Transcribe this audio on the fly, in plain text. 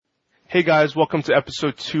Hey guys, welcome to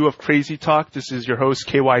episode 2 of Crazy Talk. This is your host,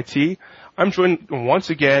 KYT. I'm joined once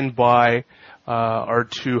again by our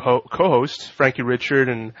two co-hosts, Frankie Richard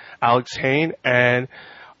and Alex Hain, and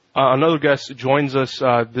another guest joins us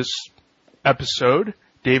this episode,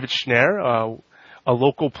 David Schnayer, a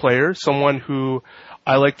local player, someone who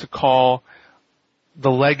I like to call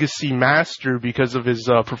the Legacy Master because of his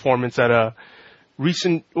performance at a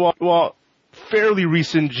recent, fairly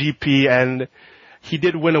recent GP, and he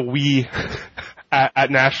did win a Wii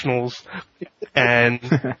at Nationals. And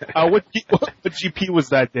what GP was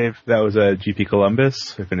that, Dave? That was a GP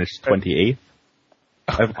Columbus. I finished 28th.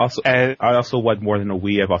 I also won more than a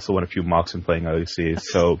Wii. I've also won a few mocks in playing Legacy,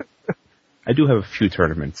 so I do have a few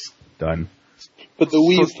tournaments done. But the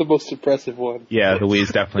Wii is the most impressive one. Yeah, the Wii is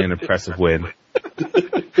definitely an impressive win.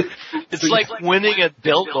 It's like winning a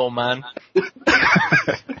dildo, man.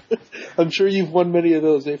 I'm sure you've won many of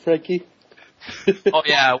those, eh, Frankie? Oh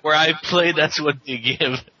yeah, where I play, that's what they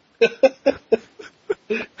give.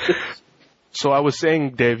 So I was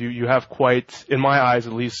saying, Dave, you have quite, in my eyes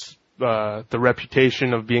at least, the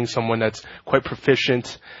reputation of being someone that's quite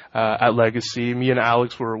proficient at Legacy. Me and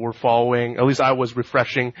Alex were following, at least I was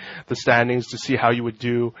refreshing the standings to see how you would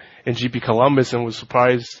do in GP Columbus, and was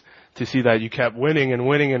surprised to see that you kept winning and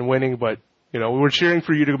winning and winning. But, we were cheering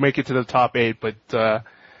for you to make it to the top 8, but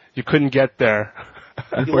you couldn't get there.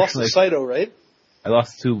 You lost to Saito, right? I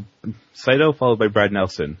lost to Saito, followed by Brad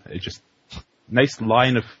Nelson. It's just nice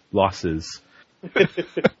line of losses.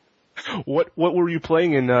 What were you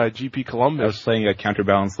playing in GP Columbus? I was playing a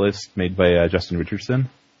counterbalance list made by Justin Richardson.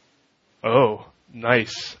 Oh,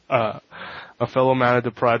 nice. A fellow Mana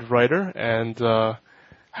Deprived writer. And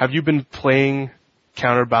have you been playing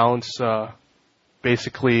counterbalance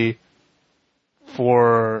basically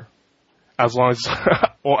for as long as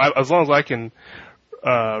as long as I can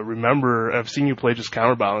remember? I've seen you play just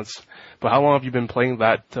counterbalance, but how long have you been playing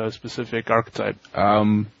that specific archetype?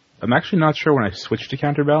 I'm actually not sure when I switched to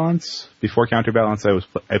counterbalance. Before counterbalance,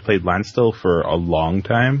 I played Landstill for a long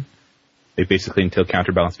time. Basically until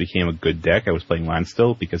counterbalance became a good deck, I was playing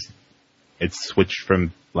Landstill because it switched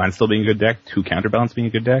from Landstill being a good deck to counterbalance being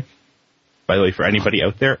a good deck. By the way, for anybody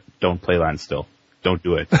out there, don't play Landstill. Don't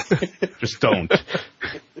do it. Just don't.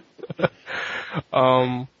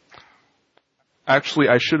 Actually,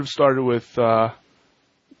 I should have started with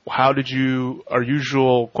how did our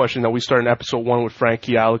usual question that we start in episode 1 with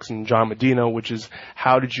Frankie, Alex, and John Medina, which is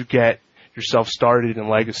how did you get yourself started in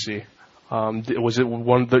Legacy? Was it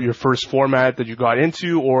your first format that you got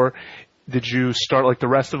into, or did you start like the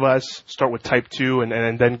rest of us, start with Type 2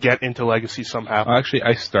 and then get into Legacy somehow? Actually,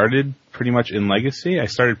 I started pretty much in Legacy. I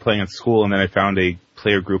started playing at school, and then I found a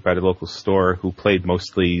player group at a local store who played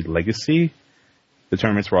mostly Legacy. The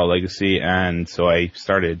tournaments were all Legacy, and so I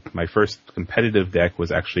started. My first competitive deck was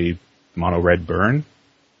actually Mono Red Burn,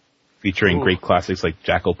 featuring great classics like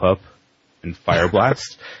Jackal Pup and Fire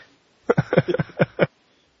Blast.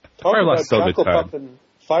 Talking about Jackal Pup and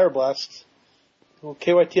Fire Blast, well,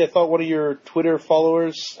 KYT, I thought one of your Twitter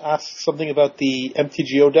followers asked something about the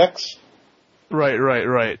MTGO decks.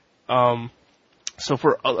 Right. So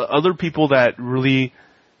for other people that really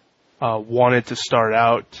wanted to start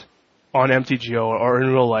out on MTGO or in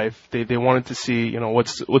real life, they wanted to see,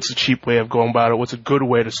 what's the cheap way of going about it, what's a good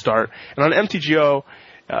way to start. And on MTGO,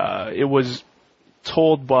 it was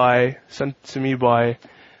sent to me by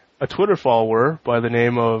a Twitter follower by the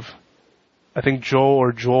name of, I think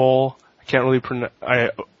Joel. I can't really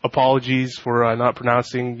apologies for not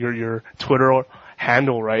pronouncing your Twitter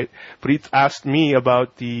handle right. But he asked me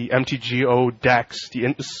about the MTGO decks,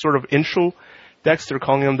 the sort of intro decks. They're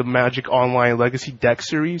calling them the Magic Online Legacy deck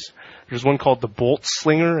series. There's one called the Bolt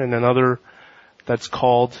Slinger and another that's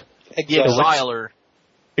called Exiler.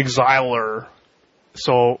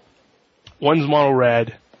 So one's mono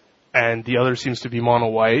red and the other seems to be mono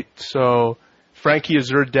white. So Frankie, is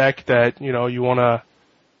there a deck that, you want to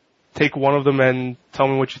take one of them and tell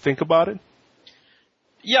me what you think about it?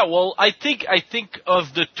 Yeah, well, I think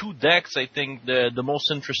of the two decks, I think the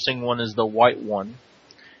most interesting one is the white one.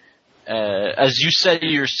 As you said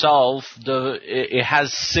yourself, it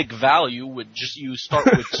has sick value with you start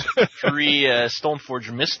with 3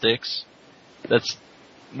 Stoneforge Mystics.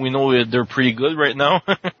 We know they're pretty good right now.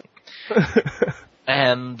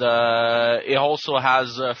 And it also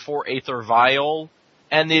has 4 Aether Vial,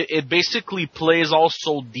 and it basically plays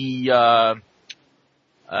also a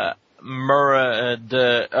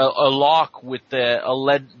lock with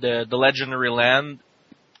the legendary land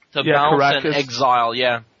to bounce Caracas. and exile.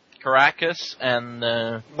 Yeah. Caracas and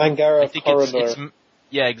Mangara. I think it's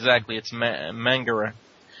exactly. It's Mangara.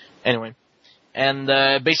 Anyway,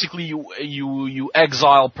 and basically you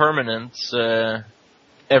exile permanents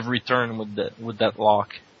every turn with that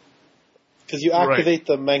lock. Because you activate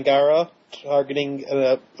the Mangara, targeting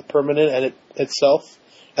a permanent and itself,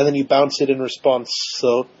 and then you bounce it in response.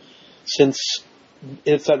 So, since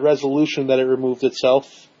it's that resolution that it removed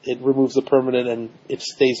itself, it removes the permanent and it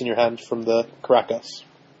stays in your hand from the Caracas.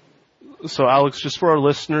 So, Alex, just for our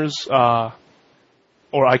listeners,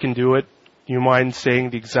 or I can do it, do you mind saying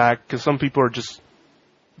the exact, because some people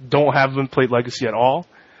haven't played Legacy at all.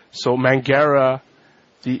 So, Mangara,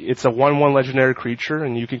 it's a 1/1 legendary creature,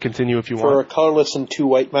 and you can continue if you want. For a colorless and 2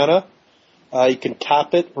 white mana, you can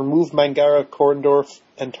tap it, remove Mangara, Korendorf,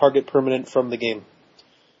 and target permanent from the game.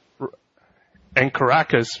 And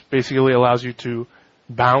Caracas basically allows you to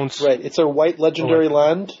bounce. Right, it's a white legendary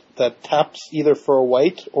land that taps either for a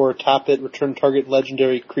white or tap it, return target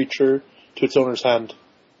legendary creature to its owner's hand.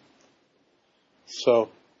 So,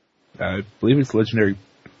 I believe it's legendary.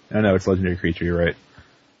 No, it's legendary creature. You're right.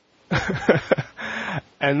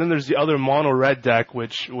 And then there's the other mono red deck,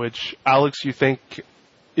 which Alex, you think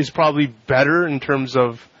is probably better in terms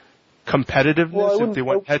of competitiveness if they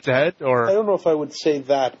went head to head, or I don't know if I would say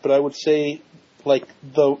that, but I would say like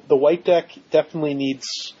the white deck definitely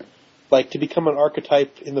needs to become an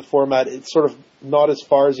archetype in the format. It's sort of not as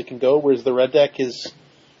far as it can go, whereas the red deck is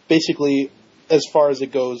basically as far as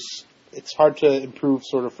it goes. It's hard to improve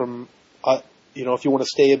sort of from if you want to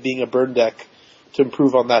stay at being a burn deck, to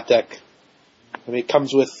improve on that deck. I mean, it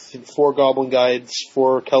comes with 4 Goblin Guides,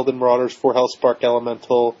 4 Keldon Marauders, 4 Hellspark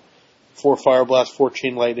Elemental, 4 Fire Blast, 4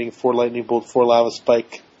 Chain Lightning, 4 Lightning Bolt, 4 Lava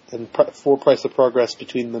Spike, and 4 Price of Progress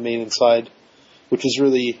between the main and side, which is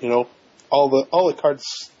really, all the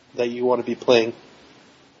cards that you want to be playing.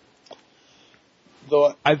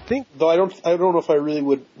 Though I don't know if I really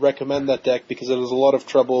would recommend that deck, because it has a lot of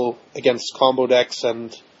trouble against combo decks,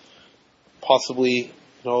 and possibly,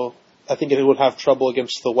 I think it would have trouble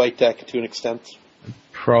against the white deck to an extent.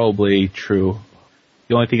 Probably true.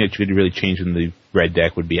 The only thing that you could really change in the red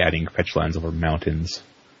deck would be adding fetch lands over mountains.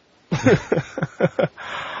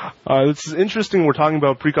 This is interesting we're talking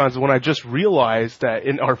about precons when I just realized that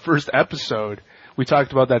in our first episode, we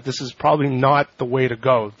talked about that this is probably not the way to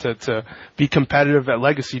go. To be competitive at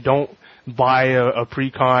Legacy, don't buy a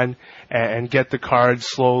precon and get the cards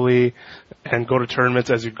slowly and go to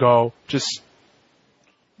tournaments as you go. Just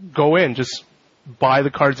go in, just buy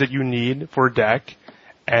the cards that you need for a deck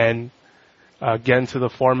and get into the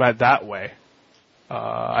format that way.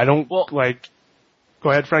 Go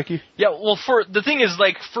ahead, Frankie. Yeah, well, the thing is,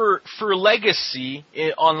 for Legacy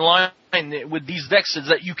online with these decks, is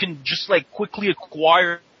that you can just quickly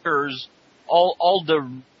acquire all the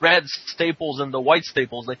red staples and the white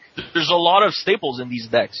staples. There's a lot of staples in these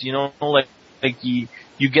decks, you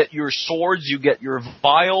get your swords, you get your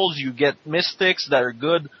vials, you get mystics that are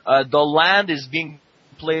good. The land is being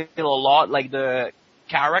played a lot, like the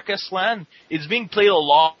Caracas land. It's being played a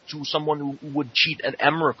lot to someone who would cheat an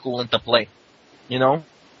Emrakul into play.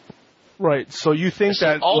 Right. So you think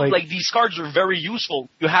that these cards are very useful.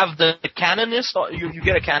 You have the Canonist. You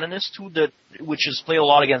get a Canonist too, which is played a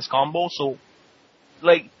lot against combo. So,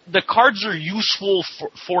 the cards are useful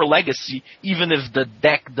for Legacy, even if the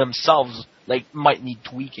deck themselves might need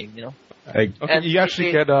tweaking. And you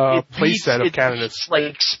actually get a playset of Canonists.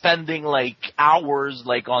 Spending hours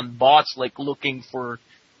on bots looking for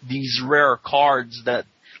these rare cards that.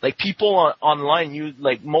 People online,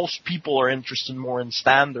 most people are interested more in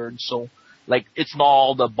standard, so, it's not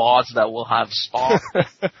all the bots that will have stock.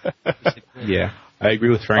 Yeah, I agree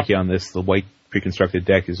with Frankie on this. The white pre-constructed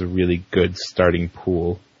deck is a really good starting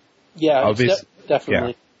pool. Yeah,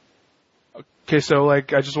 definitely. Yeah. Okay, so, I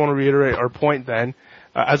just want to reiterate our point then.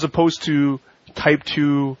 As opposed to Type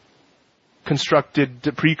 2 constructed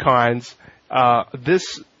precons,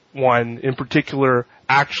 this one in particular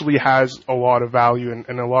actually has a lot of value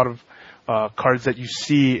and a lot of cards that you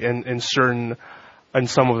see in some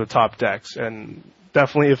of the top decks. And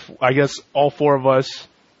definitely, I guess all 4 of us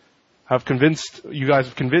you guys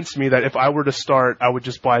have convinced me that if I were to start, I would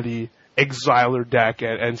just buy the Exiler deck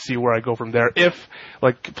and see where I go from there. If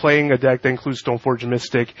playing a deck that includes Stoneforge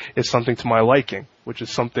Mystic is something to my liking, which is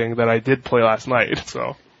something that I did play last night.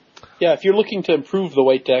 So yeah, if you're looking to improve the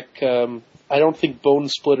white deck, I don't think Bone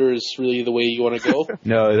Splitter is really the way you want to go.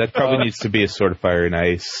 No, that probably needs to be a Sword of Fire and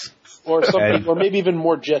Ice. Or something, or maybe even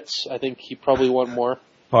more Jets. I think you probably want more.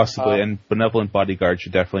 Possibly, and Benevolent Bodyguard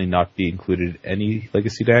should definitely not be included in any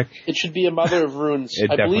Legacy deck. It should be a Mother of Runes. It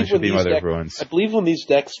definitely should be Mother of Runes. I believe when these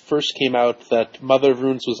decks first came out that Mother of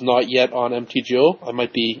Runes was not yet on MTGO. I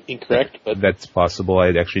might be incorrect, but... That's possible.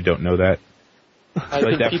 I actually don't know that.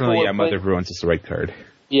 But definitely, Mother of Runes is the right card.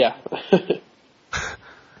 Yeah.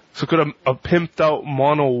 So could a pimped out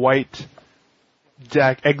mono white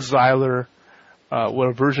deck, Exiler, what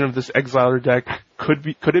a version of this Exiler deck could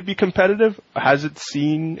it be competitive? Has it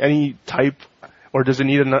seen any type, or does it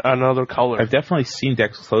need another color? I've definitely seen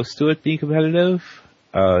decks close to it being competitive.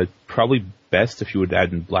 Probably best if you would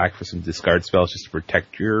add in black for some discard spells just to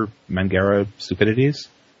protect your Mangara stupidities.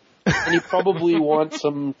 And you probably want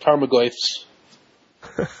some Tarmogoyfs.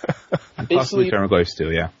 Possibly Tarmogoyfs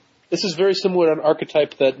too, yeah. This is very similar to an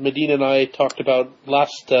archetype that Medina and I talked about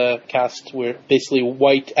last cast, where basically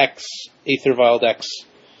white X Aether Vial decks.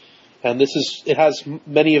 And it has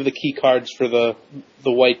many of the key cards for the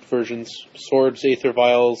white versions. Swords, Aether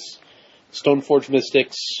Vials, Stoneforge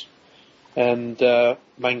Mystics, and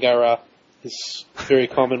Mangara is a very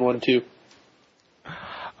common one too.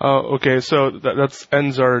 Okay, so that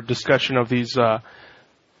ends our discussion of these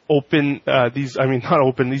these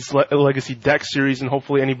Legacy deck series, and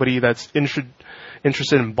hopefully anybody that's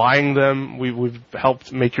interested in buying them, we've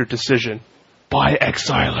helped make your decision. Buy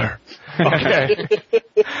Exiler. Okay.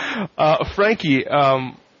 Frankie,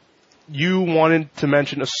 you wanted to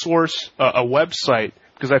mention a source, a website,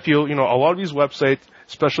 because I feel, a lot of these websites,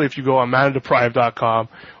 especially if you go on manadeprive.com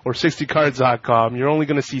or 60cards.com, you're only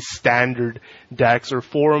going to see standard decks or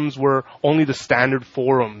forums where only the standard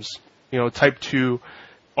forums, type 2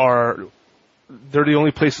 they're the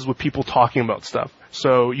only places with people talking about stuff.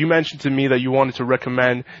 So you mentioned to me that you wanted to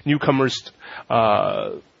recommend newcomers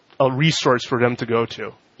a resource for them to go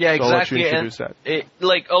to. Yeah, so exactly. I'll let you introduce that.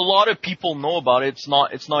 A lot of people know about it. It's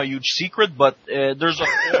not a huge secret, but there's a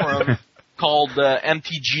forum called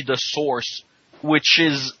MTG The Source, which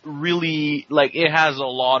is really, it has a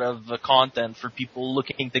lot of content for people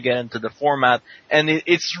looking to get into the format, and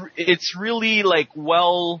it's really,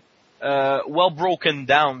 well broken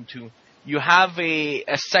down to. You have a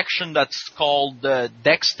section that's called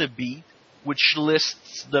Decks to Beat, which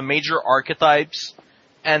lists the major archetypes,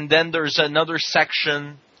 and then there's another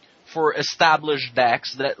section for established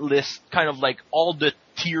decks that lists kind of all the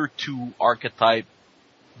tier 2 archetype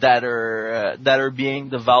that are being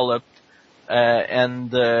developed.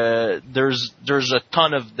 And there's a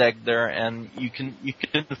ton of deck there, and you can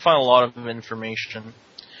find a lot of information.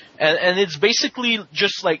 And it's basically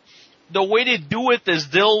just the way they do it is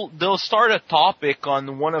they'll start a topic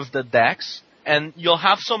on one of the decks, and you'll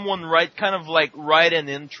have someone write an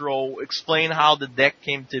intro, explain how the deck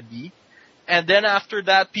came to be. And then after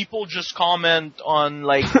that, people just comment on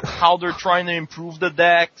how they're trying to improve the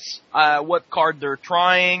decks, what card they're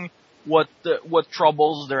trying, what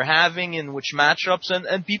troubles they're having in which matchups,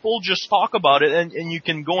 and people just talk about it, and you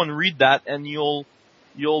can go and read that, and you'll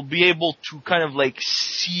be able to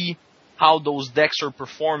see how those decks are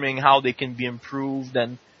performing, how they can be improved,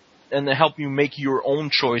 and help you make your own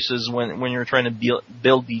choices when you're trying to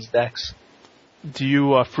build these decks. Do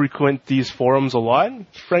you frequent these forums a lot,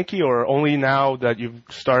 Frankie, or only now that you've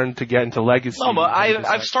started to get into Legacy? No, but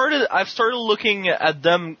I've started looking at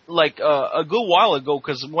them a good while ago,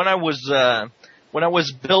 because when I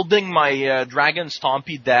was building my Dragon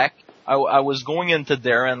Stompy deck, I was going into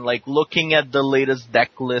there and looking at the latest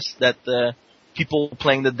deck list that people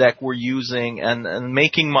playing the deck were using, and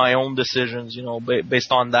making my own decisions,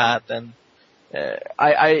 based on that. And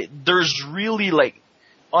there's really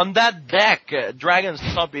on that deck, Dragon's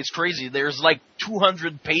Stompy, it's crazy. There's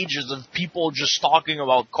 200 pages of people just talking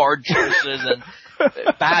about card choices and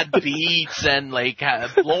bad beats and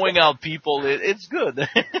blowing out people. It's good.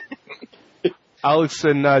 Alex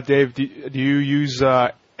and Dave, do you use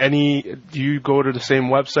do you go to the same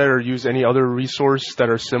website or use any other resource that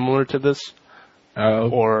are similar to this?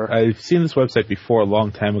 Or I've seen this website before a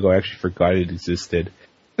long time ago. I actually forgot it existed.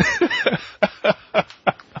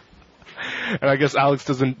 And I guess Alex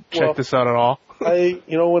doesn't check this out at all. I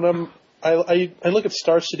look at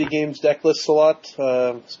Star City Games deck lists a lot,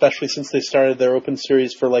 especially since they started their open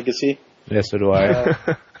series for Legacy. Yeah, so do I.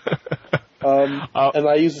 And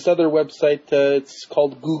I use this other website. It's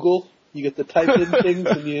called Google. You get to type in things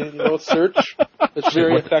and you search. It's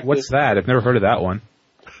very effective. What's that? I've never heard of that one.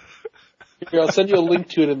 Here, I'll send you a link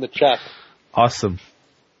to it in the chat. Awesome.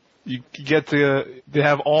 You get they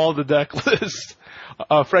have all the deck lists.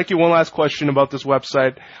 Frankie, one last question about this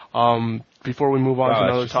website before we move on to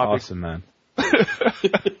another topic. Awesome, man.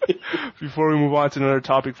 Before we move on to another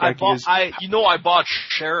topic, Frankie, I bought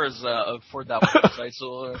shares for that website,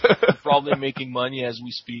 so I'm probably making money as we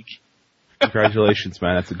speak. Congratulations,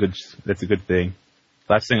 man. That's a good thing.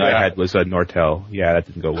 Last thing I had was Nortel. Yeah, that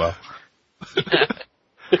didn't go well.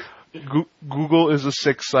 Google is a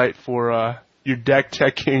sick site for your deck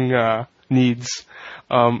checking needs.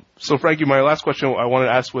 So Frankie, my last question I wanted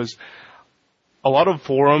to ask was, a lot of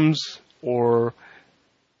forums or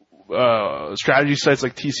strategy sites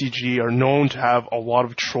like TCG are known to have a lot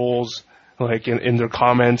of trolls, like in their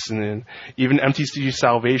comments, and then even MTCG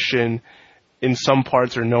Salvation in some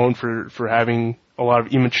parts are known for having a lot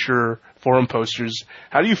of immature forum posters.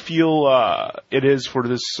 How do you feel it is for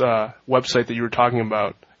this website that you were talking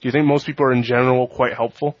about? Do you think most people are in general quite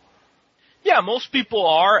helpful? Yeah, most people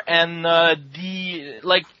are, and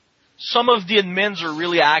some of the admins are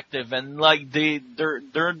really active, and like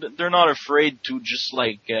they're not afraid to just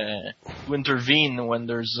to intervene when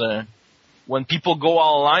there's when people go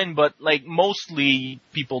online, but like mostly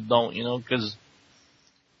people don't, because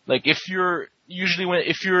like if you're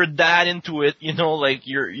that into it,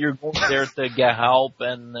 you're going there to get help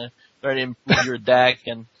and try to improve your deck.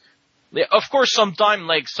 And of course, sometime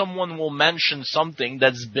like someone will mention something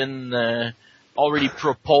that's been already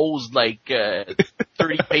proposed 30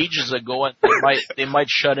 pages ago, and they might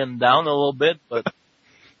shut him down a little bit, but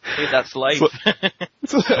hey, that's life.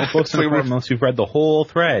 Unless you've read the whole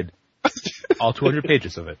thread, all 200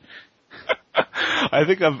 pages of it. I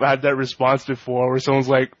think I've had that response before where someone's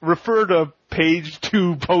like, refer to page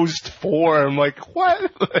 2, post 4. I'm like,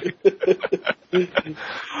 what?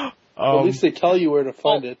 At least they tell you where to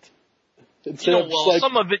find it.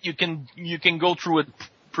 Some of it you can go through it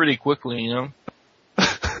pretty quickly,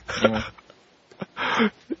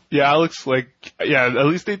 Yeah, Alex, at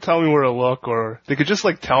least they tell me where to look, or they could just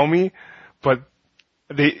tell me, but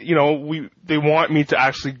they want me to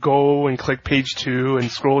actually go and click page 2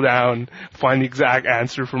 and scroll down, find the exact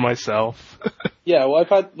answer for myself. Yeah, well, I've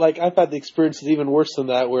had the experiences even worse than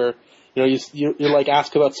that, where you're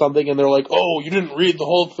ask about something and they're like, "Oh, you didn't read the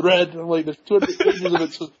whole thread." And I'm like, "There's 200 pages of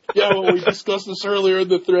it." So, yeah, well, we discussed this earlier in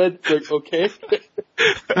the thread. It's like, okay.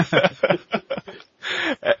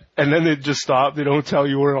 And then they just stop. They don't tell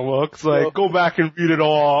you where to look. It's like, go back and read it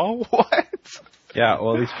all. What? Yeah,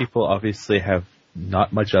 well, these people obviously have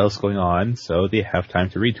not much else going on, so they have time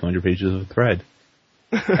to read 200 pages of a thread.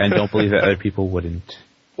 And don't believe that other people wouldn't.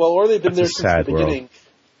 Well, or they've been there since the beginning.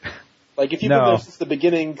 Like, if you've been there since the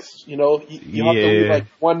beginning, you have to read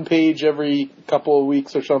one page every couple of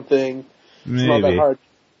weeks or something. It's not that hard.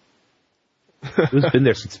 Who's been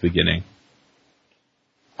there since the beginning?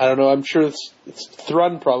 I don't know. I'm sure it's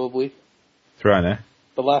Thrun, probably. Thrun, eh?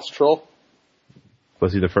 The last troll.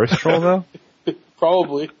 Was he the first troll, though?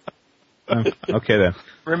 Probably. Okay, then.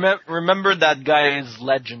 Remember that guy is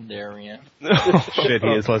legendary, yeah? Shit, he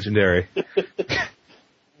is legendary.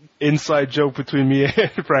 Inside joke between me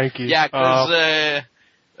and Frankie. Yeah, because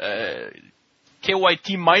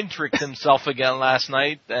KYT mind tricked himself again last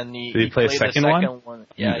night, and he play played a second one?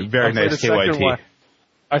 Yeah, very nice KYT.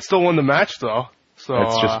 I still won the match, though. So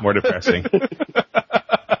that's just more depressing.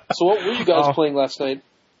 So what were you guys playing last night?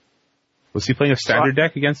 Was he playing a standard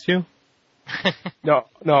deck against you? No,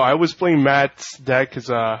 I was playing Matt's deck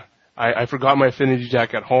because I forgot my affinity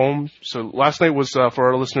deck at home. So last night was, for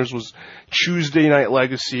our listeners, was Tuesday Night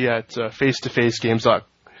Legacy at face-to-facegames.com.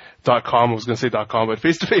 I was going to say .com, but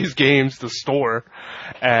face-to-face games, the store.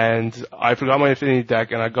 And I forgot my affinity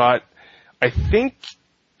deck, and I think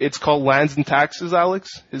it's called Lands and Taxes,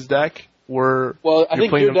 Alex, his deck. Well, I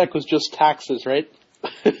think your deck was just taxes, right?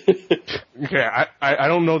 Okay, I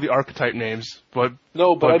don't know the archetype names, but...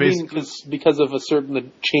 No, but I mean because of a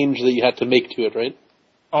certain change that you had to make to it, right?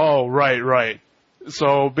 Oh, right.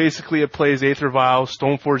 So basically it plays Aether Vial,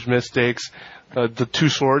 Stoneforge Mystics, the two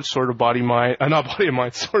swords, Sword of Body Mind, not Body of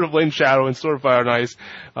Mind, Sword of Lane Shadow and Sword of Fire and Ice,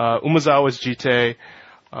 Umezawa's Jite,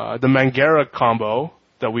 the Mangara combo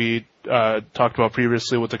that we talked about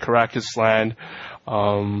previously with the Caracas land,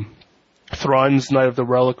 Thrun's Knight of the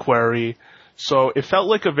Reliquary. So it felt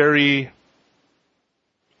like a very,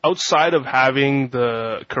 outside of having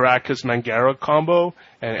the Caracas Mangara combo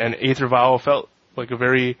and Aether Vial, felt like a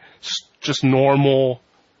very just normal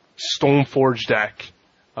Stoneforge deck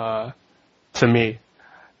to me.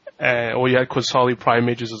 And you had Quasali Prime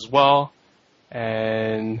Mages as well,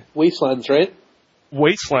 and Wastelands, right?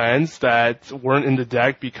 Wastelands that weren't in the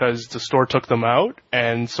deck because the store took them out,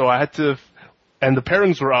 and so I had to, and the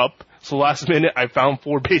pairings were up. So last minute, I found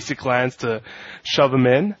 4 basic lands to shove them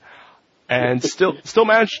in, and still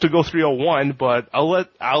managed to go 301. But I'll let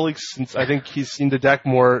Alex, since I think he's seen the deck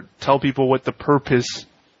more, tell people what the purpose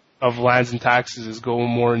of Lands and Taxes is, go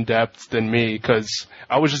more in depth than me, because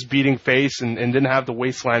I was just beating face and didn't have the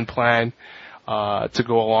Wasteland plan to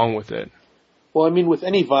go along with it. Well, I mean, with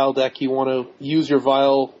any Vial deck, you want to use your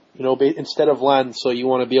Vial, instead of lands, so you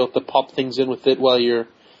want to be able to pop things in with it while you're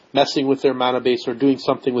messing with their mana base or doing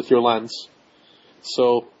something with your lands.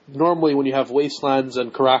 So normally when you have Wastelands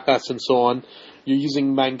and Caracas and so on, you're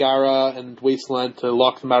using Mangara and Wasteland to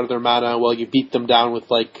lock them out of their mana while you beat them down with,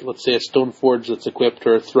 like, let's say a Stoneforge that's equipped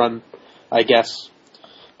or a Thrun, I guess.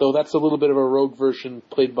 Though that's a little bit of a rogue version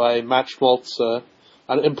played by Matt Schmaltz,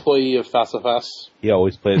 an employee of FASAFAS. He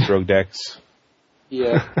always plays rogue decks.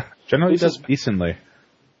 Yeah. Generally does decently.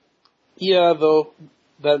 Yeah, though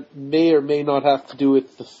that may or may not have to do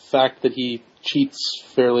with the fact that he cheats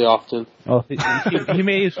fairly often. Well, he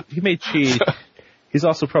may cheat. He's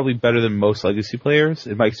also probably better than most Legacy players.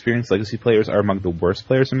 In my experience, Legacy players are among the worst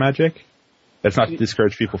players in Magic. That's not to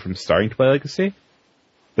discourage people from starting to play Legacy.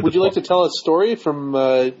 But would you like to tell a story from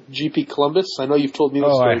GP Columbus? I know you've told me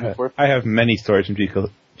this story before. I have many stories from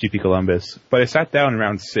GP Columbus, but I sat down in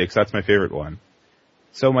round 6. That's my favorite one.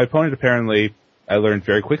 So my opponent apparently, I learned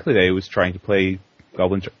very quickly that he was trying to play the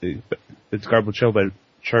Goblin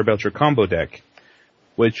Charbelcher combo deck,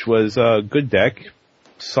 which was a good deck,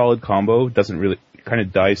 solid combo, doesn't really, kind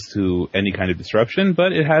of dies to any kind of disruption,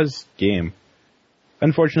 but it has game.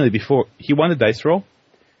 Unfortunately, before he won the dice roll,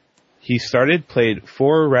 he played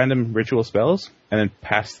 4 random ritual spells, and then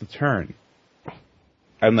passed the turn.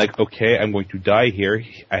 I'm like, okay, I'm going to die here.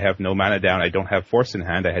 I have no mana down. I don't have Force in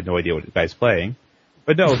hand. I had no idea what the guy's playing.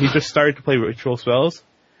 But no, he just started to play ritual spells,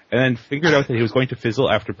 and then figured out that he was going to fizzle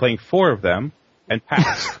after playing 4 of them, and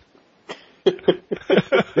passed.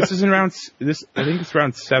 This is I think it's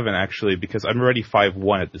round 7, actually, because I'm already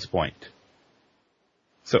 5-1 at this point.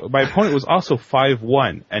 So my opponent was also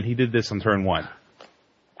 5-1, and he did this on turn 1.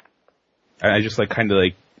 And I just kind of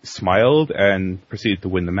smiled and proceeded to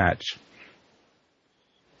win the match.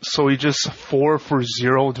 So he just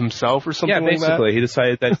 4-for-0'd himself or something like that? Yeah, basically. He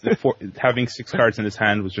decided that having 6 cards in his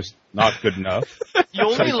hand was just not good enough. You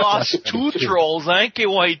only lost 2 trolls, huh,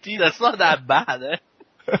 KYT? That's not that bad, eh?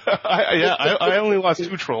 I only lost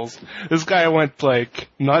 2 trolls. This guy went,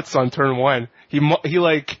 nuts on turn 1. He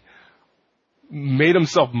made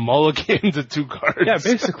himself mulligan to 2 cards. Yeah,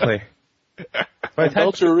 basically.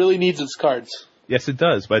 Belcher really needs its cards. Yes, it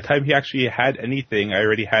does. By the time he actually had anything, I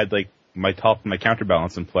already had, my top and my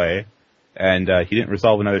counterbalance in play, and he didn't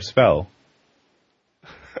resolve another spell.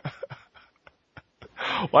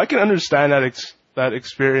 Well, I can understand that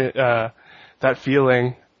experience, that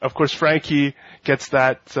feeling. Of course, Frankie gets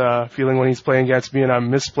that feeling when he's playing against me, and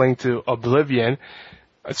I'm misplaying to Oblivion.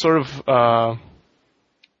 I sort of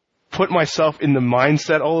put myself in the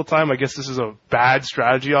mindset all the time. I guess this is a bad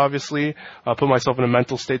strategy, obviously. I put myself in a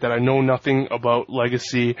mental state that I know nothing about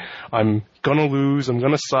Legacy. I'm gonna lose. I'm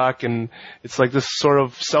gonna suck. And it's like this sort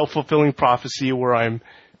of self-fulfilling prophecy where I'm,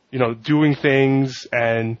 doing things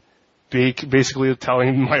and basically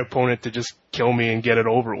telling my opponent to just kill me and get it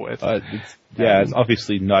over with. It's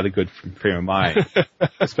obviously not a good frame of mind.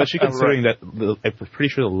 Especially considering that I'm pretty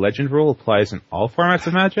sure the legend rule applies in all formats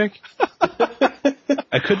of Magic.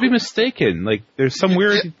 I could be mistaken. There's some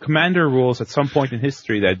weird commander rules at some point in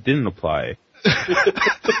history that didn't apply.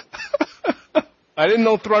 I didn't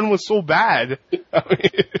know Thrun was so bad.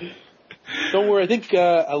 Don't worry, I think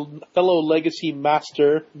a fellow Legacy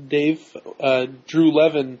master, Dave, Drew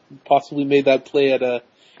Levin, possibly made that play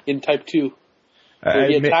in Type 2. Where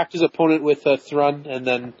he attacked his opponent with a Thrun and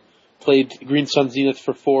then played Green Sun Zenith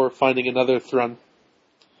for 4, finding another Thrun.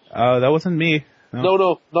 That wasn't me.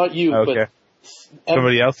 No, not you. Okay. But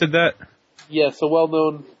somebody else did that? Yes, a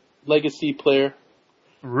well-known Legacy player.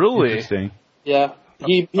 Really? Interesting. Yeah.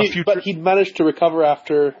 But he'd managed to recover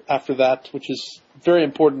after that, which is very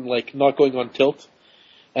important, not going on tilt.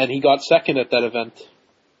 And he got second at that event.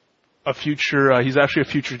 He's actually a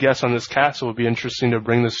future guest on this cast, so it would be interesting to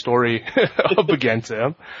bring this story up again to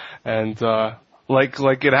him. And, like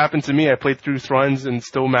it happened to me, I played through Thruns and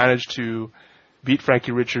still managed to beat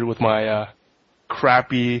Frankie Richard with my,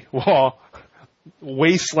 crappy,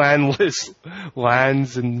 wastelandless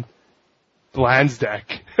lands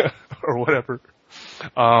deck, or whatever.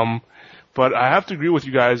 But I have to agree with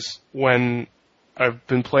you guys, when I've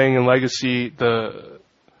been playing in Legacy, the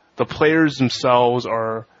players themselves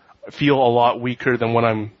feel a lot weaker than when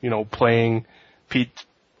I'm, playing Pete.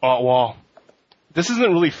 This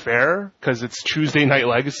isn't really fair because it's Tuesday Night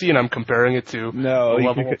Legacy and I'm comparing it to the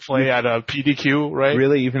level of play at a PDQ, right?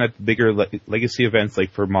 Really, even at bigger Legacy events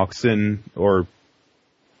like for Moxon or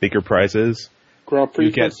bigger prizes. Grand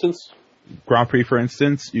Prix, for instance? Grand Prix, for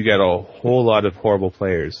instance, you get a whole lot of horrible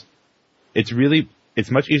players. It's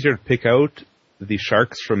much easier to pick out the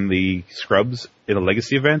sharks from the scrubs in a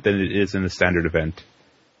Legacy event than it is in a standard event.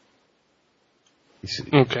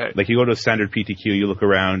 Okay. You go to a standard PTQ, you look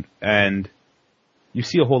around, and you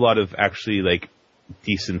see a whole lot of actually,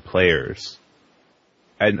 decent players.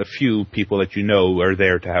 And a few people that are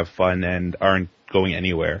there to have fun and aren't going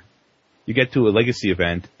anywhere. you get to a Legacy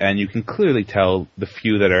event, and you can clearly tell the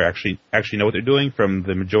few that are actually know what they're doing from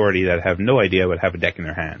the majority that have no idea but have a deck in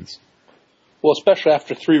their hands. Well, especially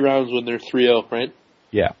after 3 rounds when they're 3-0, right?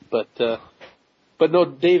 Yeah. But no,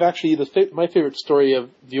 Dave. Actually, my favorite story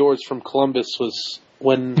of yours from Columbus was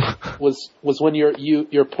when when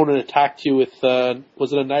your opponent attacked you with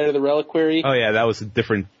was it a Knight of the Reliquary? Oh yeah, that was a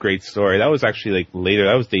different great story. That was actually like later.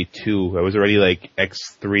 That was day 2. I was already like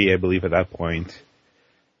X3, I believe, at that point.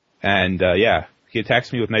 And yeah, he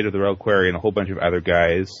attacks me with Knight of the Reliquary and a whole bunch of other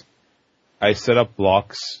guys. I set up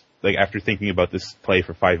blocks. Like, after thinking about this play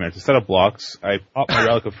for 5 minutes, I set up blocks. I pop my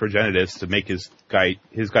Relic of Progenitus to make his guy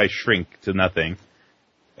shrink to nothing.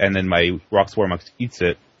 And then my Rox Warmox eats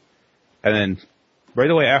it. And then,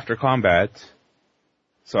 right away after combat,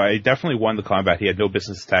 so I definitely won the combat. He had no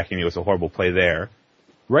business attacking me. It was a horrible play there.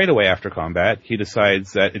 Right away after combat, he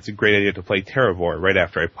decides that it's a great idea to play Terravore right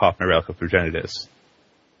after I pop my Relic of Progenitus.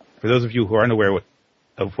 For those of you who aren't aware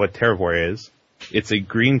of what Terravore is, it's a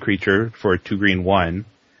green creature for a 2/1,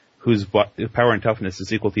 whose power and toughness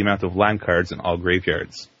is equal to the amount of land cards in all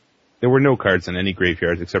graveyards. There were no cards in any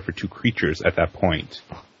graveyards except for 2 creatures at that point.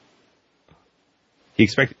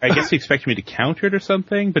 I guess he expected me to counter it or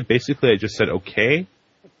something, but basically I just said okay.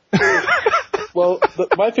 Well,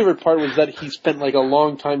 my favorite part was that he spent like a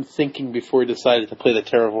long time thinking before he decided to play the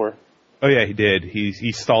Terravore. Oh yeah, he did.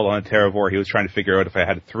 He stalled on a Terravore. He was trying to figure out if I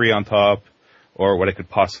had a 3 on top, or what I could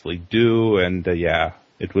possibly do, and yeah,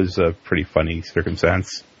 it was a pretty funny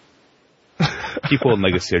circumstance. People in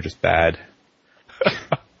Legacy are just bad.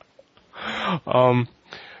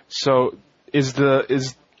 So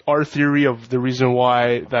is our theory of the reason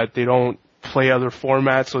why that they don't play other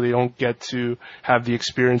formats so they don't get to have the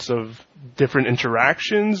experience of different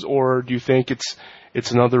interactions, or do you think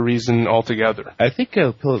it's another reason altogether? I think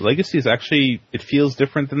Legacy is actually, it feels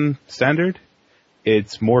different than Standard.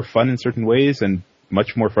 It's more fun in certain ways and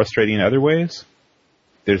much more frustrating in other ways.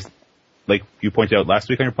 There's, like you pointed out last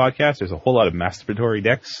week on your podcast, there's a whole lot of masturbatory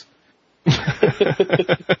decks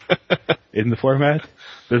in the format.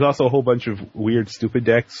 There's also a whole bunch of weird, stupid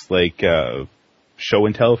decks, like Show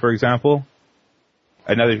and Tell, for example.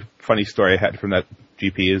 Another funny story I had from that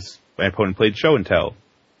GP is my opponent played Show and Tell.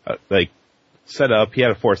 Set up, he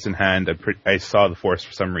had a force in hand. I saw the force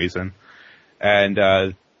for some reason. And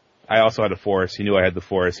I also had a force. He knew I had the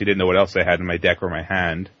force. He didn't know what else I had in my deck or my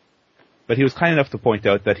hand. But he was kind enough to point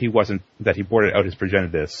out that he boarded out his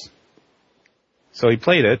Progenitus. So he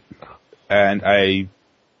played it, and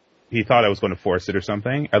he thought I was going to force it or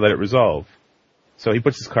something. I let it resolve. So he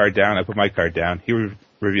puts his card down, I put my card down, he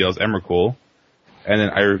reveals Emrakul, and then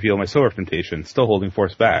I reveal my Solar Temptation, still holding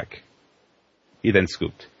force back. He then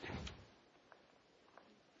scooped.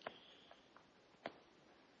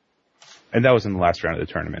 And that was in the last round of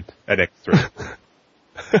the tournament, at X3.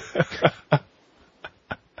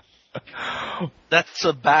 That's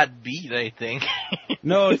a bad beat, I think.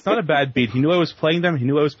 No, it's not a bad beat. He knew I was playing them. He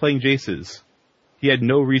knew I was playing Jaces. He had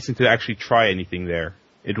no reason to actually try anything there.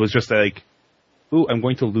 It was just like, ooh, I'm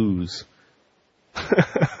going to lose.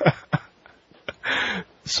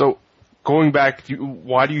 So, going back,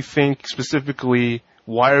 why do you think specifically,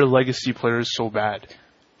 why are Legacy players so bad?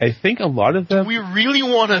 I think a lot of them... Do we really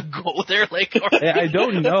want to go there? I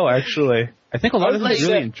don't know, actually. I think a lot of them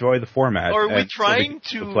really enjoy the format. Or are we trying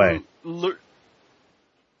to play?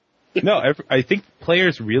 No, I think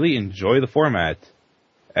players really enjoy the format.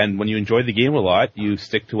 And when you enjoy the game a lot, you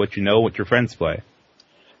stick to what you know, what your friends play.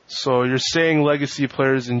 So you're saying Legacy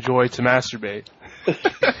players enjoy to masturbate?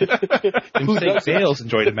 I'm saying Bales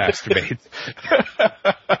enjoy to masturbate.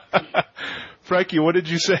 Frankie, what did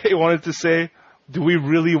you say? You wanted to say? Do we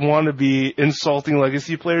really want to be insulting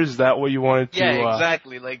Legacy players? Is that what you wanted to... Yeah,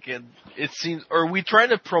 exactly. It seems... Are we trying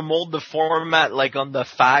to promote the format, on the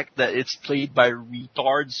fact that it's played by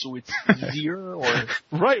retards so it's easier? Or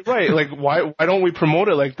Right. Why don't we promote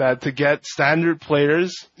it like that to get Standard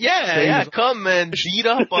players? Yeah, come and beat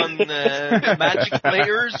up on Magic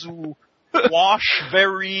players who wash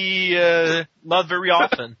not very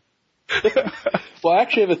often. Well, I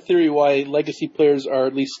actually have a theory why Legacy players are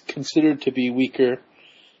at least considered to be weaker.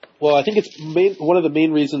 Well, I think one of the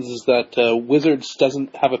main reasons is that Wizards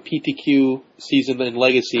doesn't have a PTQ season in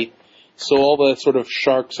Legacy, so all the sort of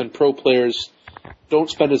sharks and pro players don't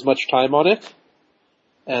spend as much time on it.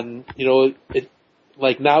 And, now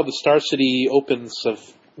the Star City opens of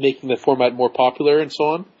making the format more popular and so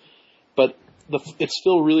on, but it's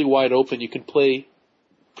still really wide open. You can play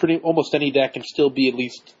almost any deck and still be at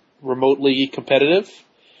least remotely competitive,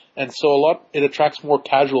 and so it attracts more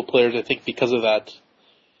casual players, I think, because of that,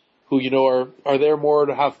 who are there more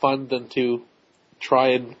to have fun than to try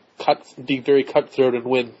and be very cutthroat and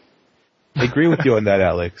win. I agree with you on that,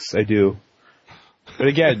 Alex. I do. But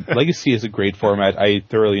again, Legacy is a great format. I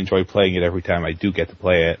thoroughly enjoy playing it every time I do get to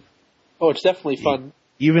play it. Oh, it's definitely fun.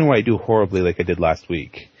 Even when I do horribly like I did last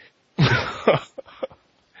week.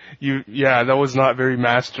 Yeah, that was not very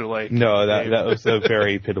master-like. No, that was a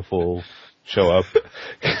very pitiful show up.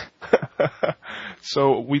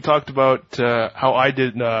 So we talked about how I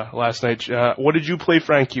did last night. What did you play,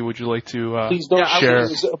 Frankie? Would you like to Please don't share.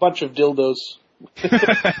 It was a bunch of dildos.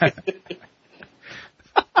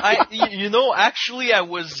 Actually, I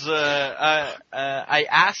was I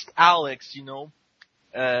asked Alex,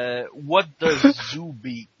 what does Zoo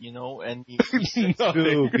beat, and he said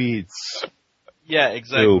Zoo beats. Yeah,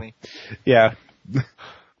 exactly. Zoo. Yeah.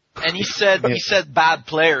 And he said bad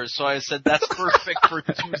players, so I said that's perfect for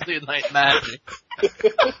Tuesday Night Magic.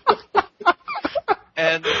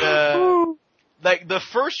 And like the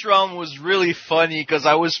first round was really funny because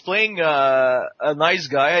I was playing a nice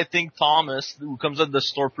guy, I think Thomas, who comes at the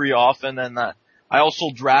store pretty often, and I also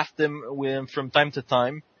draft him with him from time to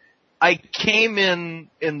time. I came in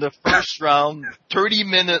the first round 30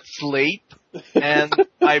 minutes late, and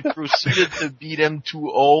I proceeded to beat him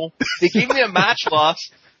 2-0. They gave me a match loss.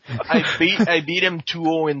 I beat him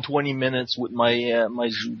 2-0 in 20 minutes with my my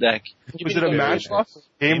Zoo deck. Was it a match loss?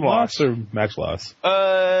 Game loss or match loss?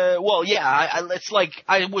 Well, yeah, it's like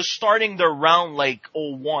I was starting the round like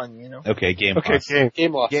 0-1, Okay, game loss.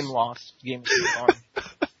 Game loss. Game loss. Game loss.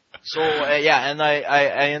 So, yeah, and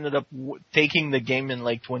I ended up taking the game in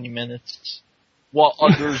like 20 minutes while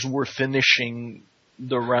others were finishing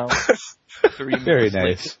the round 30 minutes. Very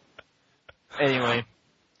nice. Later. Anyway.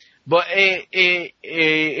 But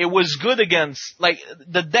it was good against, like,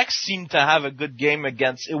 the deck seemed to have a good game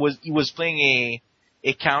against, he was playing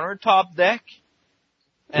a countertop deck.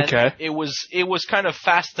 And okay. It was kind of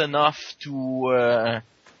fast enough to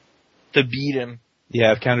beat him.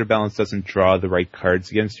 Yeah, if Counterbalance doesn't draw the right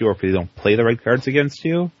cards against you, or if they don't play the right cards against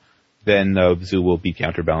you, then Zoo will beat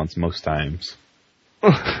Counterbalance most times.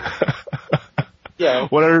 Yeah.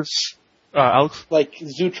 What are, Alex? Like,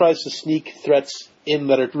 Zoo tries to sneak threats in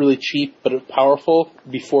that are really cheap but are powerful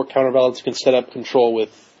before Counterbalance can set up control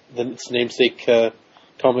with its namesake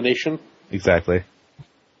combination. Exactly.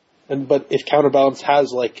 But if Counterbalance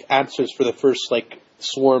has, like, answers for the first, like,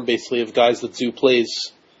 swarm, basically, of guys that Zoo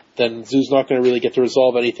plays, then Zoo's not going to really get to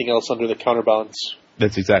resolve anything else under the Counterbalance.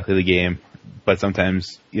 That's exactly the game. But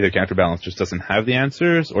sometimes either Counterbalance just doesn't have the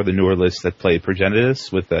answers, or the newer lists that play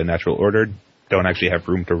Progenitus with the natural order don't actually have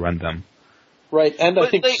room to run them. Right, and I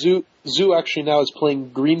think Zoo actually now is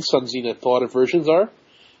playing Green Sun Zenith, a lot of versions are.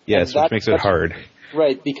 Yes, which makes it hard.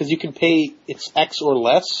 Right, because you can pay, it's X or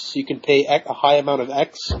less, so you can pay a high amount of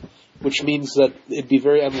X, which means that it'd be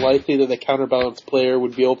very unlikely that the Counterbalance player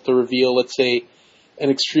would be able to reveal, let's say, an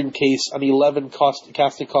extreme case, an 11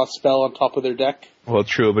 casting cost spell on top of their deck. Well,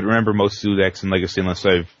 true, but remember most Zoo decks in Legacy, unless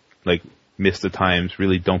I've, like, missed the times,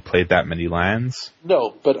 really don't play that many lands.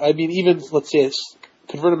 No, but I mean, even, let's say, it's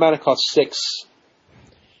converted mana cost 6.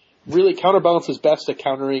 Really, Counterbalance is best at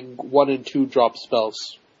countering 1 and 2 drop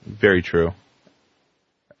spells. Very true.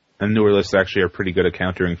 And newer lists actually are pretty good at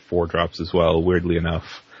countering 4 drops as well, weirdly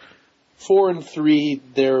enough. 4 and 3,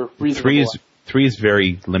 they're reasonable. 3 is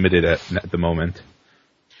very limited at the moment.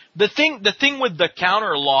 The thing with the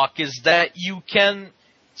counter lock is that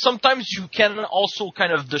sometimes you can also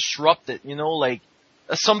kind of disrupt it, like,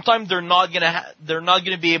 sometimes they're not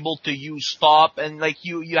gonna be able to use stop, and like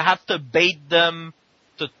you have to bait them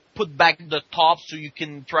to put back the top so you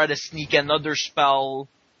can try to sneak another spell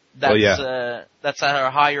that's at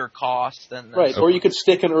a higher cost. Right, or you could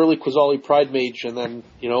stick an early Quasali Pride Mage and then,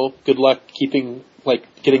 good luck getting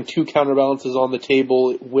 2 counterbalances on the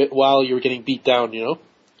table while you're getting beat down,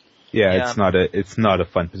 Yeah, it's not a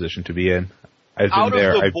fun position to be in. I've been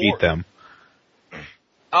there, I beat them.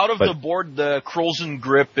 Out of the board, the Krozen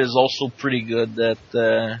Grip is also pretty good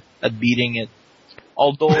at beating it.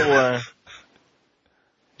 Although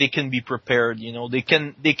they can be prepared, they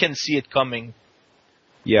can see it coming.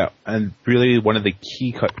 Yeah, and really one of the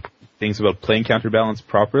key things about playing Counterbalance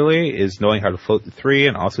properly is knowing how to float the 3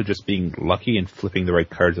 and also just being lucky and flipping the right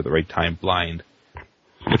cards at the right time blind,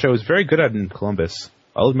 which I was very good at in Columbus.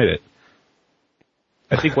 I'll admit it.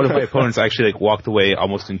 I think one of my opponents actually walked away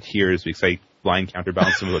almost in tears because I blind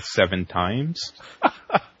Counterbalanced him about 7 times.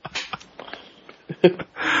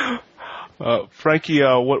 Frankie,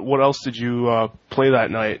 what else did you play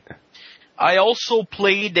that night? I also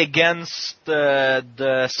played against the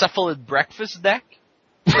Cephalid Breakfast deck.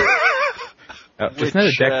 Isn't that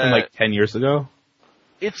a deck from 10 years ago?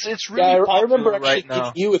 It's really popular I remember actually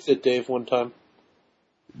beating you with it, Dave, one time.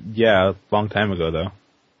 Yeah, a long time ago though.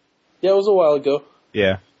 Yeah, it was a while ago.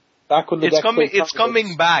 Yeah. Back when the deck played it's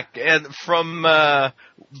coming Counterbalance. back, and from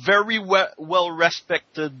very well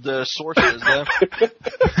respected sources. I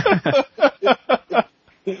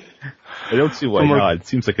don't see why not. It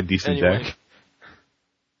seems like a decent Anyway. deck.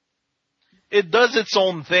 It does its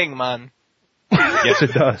own thing, man. Yes,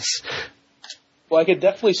 it does. Well, I could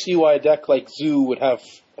definitely see why a deck like Zoo would have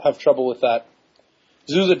trouble with that.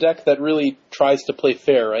 Zoo's a deck that really tries to play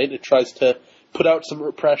fair, right? It tries to put out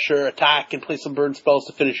some pressure, attack, and play some burn spells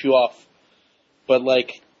to finish you off. But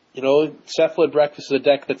Cephalid Breakfast is a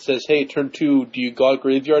deck that says, hey, turn 2, do you got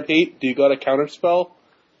Graveyard Hate? Do you got a counterspell?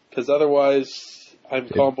 Because otherwise, I'm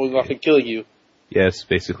comboing off and killing you. Yes,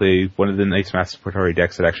 basically one of the nice masturbatory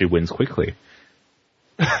decks that actually wins quickly.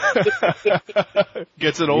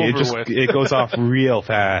 Gets it over with. It goes off real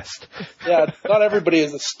fast. Yeah, not everybody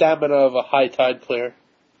has the stamina of a high tide player.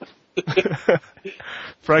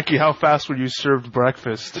 Frankie, how fast were you served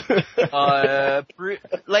breakfast? The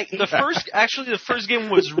first game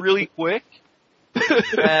was really quick,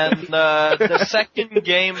 and the second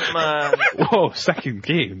game. Whoa, second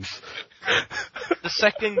games. The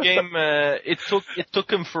second game, it took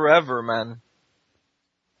him forever, man.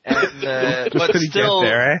 And but still, get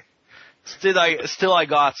there, eh? Still I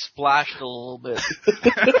got splashed a little bit.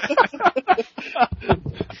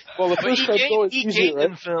 Well, the But first time's always he easier, gained right?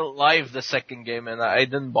 Infinite Life the second game, and I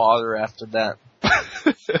didn't bother after that.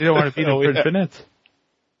 You don't want to beat him for infinite?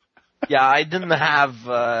 Yeah, I didn't have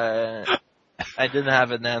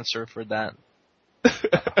an answer for that.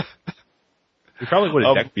 We probably would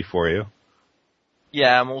have decked before you.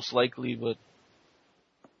 Yeah, most likely, but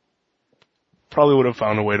Probably would have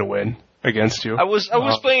found a way to win against you. I was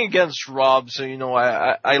playing against Rob, so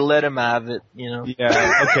I let him have it. Yeah,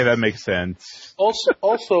 okay, that makes sense.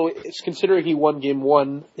 Also, it's considering he won game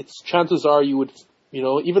 1. It's chances are you would,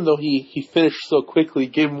 even though he finished so quickly,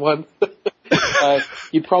 game 1,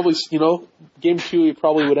 you'd probably, game 2, he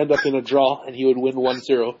probably would end up in a draw and he would win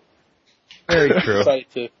 1-0. Very true. Decided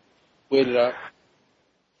to wait it out.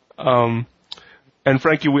 And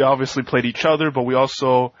Frankie, we obviously played each other, but we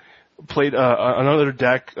also played another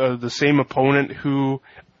deck, the same opponent who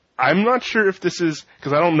I'm not sure if this is,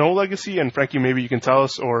 because I don't know Legacy, and Frankie, maybe you can tell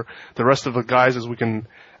us, or the rest of the guys as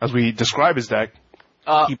we describe his deck.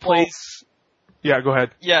 He plays. Yeah, go ahead.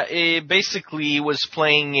 Yeah, it basically was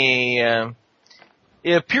playing it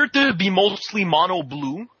appeared to be mostly mono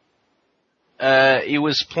blue. It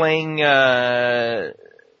was playing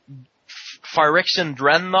Phyrexian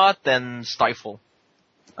Dreadnought and Stifle.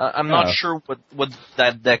 I'm not sure what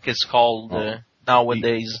that deck is called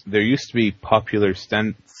nowadays. There used to be popular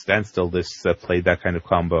standstill lists that played that kind of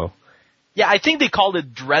combo. Yeah, I think they called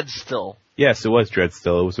it Dreadstill. Yes, it was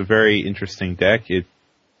Dreadstill. It was a very interesting deck. It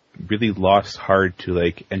really lost hard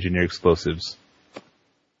to engineer explosives.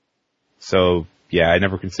 So yeah, I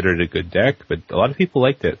never considered it a good deck, but a lot of people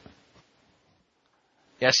liked it.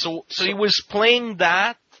 Yeah, so he was playing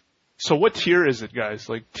that. So what tier is it, guys?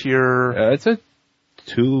 Tier? It's a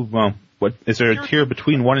 2. Well, what is there a tier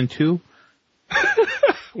between 1 and 2?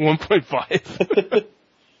 1.5.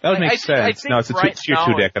 That would make sense. I think No, it's a right tier now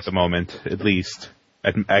 2 deck at the moment, at least.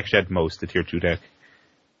 At most, a tier 2 deck.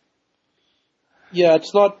 Yeah,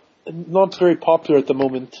 it's not very popular at the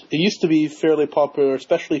moment. It used to be fairly popular,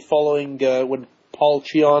 especially following when Paul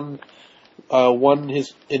Cheon won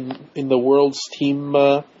in the world's team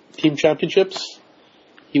championships.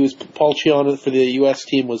 Paul Cheon for the US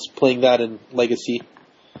team was playing that in Legacy,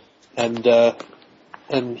 and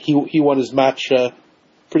he won his match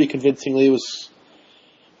pretty convincingly. It was,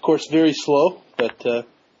 of course, very slow, but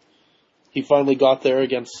he finally got there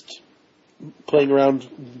against playing around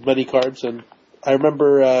many cards. And I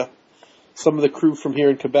remember some of the crew from here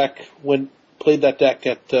in Quebec played that deck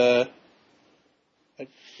at I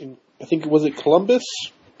think was it Columbus?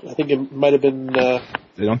 I think it might have been. I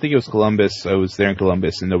don't think it was Columbus. I was there in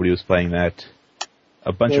Columbus, and nobody was playing that.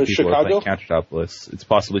 A bunch of people Chicago? were playing Counterbalance. It's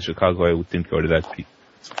possibly Chicago. I didn't go to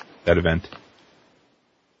that event.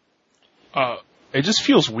 It just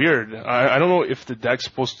feels weird. I don't know if the deck's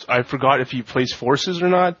supposed to, I forgot if he plays forces or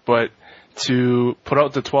not, but to put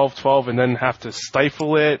out the 12/12 and then have to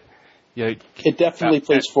stifle it. Yeah, it definitely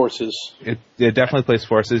plays forces. It definitely plays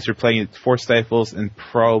forces. You're playing 4 stifles and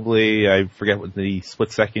probably, I forget what the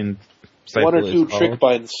split second stifle 1 or 2 trick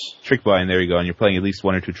binds. Trick bind, there you go. And you're playing at least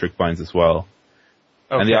 1 or 2 trick binds as well.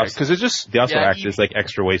 Okay, and they also act as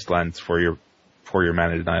extra wastelands for your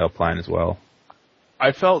mana denial plan as well.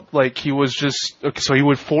 I felt like he was just, okay, so he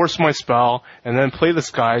would force my spell and then play this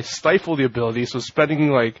guy, stifle the ability, so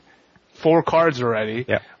spending 4 cards already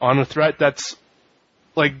on a threat that's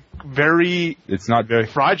it's not very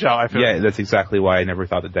fragile. I feel. Yeah, that's exactly why I never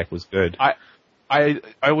thought the deck was good. I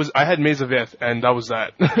had Maze of Ith, and that was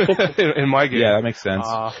that in my game. Yeah, that makes sense.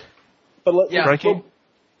 Frankie?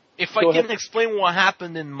 If I can explain what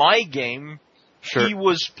happened in my game, Sure. he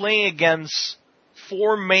was playing against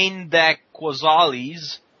 4 main deck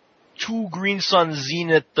Quasalis, 2 Green Sun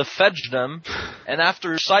Zenith to fetch them, and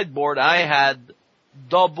after sideboard I had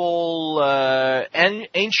double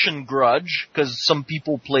Ancient Grudge, because some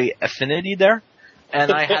people play Affinity there,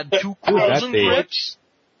 and I had 2 Frozen Grips,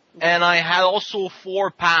 and I had also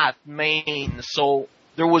 4 Path main, so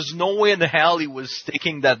there was no way in the hell he was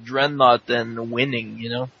taking that Dreadnought and winning, you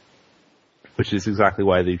know? Which is exactly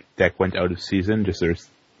why the deck went out of season.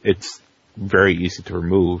 It's very easy to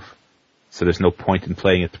remove, so there's no point in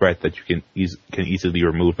playing a threat that you can easily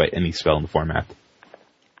remove by any spell in the format.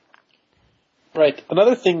 Right.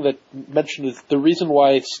 Another thing that mentioned is the reason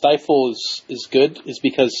why Stifle is good is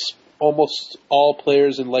because almost all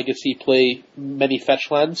players in Legacy play many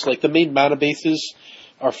fetch lands. Like the main mana bases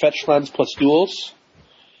are fetch lands plus duels,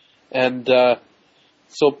 and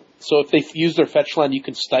so if they use their fetch land, you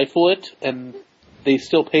can stifle it, and they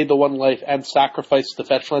still pay the 1 life and sacrifice the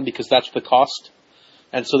fetch land because that's the cost.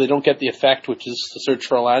 And so they don't get the effect, which is to search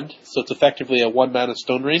for a land. So it's effectively a 1 mana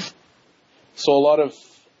Stone Rain. So a lot of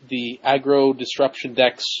the aggro disruption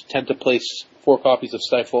decks tend to place 4 copies of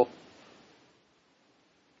Stifle.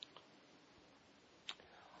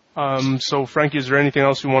 So Frankie, is there anything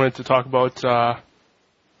else you wanted to talk about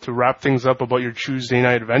to wrap things up about your Tuesday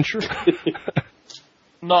night adventure?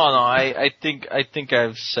 No, I think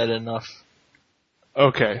I've said enough.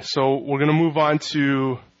 Okay, so we're gonna move on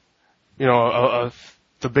to,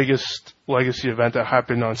 the biggest Legacy event that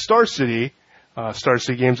happened on Star City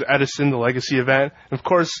Games Edison, the Legacy event. And of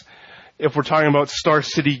course, if we're talking about Star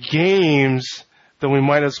City Games, then we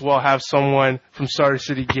might as well have someone from Star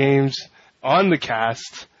City Games on the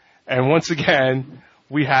cast. And once again,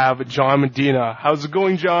 we have John Medina. How's it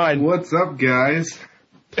going, John? What's up, guys?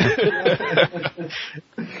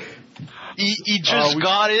 He just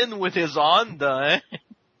got in with his Honda, eh?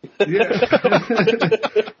 Yeah.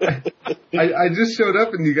 I just showed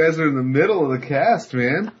up and you guys are in the middle of the cast,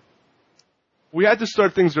 man. We had to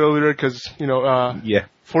start things earlier because,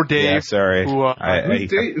 for Dave. Yeah, sorry.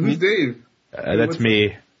 Who's Dave? That's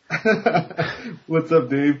me. What's up,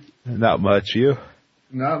 Dave? Not much. You?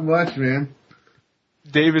 Not much, man.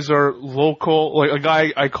 Dave is our local, a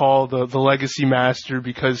guy I call the Legacy Master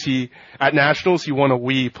because at Nationals, he won a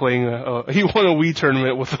Wii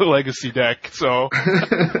tournament with the Legacy deck, so.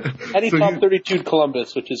 And he top 32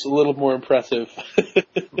 Columbus, which is a little more impressive.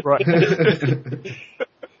 Right.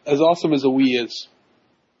 As awesome as a Wii is.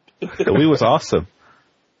 The Wii was awesome.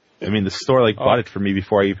 I mean, the store bought it for me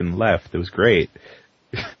before I even left. It was great.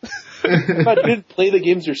 But you didn't play the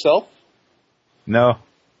games yourself? No.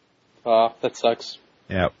 That sucks.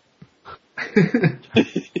 Yep.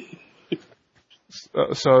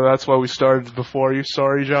 So that's why we started before you.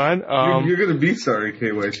 Sorry, John. You're going to be sorry,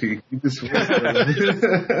 KYT. You just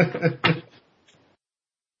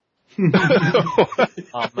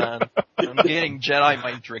Oh man, I'm getting Jedi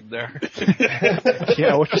mind trick there.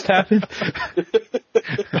 Yeah, what just happened?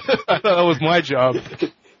 That was my job.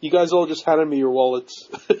 You guys all just handed me your wallets.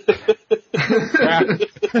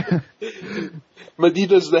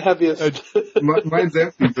 Medina's the heaviest. Mine's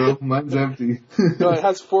empty, bro. Mine's empty. No, it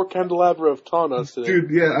has 4 candelabra of Taunos today.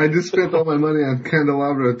 Dude, yeah, I just spent all my money on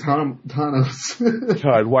candelabra Taunos.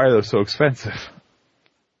 God, why are those so expensive?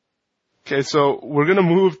 Okay, so we're going to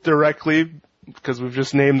move directly, because we've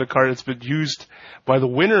just named the card that's been used by the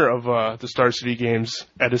winner of the Star City Games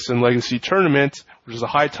Edison Legacy Tournament, which is a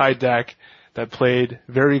high tide deck that played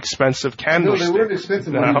very expensive No, candlesticks. they weren't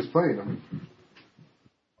expensive when he was playing them.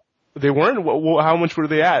 They weren't? How much were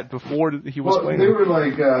they at before he was playing They them? were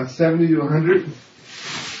like 70 to 100.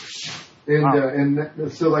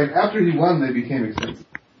 And so after he won, they became expensive.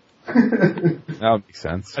 That would make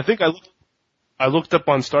sense. I think I looked up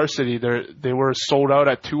on Star City. They were sold out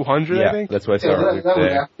at 200. Yeah, I think that's what I saw. That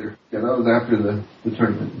was after. Yeah, that was after the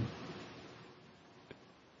tournament.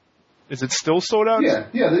 Is it still sold out? Yeah,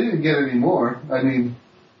 they didn't get any more. I mean,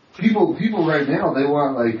 people right now, they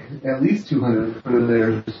want at least 200 for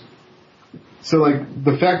theirs. So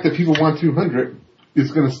the fact that people want 200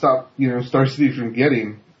 is going to stop, Star City from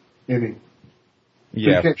getting any.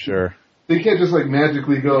 Yeah, for sure. They can't just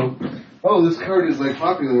magically go, oh, this card is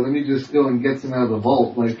popular, let me just go and get some out of the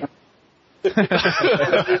vault. I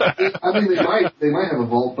mean, they might have a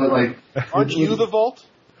vault, but Aren't you the vault?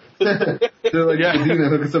 They're Medina,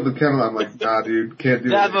 hook us up with Camelot. I'm like, nah, dude, can't do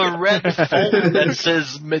They it. have a red phone that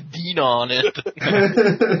says Medina on it.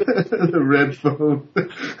 The red phone.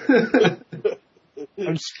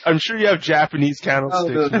 I'm sure you have Japanese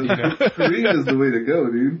candlesticks. Korea is the way to go,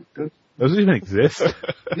 dude. Those even exist?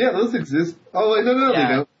 Yeah, those exist. Oh, wait, no, they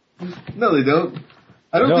don't. No, they don't.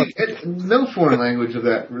 I don't think no foreign language of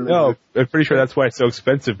that really. No, I'm pretty sure that's why it's so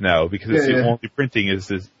expensive now, because it's the only printing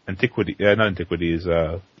is antiquity. Not antiquities.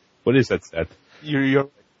 What is that set? Your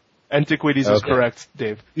antiquities is correct,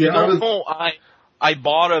 Dave. Yeah, I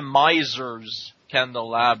bought a Miser's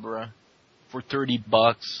candelabra for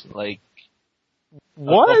 $30, like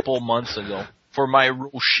a couple months ago, for my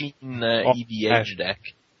Roshin EDH deck.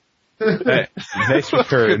 Nice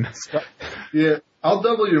return. Yeah, I'll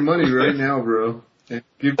double your money right now, bro. And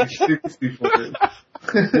give me 60 for it.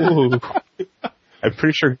 Ooh. I'm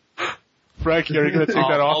pretty sure. Frankie, are you going to take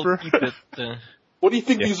that offer? I'll keep it. What do you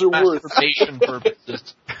think these are worth? Masturbation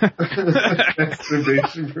purposes.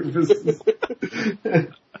 Masturbation purposes.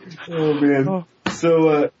 Oh man.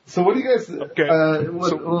 So what do you guys? Okay. It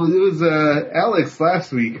was Alex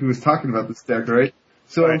last week who was talking about this deck, right?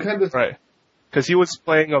 So I'm kind of right. Because he was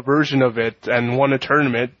playing a version of it and won a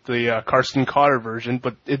tournament, the Karsten Cotter version,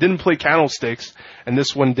 but it didn't play candlesticks, and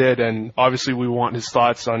this one did, and obviously we want his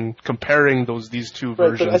thoughts on comparing these two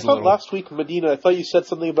versions. But I thought last week, Medina, I thought you said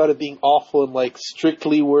something about it being awful and like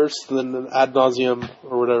strictly worse than an ad nauseum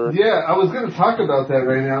or whatever. Yeah, I was going to talk about that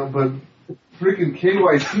right now, but freaking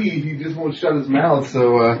KYT, he just won't shut his mouth,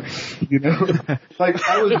 so, like,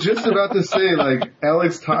 I was just about to say, like,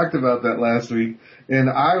 Alex talked about that last week, and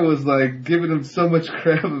I was, like, giving him so much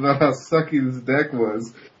crap about how sucky this deck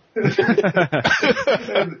was. And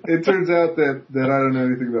it turns out that I don't know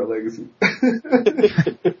anything about Legacy.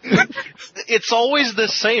 It's always the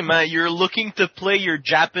same, man. You're looking to play your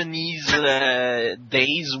Japanese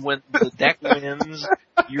days when the deck wins.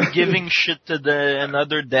 You're giving shit to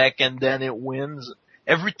another deck and then it wins.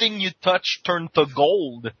 Everything you touch turned to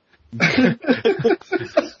gold. Isn't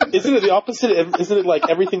it the opposite? Isn't it like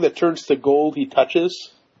everything that turns to gold he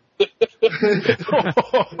touches? He's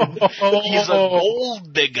a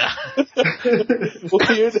gold digger.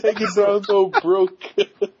 Well, you're hanging around so broke.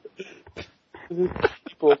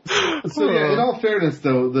 People. So yeah, in all fairness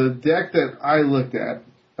though, the deck that I looked at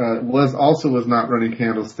was not running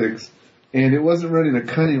candlesticks, and it wasn't running a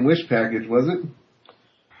Cunning Wish package, was it?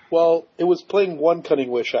 Well, it was playing one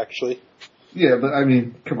Cunning Wish actually. Yeah, but I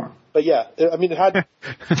mean, come on. But yeah, I mean, it had.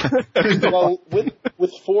 Well,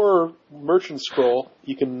 with 4 Merchant Scroll,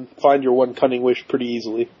 you can find your one Cunning Wish pretty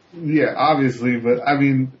easily. Yeah, obviously, but I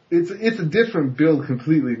mean, it's a different build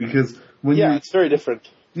completely because when it's very different.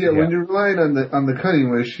 Yeah, when you're relying on the Cunning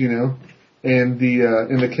Wish, and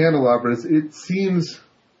the candelabras, it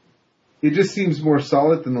just seems more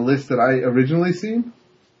solid than the list that I originally seen.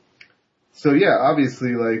 So yeah,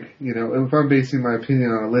 obviously, like, if I'm basing my opinion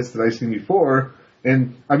on a list that I've seen before,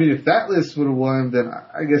 and I mean, if that list would have won, then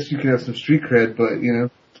I guess you can have some street cred, but I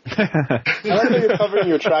like how you're covering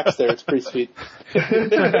your tracks there. It's pretty sweet.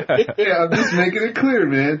 Yeah, I'm just making it clear,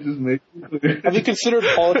 man. Just making it clear. Have you considered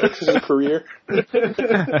politics as a career?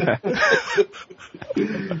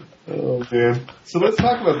 Oh man. So let's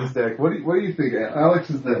talk about this deck. What do you think? Alex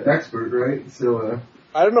is the expert, right? So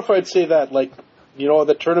I don't know if I'd say that. Like,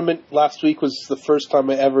 the tournament last week was the first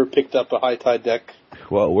time I ever picked up a High Tide deck.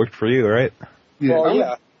 Well, it worked for you, right? Yeah. Well,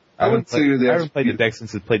 yeah. I wouldn't say you're the expert. I haven't played the deck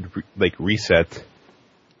since it played Reset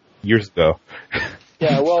years ago.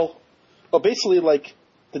 Yeah, well, basically, like,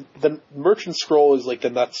 the Merchant Scroll is like the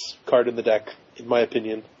nuts card in the deck, in my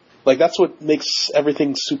opinion. Like, that's what makes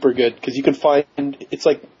everything super good, because you can find,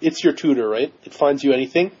 it's your tutor, right? It finds you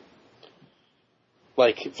anything.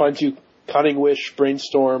 Like, it finds you Cunning Wish,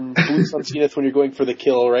 Brainstorm, Boots on Zenith when you're going for the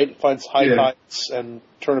kill, right? It finds High Tides and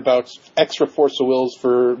Turnabouts, extra Force of Wills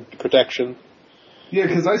for protection. Yeah,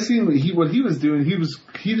 because I seen what he was doing.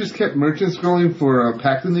 He just kept Merchant Scrolling for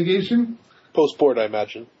Pact of Negation. Post board, I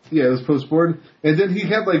imagine. Yeah, it was post board, and then he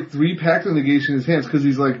had like 3 Pact of Negation in his hands because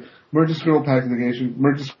he's like Merchant Scroll, Pact of Negation,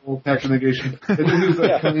 Merchant Scroll, Pact of Negation, and then he was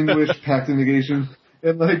like Cunning Wish, Pact of Negation,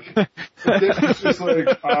 and like the deck was just like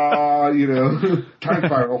time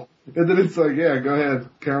spiral, and then it's like go ahead,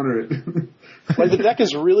 counter it. Like, the deck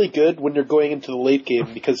is really good when you're going into the late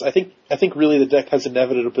game because I think really the deck has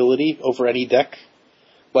inevitability over any deck.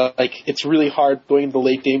 Like, it's really hard going into the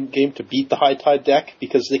late game to beat the High Tide deck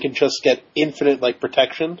because they can just get infinite,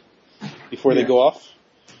 protection before they go off.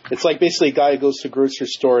 It's like basically a guy who goes to a grocery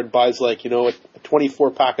store and buys, a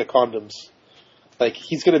 24 pack of condoms. Like,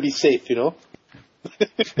 he's gonna be safe, He's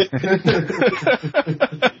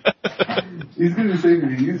gonna be safe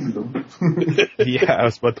if he uses them. Yeah, I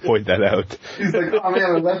was about to point that out. He's like, oh man,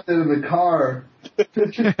 I left it in the car.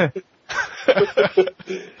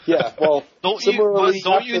 Yeah, well, Don't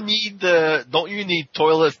you need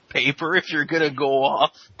toilet paper if you're gonna go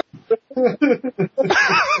off? well,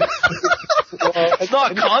 It's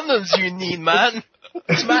not condoms you need, man.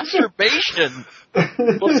 It's masturbation.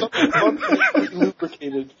 well, something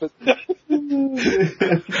lubricated, but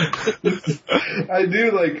I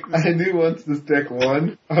knew once this deck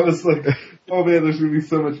won, I was like, oh man, there's gonna be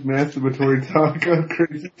so much masturbatory talk on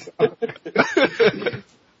Crazy Talk.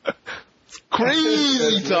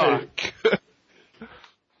 Crazy talk.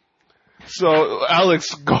 So,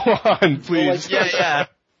 Alex, go on, please. Yeah.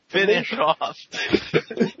 Finish off.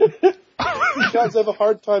 you guys have a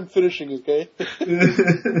hard time finishing, okay?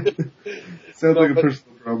 Sounds like a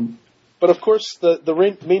personal problem. But of course,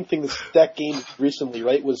 the main thing this deck gained recently,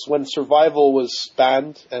 right, was when Survival was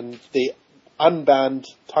banned and they unbanned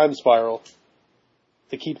Time Spiral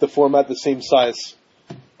to keep the format the same size.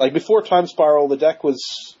 Like before Time Spiral, the deck was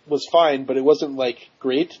fine, but it wasn't like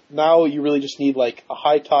great. Now you really just need like a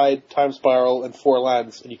High Tide, Time Spiral, and 4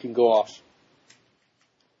 lands, and you can go off.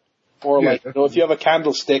 Or Yeah, if you have a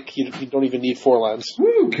Candlestick, you don't even need 4 lands.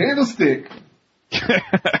 Woo, Candlestick!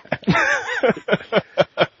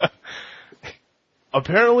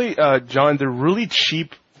 Apparently, John, they're really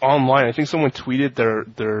cheap online. I think someone tweeted they're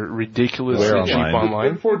ridiculously Where cheap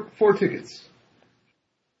online? online. Four tickets.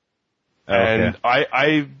 And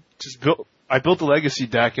I built a Legacy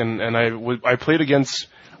deck and I played against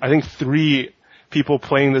I think 3 people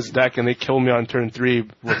playing this deck and they killed me on turn 3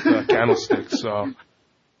 with Candlesticks. So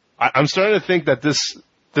I'm starting to think that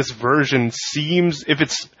this version seems, if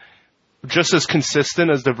it's just as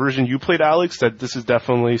consistent as the version you played, Alex, that this is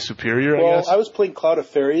definitely superior, I guess. Well, I was playing Cloud of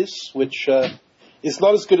Fairies, which is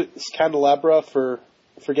not as good as Candelabra for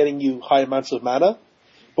getting you high amounts of mana.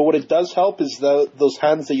 But what it does help is those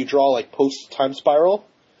hands that you draw like post Time Spiral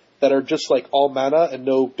that are just like all mana and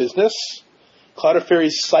no business. Cloud of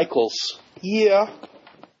Fairies cycles. Yeah.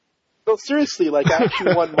 No, seriously, like I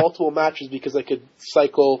actually won multiple matches because I could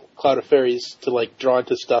cycle Cloud of Fairies to like draw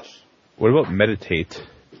into stuff. What about Meditate?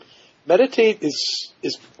 Meditate is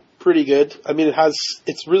pretty good. I mean,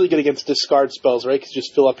 it's really good against discard spells, right? Because you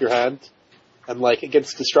just fill up your hand. And like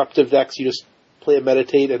against destructive decks, you just play a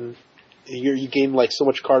Meditate and you gain like so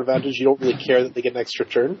much card advantage, you don't really care that they get an extra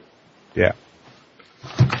turn. Yeah.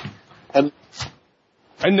 And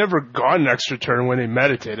I never got an extra turn when they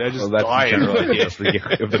meditate. I just That's the died. general idea of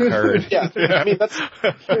the card. yeah, I mean that's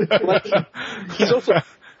like he's also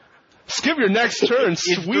Skip your next turn, If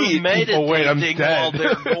sweet. you're meditating Oh wait, I'm while dead.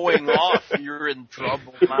 they're going off, you're in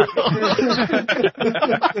trouble, man.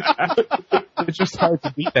 It's just hard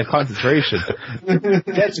to beat that concentration.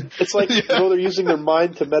 it's like they're using their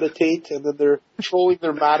mind to meditate, and then they're controlling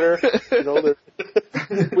their matter. They're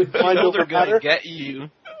with mind over They're gonna matter. get you.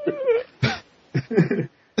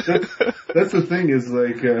 That's the thing is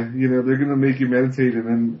like, they're gonna make you meditate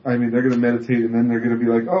and then, they're gonna meditate and then they're gonna be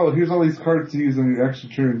like, oh, here's all these cards to use on your extra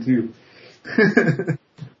turn too.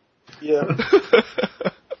 Yeah.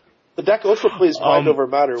 The deck also plays mind over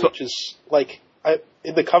matter, which is like,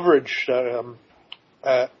 in the coverage,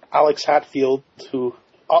 Alex Hatfield, who,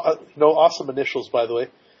 awesome initials by the way,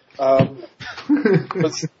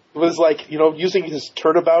 was like, using his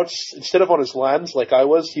turnabouts, instead of on his lands like I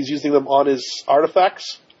was, he's using them on his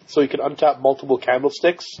artifacts, so he could untap multiple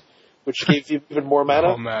Candlesticks, which gave you even more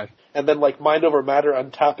mana. Oh man. And then like mind over matter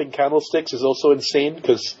untapping Candlesticks is also insane,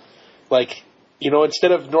 because like,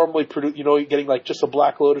 instead of normally you're getting like just a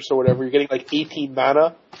Black Lotus or whatever, you're getting like 18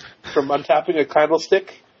 mana from untapping a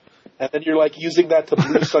Candlestick, and then you're like using that to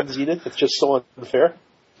blue Sun Zenith. It's just so unfair.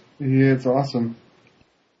 Yeah, it's awesome.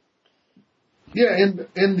 Yeah, and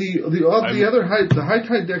the other High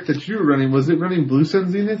Tide deck that you were running, was it running Blue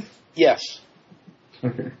Sun Zenith? Yes.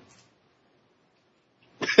 Okay.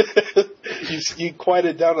 You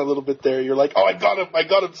quieted down a little bit there. You're like, oh, I got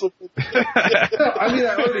him so I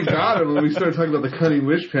already got him when we started talking about the Cunning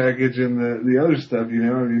Wish package and the other stuff,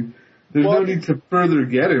 There's no need to further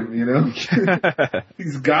get him,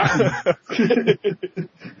 He's got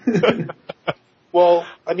him. Well,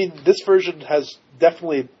 this version has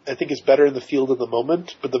definitely, I think, is better in the field at the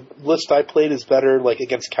moment, but the list I played is better, like,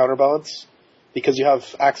 against Counterbalance, because you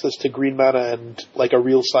have access to green mana and, like, a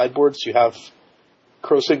real sideboard, so you have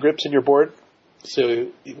Crossing Grips in your board. So,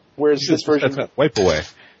 whereas this version... That's Wipe Away.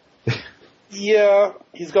 Yeah,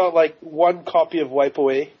 he's got, like, one copy of Wipe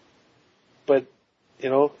Away, but,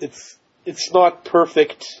 it's not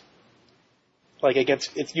perfect, like,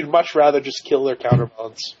 you'd much rather just kill their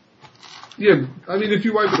Counterbalance. Yeah, if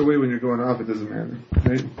you wipe it away when you're going off, it doesn't matter,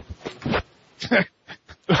 right?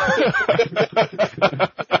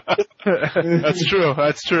 That's true.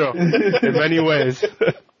 That's true. In many ways.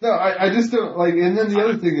 No, I just don't like. And then the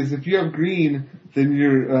other thing is, if you have green, then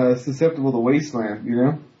you're susceptible to wasteland. You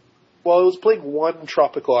know. Well, it was playing one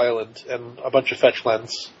tropical island and a bunch of fetch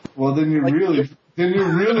lands. Well, then you're really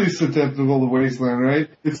susceptible to wasteland, right?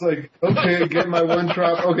 It's like, okay, get my one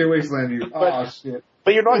trop. Okay, wasteland you. Oh shit.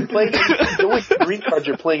 But you're not playing. The only green cards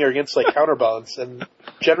you're playing are against like counterbalance, and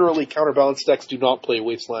generally counterbalance decks do not play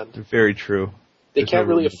wasteland. Very true. They can't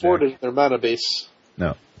really afford it in their mana base.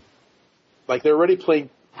 No. Like they're already playing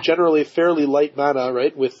generally fairly light mana,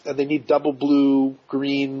 right? And they need double blue,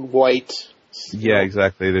 green, white. Yeah,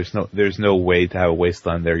 exactly. There's no way to have a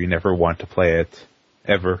wasteland there. You never want to play it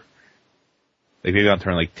ever. Like maybe on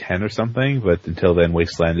turn like 10 or something, but until then,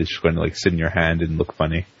 wasteland is just going to like sit in your hand and look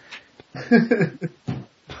funny. But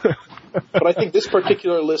I think this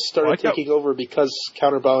particular list started taking over because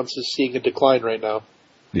counterbalance is seeing a decline right now.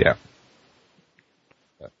 Yeah.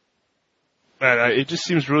 Man, it just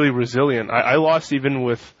seems really resilient. I lost even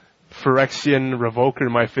with Phyrexian Revoker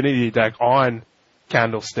in my Affinity deck on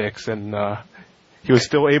Candlesticks, and he was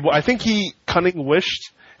still able. I think he Cunning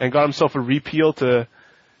Wished and got himself a repeal to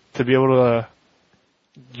be able to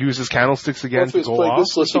use his Candlesticks again to go off.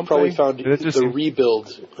 This list, he probably found the rebuild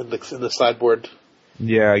in the sideboard.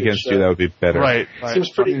 Yeah, against you that would be better. Right.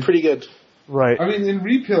 Seems pretty good. Right. I mean, and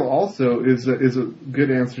repeal also is a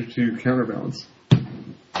good answer to counterbalance.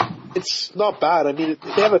 It's not bad. I mean, if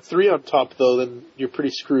they have a 3 on top, though, then you're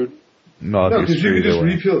pretty screwed. No, because you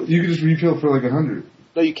could just repeal for like 100.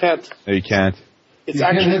 No, you can't. No, you can't. It's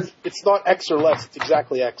not X or less. It's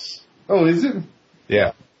exactly X. Oh, is it?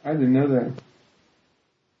 Yeah. I didn't know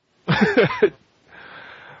that.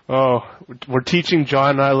 Oh, we're teaching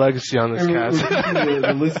John and I Legacy on this cast. We're teaching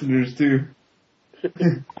the listeners too.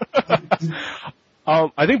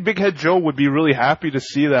 I think Big Head Joe would be really happy to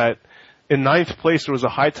see that in 9th place there was a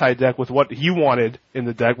high tide deck with what he wanted in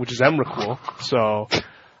the deck, which is Emrakul. So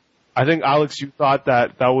I think, Alex, you thought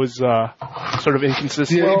that was sort of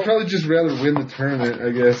inconsistent. Yeah, you'd probably just rather win the tournament,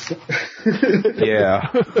 I guess.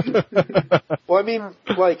 Yeah. Well, I mean,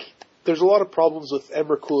 like, there's a lot of problems with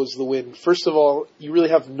Emrakul as the win. First of all, you really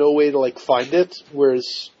have no way to, like, find it,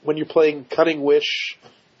 whereas when you're playing Cunning Wish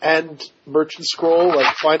and Merchant Scroll,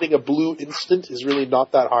 like, finding a blue instant is really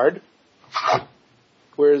not that hard.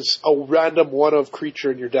 Whereas a random one-of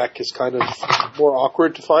creature in your deck is kind of more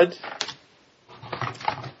awkward to find.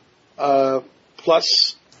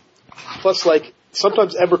 Plus, like,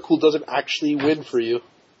 sometimes Emrakul doesn't actually win for you.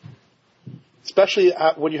 Especially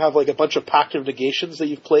when you have, like, a bunch of passive negations that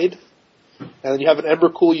you've played. And then you have an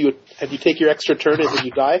Emrakul, and you take your extra turn and then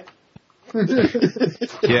you die.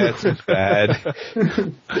 Yeah, it's bad.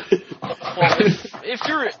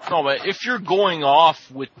 Well, if you're going off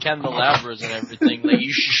with candelabras and everything, like,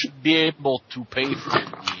 you should be able to pay for it.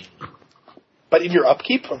 But in your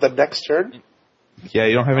upkeep of the next turn? Yeah,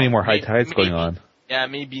 you don't have any more high tides going on. Yeah,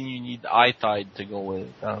 maybe you need eye tide to go with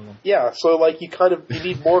it. I don't know. Yeah, so like you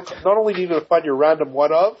need more. Not only do you need to find your random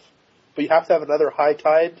one of, but you have to have another high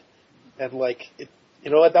tide, and like at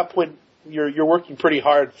that point you're working pretty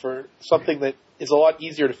hard for something that is a lot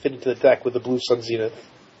easier to fit into the deck with the Blue Sun Zenith.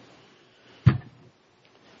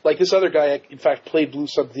 Like this other guy, in fact, played Blue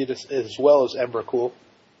Sun Zenith as well as Emrakul.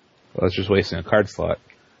 Well, it's just wasting a card slot.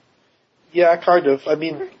 Yeah, kind of. I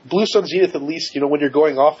mean, Blue Sun Zenith, at least, when you're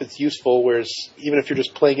going off, it's useful, whereas even if you're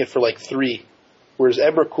just playing it for like 3. Whereas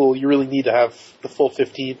Emrakul, you really need to have the full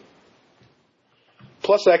 15.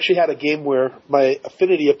 Plus, I actually had a game where my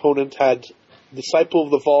Affinity opponent had Disciple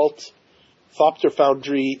of the Vault, Thopter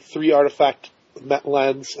Foundry, 3 artifact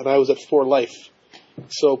lands, and I was at 4 life.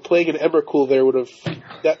 So playing an Emrakul there would have,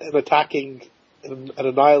 and attacking and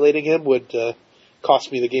annihilating him would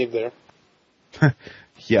cost me the game there.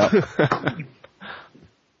 Yeah.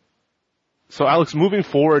 So, Alex, moving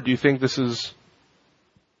forward, do you think this is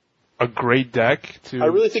a great deck? I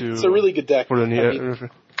really think it's a really good deck.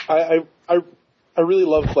 I really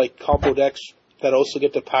love like combo decks that also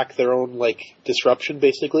get to pack their own like disruption.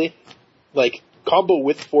 Basically, like combo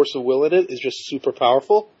with Force of Will in it is just super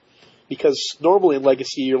powerful. Because normally in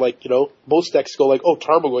Legacy, you're like most decks go like, oh,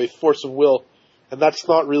 Tarmogoyf, Force of Will, and that's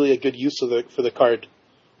not really a good use for the card.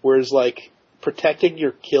 Whereas like protecting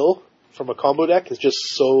your kill from a combo deck is just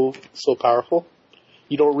so powerful.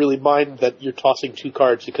 You don't really mind that you're tossing 2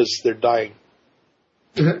 cards because they're dying.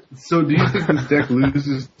 So do you think this deck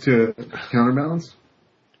loses to Counterbalance?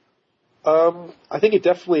 I think it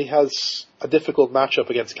definitely has a difficult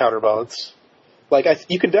matchup against Counterbalance. Like,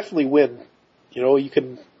 you can definitely win. You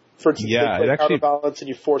can, for instance, play Counterbalance and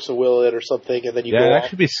you Force a Will it or something, and then you go I'd off.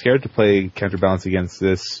 actually be scared to play Counterbalance against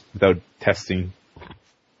this without testing.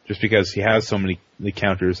 just because he has so many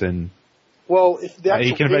counters and Well, if the he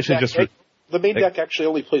actual can main eventually deck, just the main deck actually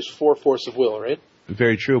only plays 4 Force of Will, right?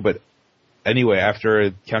 very true. But anyway,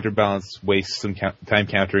 after Counterbalance wastes some time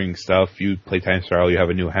countering stuff, you play Time Spiral, you have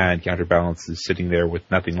a new hand. Counterbalance is sitting there with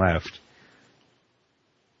nothing left.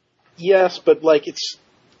 Yes, but like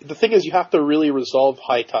the thing is, you have to really resolve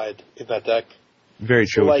High Tide in that deck. Very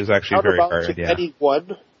true, So, which is actually very hard. Counterbalancing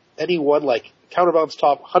Yeah, any one, like Counterbalance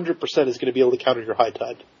top 100% is going to be able to counter your High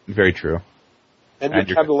Tide. very true. And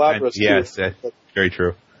your Candelabras too. Yes, very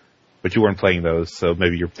true. But you weren't playing those, so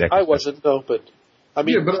maybe your deck. I wasn't, no, but I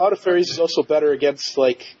mean, Cloud of Fairies is also better against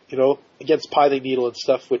against Pithing Needle and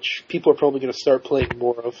stuff, which people are probably going to start playing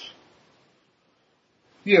more of.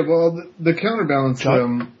 Yeah, well, the counterbalance, I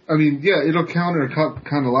mean, yeah, it'll counter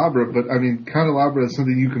Candelabra, but I mean, Candelabra is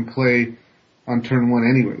something you can play on turn 1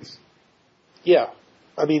 anyways. Yeah.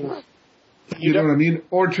 I mean, you know what I mean?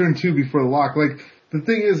 Or turn 2 before the lock. Like, the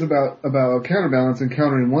thing is about counterbalance and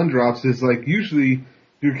countering 1-drops is like, usually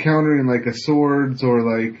you're countering like a swords or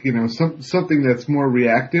like, you know, something that's more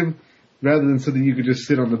reactive rather than something you could just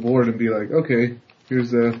sit on the board and be like, okay,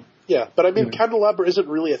 here's a... Yeah, but I mean, Candelabra isn't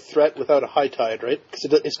really a threat without a High Tide, right?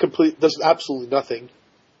 Because it's does absolutely nothing.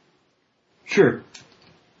 Sure.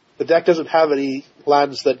 The deck doesn't have any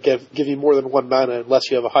lands that give you more than 1 mana unless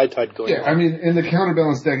you have a High Tide going on. Yeah, I mean, and the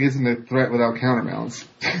counterbalance deck isn't a threat without counterbalance.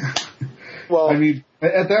 Well, I mean,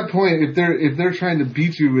 at that point, if they're trying to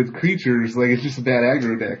beat you with creatures, like it's just a bad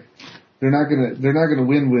aggro deck. They're not gonna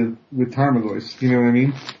win with Tarmogoyf. You know what I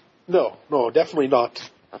mean? No, definitely not.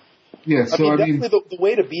 Yeah, so definitely the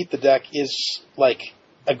way to beat the deck is like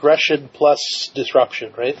aggression plus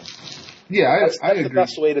disruption, right? Yeah, That's I agree. the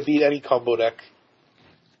best way to beat any combo deck.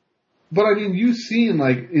 But I mean, you've seen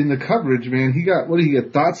like in the coverage, man. He got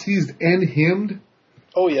thought seized and hemmed.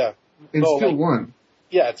 Oh yeah, and still won.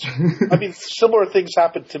 Yeah, I mean, similar things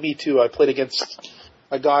happened to me too. I played against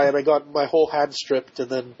a guy and I got my whole hand stripped, and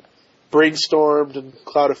then brainstormed and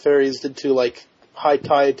Cloud of Fairies into like High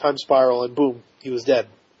Tide, Time Spiral, and boom, he was dead.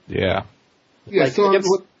 Yeah. Yeah, like, so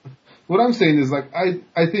what I'm saying is, like,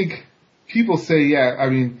 I think people say, yeah, I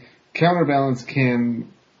mean, Counterbalance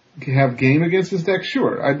can have game against this deck,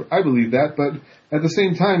 sure, I believe that, but at the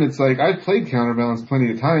same time, it's like, I've played Counterbalance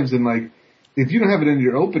plenty of times, and like, if you don't have it in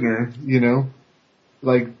your opener, you know,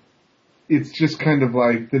 like, it's just kind of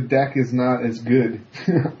like, the deck is not as good,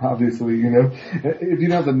 obviously, you know? If you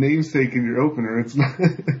don't have the namesake in your opener, it's not...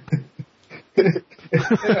 and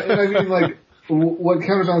I mean, like, what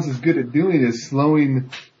Counterbalance is good at doing is slowing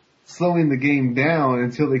the game down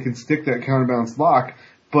until they can stick that Counterbalance lock.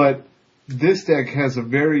 But this deck has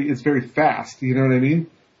it's very fast. You know what I mean?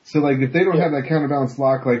 So like, if they don't have that Counterbalance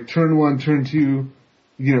lock, like turn 1, turn 2,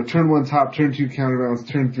 you know, turn 1 top, turn 2 Counterbalance,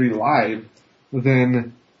 turn 3 live,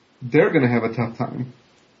 then they're gonna have a tough time.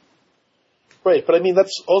 Right, but I mean,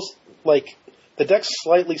 that's also, like, the deck's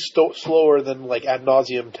slightly slower than like Ad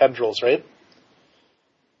Nauseam Tendrils, right?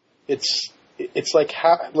 It's like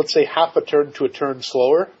let's say half a turn to a turn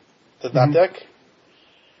slower than that deck,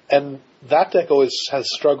 and that deck always has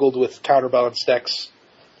struggled with counterbalance decks,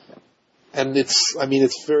 and it's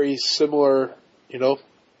very similar, you know.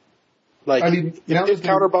 Like, I mean, if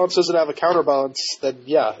counterbalance doesn't have a counterbalance, then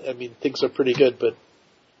yeah, I mean, things are pretty good. But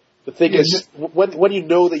the thing is, when you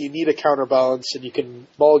know that you need a counterbalance and you can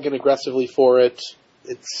mulligan aggressively for it,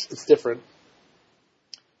 it's different.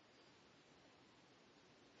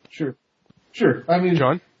 Sure. I mean,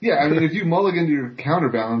 John? Yeah, I mean, if you mulligan to your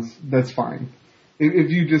counterbalance, that's fine.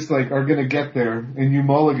 If you just like are gonna get there and you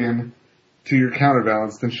mulligan to your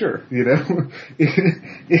counterbalance, then sure, you know.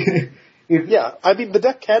 Yeah, I mean, the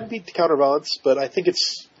deck can beat the counterbalance, but I think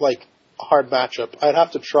it's like a hard matchup. I'd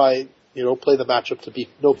have to try, you know, play the matchup to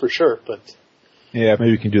know for sure, but Yeah,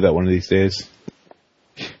 maybe we can do that one of these days.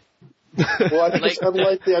 well, I think it's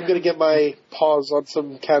unlikely I'm going to get my paws on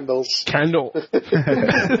some candles. Candle.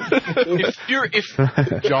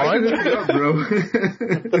 John?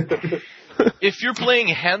 If you're playing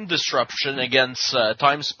hand disruption against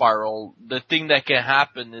Time Spiral, the thing that can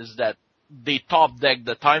happen is that they top deck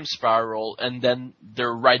the Time Spiral and then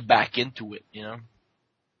they're right back into it, you know?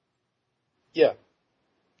 Yeah.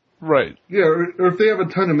 Right. Yeah, or if they have a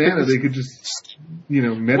ton of mana, they could just, you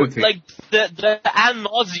know, meditate. Like, the Ad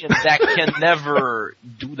Nauseam deck can never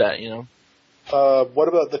do that, you know? What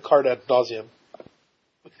about the card Ad Nauseam?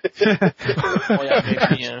 Oh yeah,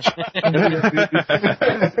 maybe, yeah.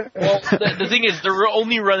 Well, the thing is, they're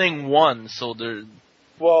only running one, so they're...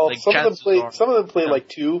 Well, like, some of them play like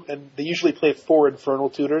 2, and they usually play 4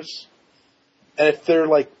 Infernal Tutors. And if they're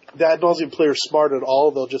like, the Ad Nauseam player's smart at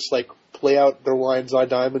all, they'll just like play out their Lion's Eye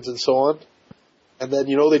Diamonds and so on. And then,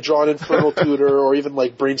 they draw an Infernal Tutor, or even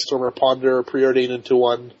like Brainstorm or Ponder or Preordain into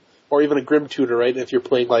one, or even a Grim Tutor, right? If you're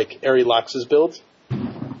playing like Ari Lax's build,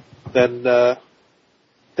 then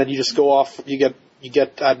you just go off, you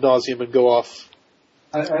get Ad Nauseam and go off.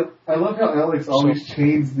 I love how Alex always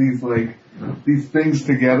chains these things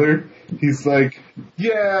together. He's like,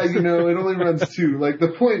 yeah, it only runs 2. Like, the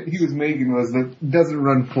point he was making was that it doesn't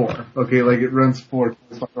run 4. Okay, like, it runs 4.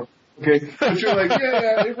 Okay, but you're like,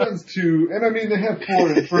 yeah, it runs 2. And I mean, they have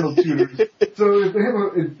 4 Infernal Tutors. So if they have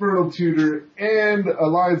an Infernal Tutor and a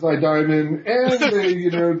Lion's Eye Diamond and they,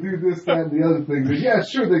 do this, that, and the other thing, then yeah,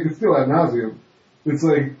 sure, they can still Ad Nauseam. It's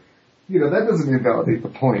like, that doesn't invalidate the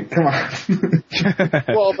point. Come on.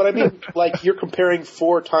 Well, but I mean, like, you're comparing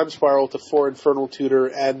 4 Time Spiral to 4 Infernal Tutor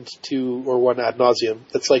and 2 or 1 Ad Nauseam.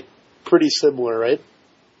 That's, like, pretty similar, right?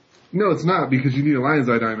 No, it's not, because you need a Lion's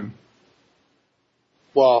Eye Diamond.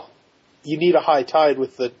 Well, you need a High Tide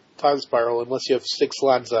with the Time Spiral unless you have 6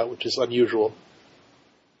 lands out, which is unusual.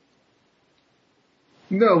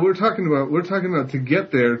 No, we're talking about to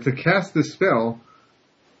get there, to cast this spell,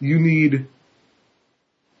 you need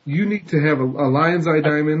to have a Lion's Eye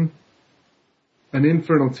Diamond, an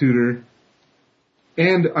Infernal Tutor,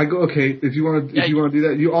 and if you want to do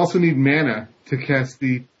that, you also need mana to cast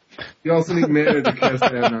Ad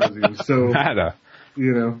Nauseam. So, Mana.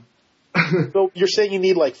 So you're saying you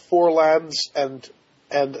need like 4 lands and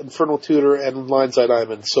Infernal Tutor and Lion's Eye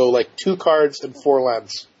Diamond. So like 2 cards and 4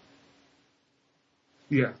 lands.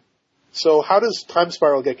 Yeah. So how does Time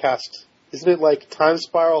Spiral get cast? Isn't it like Time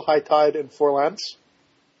Spiral, High Tide, and 4 lands?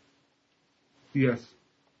 Yes.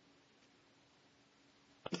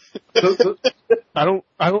 I don't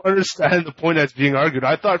understand the point that's being argued.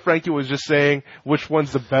 I thought Frankie was just saying which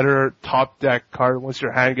one's the better top deck card once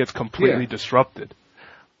your hand gets completely disrupted.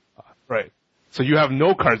 Right. So you have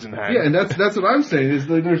no cards in hand. Yeah, and that's what I'm saying, is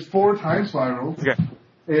that there's 4 Time Spirals. Okay.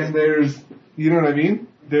 And there's, you know what I mean?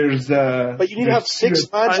 There's, but you need to have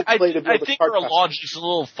 6 lands to play to build I a think card your cast. logic's a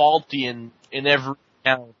little faulty in every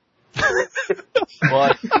count.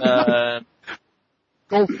 But,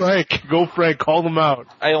 Go Frank, call them out.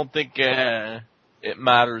 I don't think, it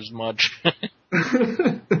matters much.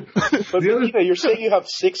 But you're saying you have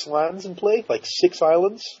 6 lands in play? Like 6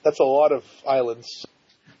 islands? That's a lot of islands.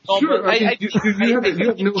 No, sure, but you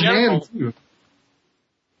have no hand, too.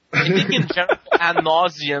 I think in general, Ad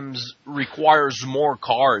Nauseams requires more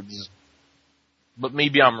cards. But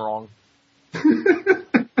maybe I'm wrong.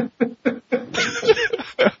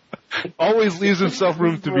 Always leaves himself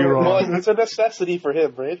room to be wrong. Well, it's a necessity for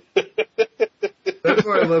him, right? That's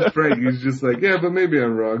why I love Frank. He's just like, yeah, but maybe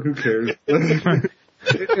I'm wrong. Who cares? And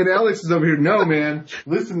Alex is over here, no, man,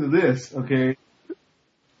 listen to this, okay?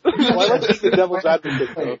 Well, I like being the devil's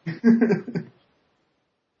advocate, though.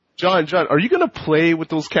 John, are you going to play with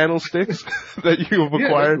those candlesticks that you have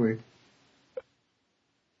acquired? Yeah,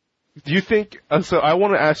 Do you think, so I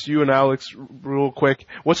want to ask you and Alex real quick,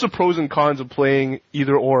 what's the pros and cons of playing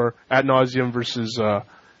either or Ad Nauseam versus,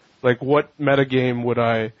 what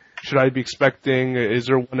metagame should I be expecting? Is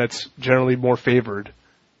there one that's generally more favored?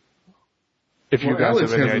 If you guys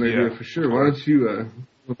Alex have any has an idea for sure. Why don't you,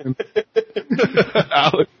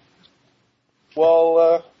 Alex.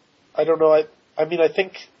 Well, I don't know. I mean, I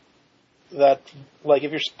think that,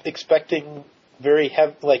 if you're expecting very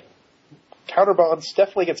heavy, Counterbalance,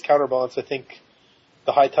 definitely against Counterbalance, I think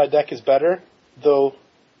the High Tide deck is better, though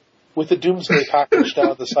with the Doomsday package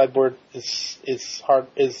now, the sideboard is hard,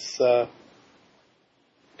 the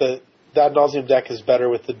Ad Nauseam deck is better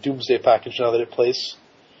with the Doomsday package now that it plays.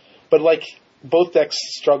 But both decks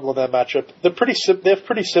struggle in that matchup. They have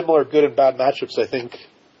pretty similar good and bad matchups, I think.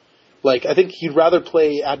 I think you'd rather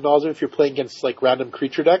play Ad Nauseam if you're playing against random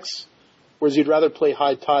creature decks, whereas you'd rather play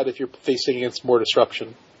High Tide if you're facing against more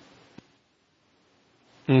disruption.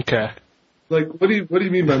 Okay. what do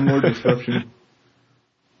you mean by more disruption?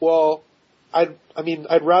 Well, I'd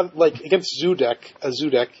rather, against a zoo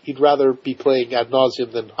deck, you'd rather be playing Ad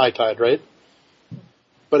Nauseam than High Tide, right?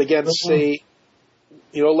 But against, say,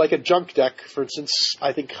 a junk deck, for instance,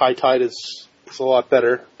 I think High Tide is a lot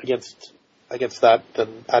better against that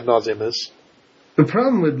than Ad Nauseam is. The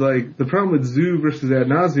problem with Zoo versus Ad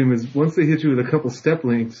Nauseam is once they hit you with a couple step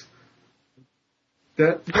links,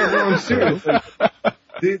 I'm serious.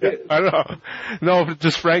 I don't know. No,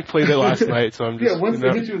 just Frank played it last night, so I'm just... Yeah, once they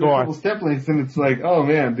hit you with a couple step links, then it's like, oh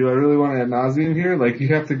man, do I really want Ad Nauseam here?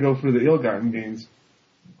 You have to go for the ill-gotten gains.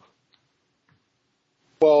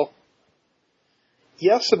 Well,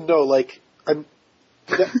 yes and no. The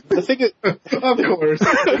thing is... Of course.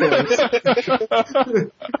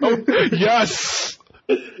 Yes!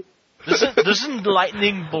 Doesn't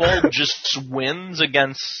Lightning Bolt just wins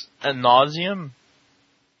against Ad Nauseam?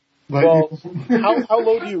 Like, Well, how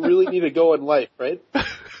low do you really need to go in life, right?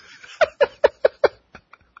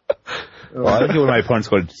 Well, I like it when my opponents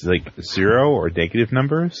go to like 0 or negative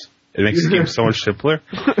numbers. It makes the game so much simpler.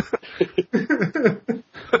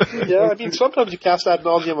 Yeah, I mean, sometimes you cast Ad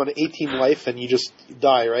Nauseam on 18 life and you just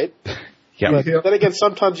die, right? Yeah. But then again,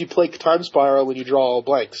 sometimes you play Time Spiral and you draw all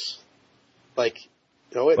blanks. Like,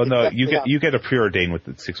 you know, Well, no, you definitely get a preordain with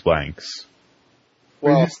the 6 blanks. but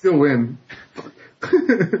well, you still win.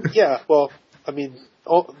 yeah, well, I mean,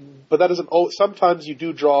 but that doesn't. Sometimes you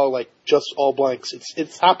do draw like just all blanks.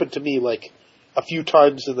 It's happened to me like a few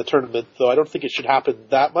times in the tournament, though I don't think it should happen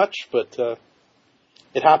that much, but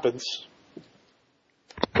it happens.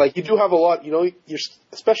 Like you do have a lot, you know.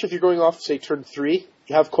 Especially if you're going off, say, turn 3,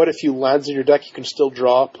 you have quite a few lands in your deck you can still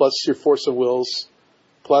draw, plus your Force of Wills,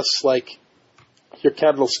 plus like your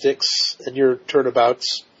Candlesticks and your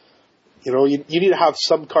Turnabouts. You know, you need to have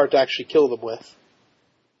some card to actually kill them with.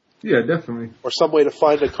 Yeah, definitely. Or some way to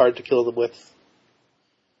find a card to kill them with.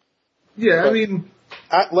 Yeah, But I mean,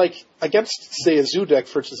 like, against, say, a Zoo deck,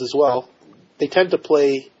 for instance, as well, they tend to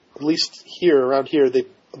play, at least around here, they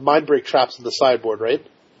Mindbreak traps in the sideboard, right?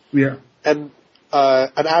 yeah. And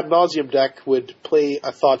an Ad Nauseam deck would play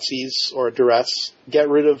a Thoughtseize or a Duress, get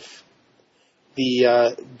rid of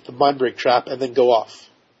the Mindbreak trap, and then go off.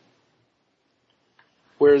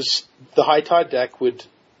 Whereas the High Tide deck would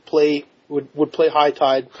play High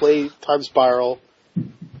Tide, play Time Spiral,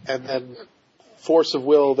 and then Force of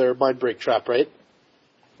Will their Mindbreak trap, right?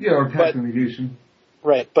 Yeah, or path negation.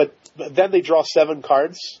 Right, but then they draw 7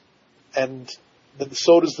 cards, and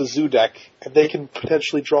so does the Zoo deck, and they can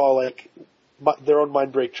potentially draw like their own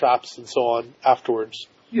Mindbreak traps and so on afterwards.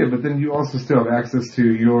 Yeah, but then you also still have access to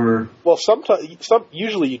your... Well,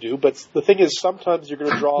 usually you do, but the thing is, sometimes you're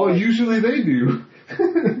going to draw... Well, usually they do.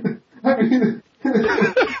 I mean...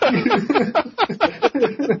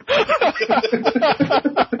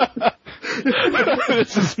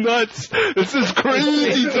 This is nuts. This is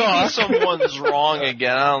crazy talk. Someone's wrong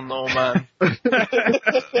again. I don't know, man.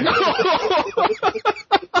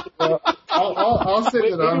 I'll say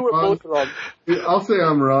that I'm we're wrong. both wrong. I'll say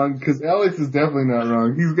I'm wrong, because Alex is definitely not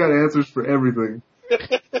wrong. He's got answers for everything.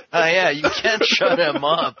 Yeah, you can't shut him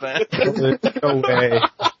up, man. No way.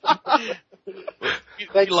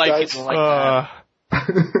 Thanks, like guys. it like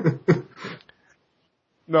that.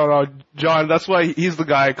 No, John. That's why he's the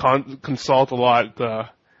guy I consult a lot.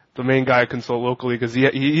 The main guy I consult locally because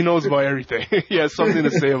he knows about everything. He has something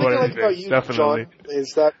to say about everything. About you, Definitely. John,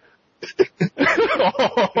 is that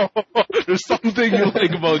there's something you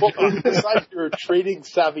like about John. besides your trading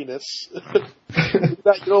savviness,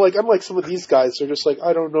 that, you know, like unlike some of these guys, they're just like,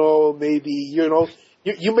 I don't know, maybe, you know,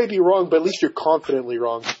 you may be wrong, but at least you're confidently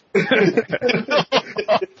wrong. Hey,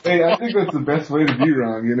 I think that's the best way to be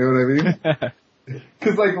wrong, you know what I mean?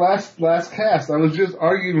 Because like last cast, I was just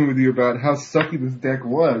arguing with you about how sucky this deck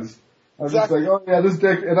was. I was Exactly. just like, oh yeah, this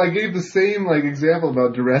deck, and I gave the same like example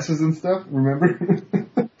about duresses and stuff. Remember?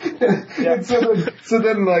 Yeah. And so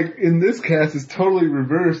then like in this cast, it's totally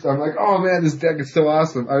reversed. I'm like, oh man, this deck is so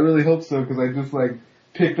awesome. I really hope so because I just like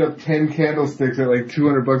picked up 10 candlesticks at like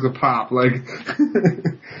 $200 a pop. Like,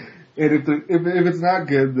 and if it's not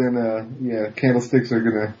good, then yeah, candlesticks are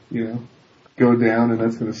gonna go down, and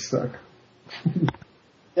that's gonna suck.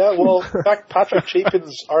 Yeah, well, in fact, Patrick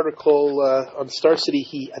Chapin's article on Star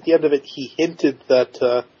City, at the end of it, he hinted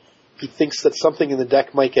that he thinks that something in the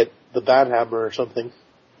deck might get the Banhammer or something.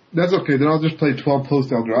 That's okay. Then I'll just play 12 post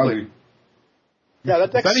Eldrazi. Yeah,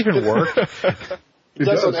 that deck Does that even work? It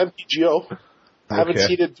does on MTGO. I haven't Okay.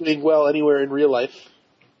 seen it doing well anywhere in real life.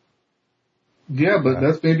 Yeah, but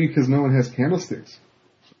that's maybe because no one has candlesticks.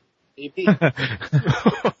 Maybe.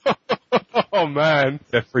 Oh man,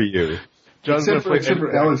 Except for you. John's Except gonna for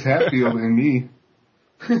play Alex Hatfield and me.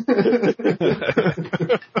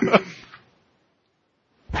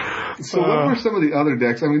 So what were some of the other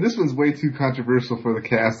decks? I mean, this one's way too controversial for the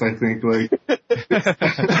cast, I think. Like,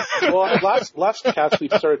 Well, last cast we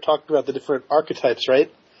started talking about the different archetypes,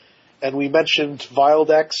 right? And we mentioned Vile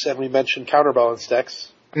decks and we mentioned Counterbalance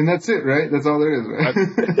decks. and that's it, right? That's all there is,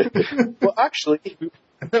 right? Well, actually, we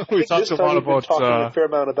this talked a time lot we've been about talking a fair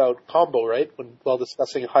amount about combo, right? While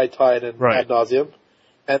discussing High Tide and Right. Ad Nauseam.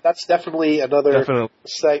 And that's definitely another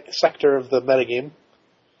sector of the metagame.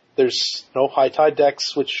 There's no High Tide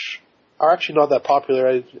decks, which are actually not that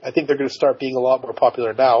popular. I think they're going to start being a lot more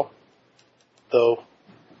popular now, though.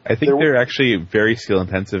 I think they're actually very skill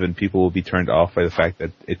intensive, and people will be turned off by the fact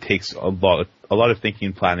that it takes a lot of thinking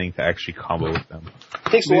and planning to actually combo with them.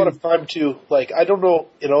 It takes a lot of time to, like, I don't know,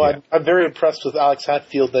 Yeah. I'm very impressed with Alex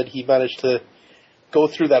Hatfield that he managed to go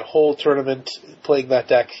through that whole tournament playing that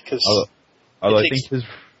deck, because Although I takes- think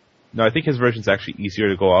No, I think his version's actually easier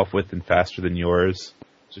to go off with and faster than yours,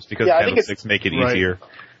 just because Yeah, I think candlesticks make it easier.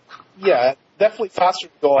 Yeah, definitely faster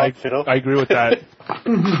to go off, you know? I agree with that.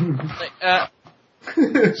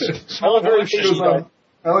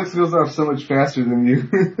 Alex goes off so much faster than you.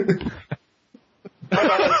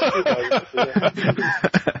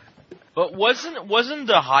 But wasn't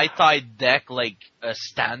the High Tide deck like a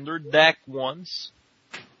standard deck once?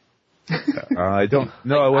 I don't.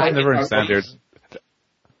 No, it wasn't ever in standard.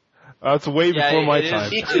 It's way before my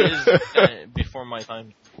time. It is before my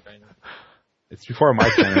time. It's before my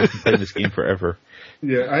time. I've been playing this game forever.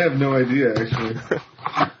 Yeah, I have no idea, actually.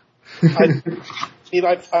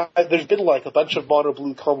 There's been like a bunch of mono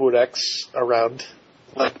blue combo decks around,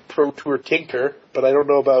 like Pro Tour Tinker, but I don't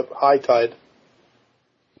know about High Tide.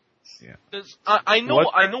 Yeah. I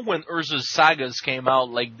know when Urza's Sagas came out,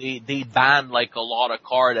 like they banned like a lot of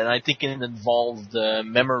cards, and I think it involved the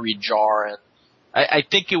memory jar, and I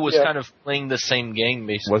think it was kind of playing the same game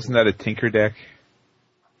basically. Wasn't that a Tinker deck?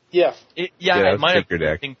 Yeah. It Tinker might have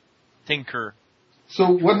deck. been Tinker. So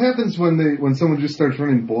what happens when someone just starts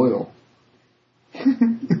running Boil?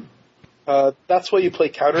 That's why you play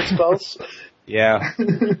counter spells. Yeah.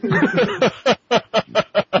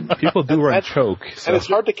 People do run Choke. So. And it's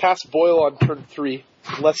hard to cast Boil on turn 3.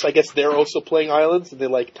 Unless, I guess, they're also playing islands, and they,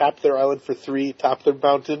 like, tap their island for 3, tap their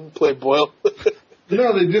mountain, play Boil.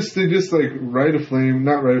 No, they just like,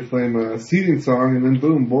 Seeding Song, and then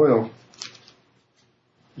boom, Boil.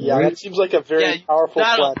 Yeah, that seems like a very powerful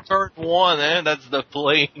plan. plan. Turn 1, that's the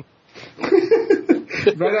play.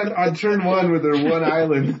 Right on turn 1 with their one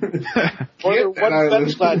island. Or their one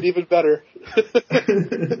fetch land, even better.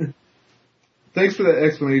 Thanks for that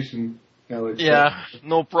explanation, Alex. Yeah,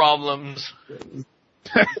 no problems.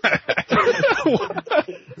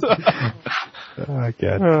 I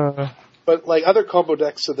get it. But, like, other combo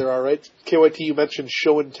decks that there are, right? KYT, you mentioned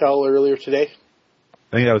Show and Tell earlier today.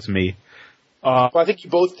 I think that was me. Well, I think you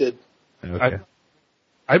both did. Okay.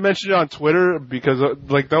 I mentioned it on Twitter because,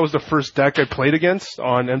 that was the first deck I played against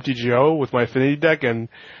on MTGO with my Affinity deck, and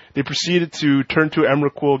they proceeded to turn to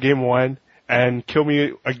Emrakul game 1 and kill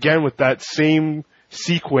me again with that same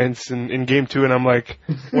sequence in game 2, and I'm like,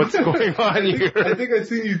 what's going on here? I think I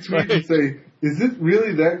seen you tweet and say, is it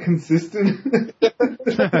really that consistent?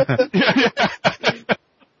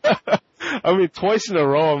 I mean, twice in a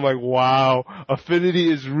row, I'm like, wow,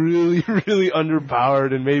 Affinity is really, really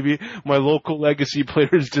underpowered, and maybe my local Legacy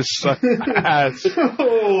players just suck ass.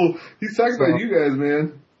 Oh, he's talking about you guys,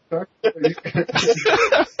 man.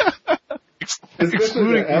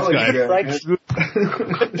 Excluding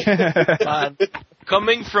these guys.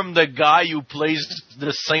 Coming from the guy who plays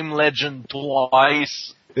the same legend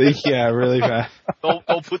twice. Yeah, really bad. Don't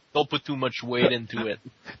put too much weight into it.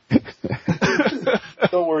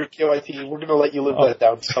 Don't worry, KYT. We're gonna let you live that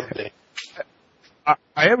down someday.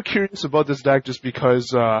 I am curious about this deck just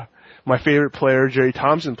because my favorite player, Jerry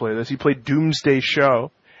Thompson, played this. He played Doomsday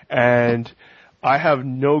Show, and I have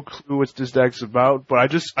no clue what this deck's about,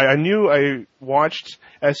 but I knew I watched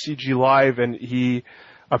SCG live, and he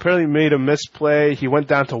apparently made a misplay. He went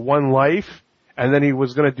down to 1 life, and then he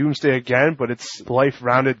was going to Doomsday again, but its life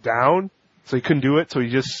rounded down, so he couldn't do it, so he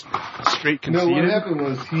just straight conceded. No, what happened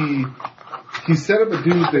was he set up a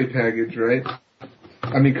Doomsday package, right?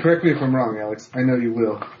 I mean, correct me if I'm wrong, Alex. I know you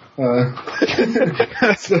will. So,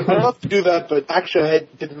 I don't have to do that, but actually I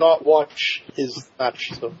did not watch his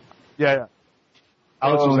match, so. Yeah.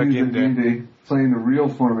 Alex was at game day. Playing the real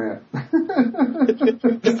format.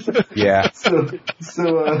 Yeah. So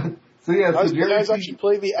yeah. I was actually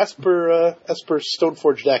playing the Esper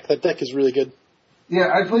Stoneforge deck. That deck is really good. Yeah,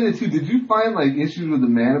 I played it too. Did you find like issues with the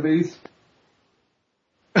mana base?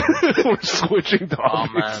 We're switching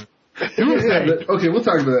topics. Oh man. Okay, we'll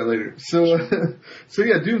talk about that later. So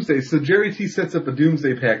yeah, Doomsday. So Jerry T sets up a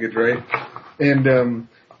Doomsday package, right? And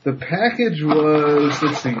the package was,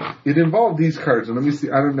 let's see, it involved these cards, and let me see,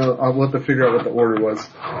 I don't know, I'll have to figure out what the order was.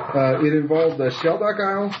 It involved the Sheldock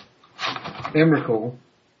Isle, Emrakul,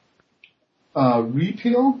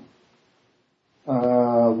 Retail,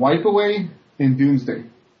 Wipe Away, and Doomsday.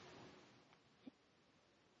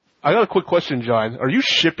 I got a quick question, John. Are you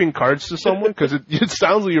shipping cards to someone? Because it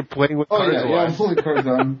sounds like you're playing with cards. Oh yeah, I'm pulling cards.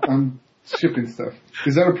 I'm shipping stuff.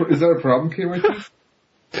 Is that a problem, KYT?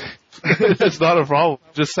 It's not a problem.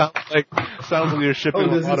 It just sounds like you're shipping. Oh,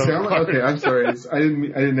 does it sound like? Okay, I'm sorry. I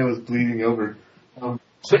didn't know it was bleeding over.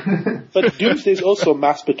 But Doomsday's also a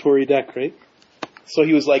masturbatory deck, right? So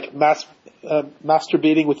he was like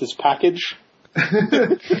masturbating with his package. I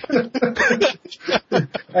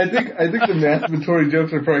think the masturbatory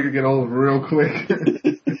jokes are probably gonna get old real quick.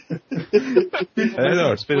 I don't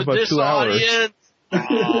know. It's been about 2 hours.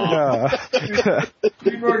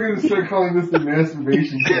 People are going to start calling this the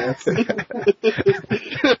masturbation cast.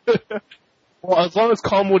 Well, as long as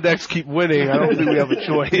combo decks keep winning, I don't think we have a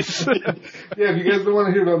choice. Yeah, if you guys don't want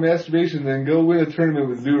to hear about masturbation, then go win a tournament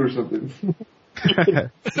with Zoo or something.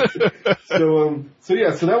 So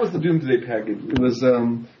that was the Doomsday package. It was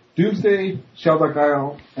Doomsday, Shellback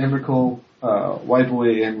Isle, Emrakul, Wipe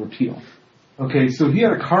Away, and Repeal. Okay, so he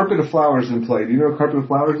had a Carpet of Flowers in play. Do you know what Carpet of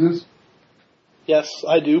Flowers is? Yes,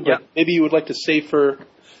 I do, but maybe you would like to say for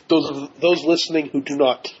those listening who do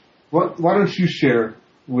not. Why don't you share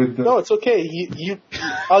with the... No, it's okay.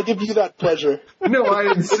 I'll give you that pleasure. No,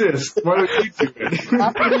 I insist. Why don't you do it?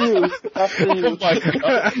 After you.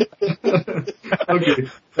 Okay.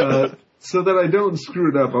 So that I don't screw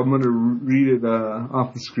it up, I'm going to read it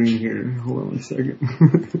off the screen here. Hold on 1 second.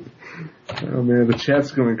 Oh man, the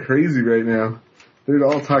chat's going crazy right now. They're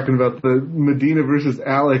all talking about the Medina versus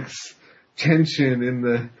Alex tension in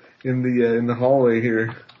the hallway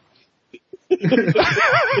here.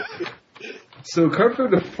 So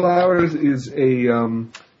Carpet of Flowers is a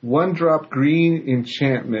 1-drop green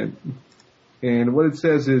enchantment. And what it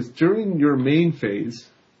says is, during your main phase,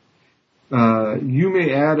 you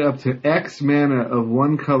may add up to X mana of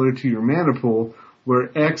one color to your mana pool, where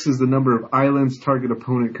X is the number of islands target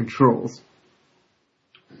opponent controls.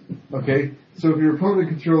 Okay, so if your opponent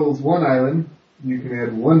controls one island, you can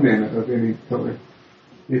add 1 mana of any color.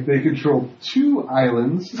 If they control 2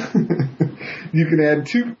 islands, you can add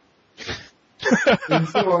 2. And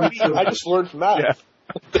so on. So, I just learned from that.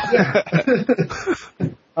 Yeah.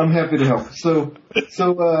 I'm happy to help. So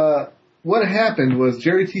what happened was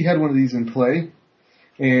Jerry T had one of these in play,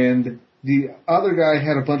 and the other guy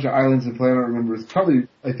had a bunch of islands in play. I don't remember. It's probably,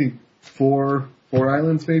 I think, four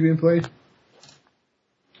islands maybe in play.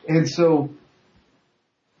 And so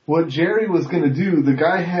what Jerry was going to do, the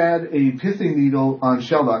guy had a pithing needle on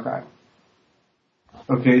Shelldock Isle.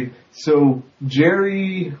 Okay, so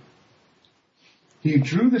Jerry, he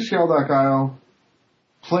drew the Shelldock Isle,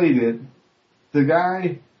 played it. The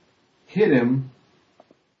guy hit him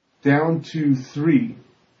down to 3.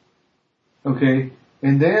 Okay,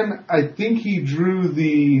 and then I think he drew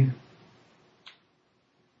the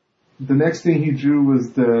next thing he drew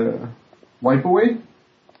was the Wipe Away.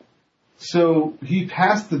 So he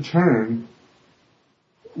passed the turn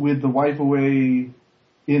with the Wipe Away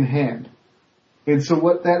in hand. And so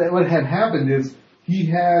what had happened is he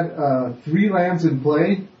had 3 lands in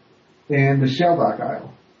play and the Shelldock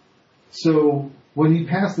Isle. So when he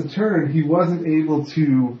passed the turn, he wasn't able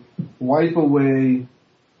to wipe away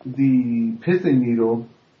the Pithing Needle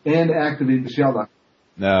and activate the Shelldock.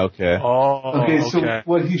 No, okay. Oh, okay. So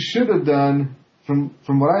what he should have done, from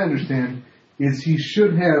what I understand, is he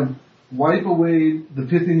should have wipe away the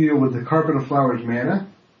Pithing Needle with the Carpet of Flowers mana,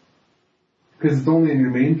 because it's only in your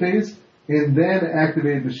main phase, and then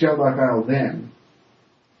activate the Shelldock Isle then.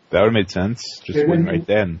 That would have made sense. Just win right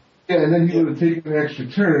then. Yeah, and then he would have taken an extra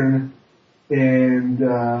turn, and...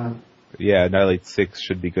 yeah, Annihilate 6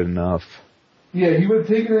 should be good enough. Yeah, he would have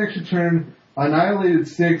taken an extra turn, annihilated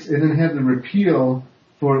 6, and then had the repeal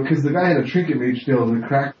for... Because the guy had a Trinket Mage still, and the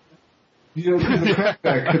crack... You know, the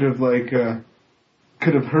crackback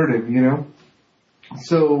could have hurt him, you know?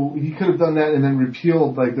 So he could have done that and then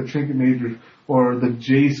repealed, like, the Trinket Mage or the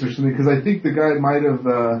Jace or something, because I think the guy might have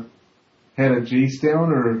had a Jace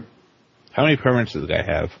down, or... How many permanents does the guy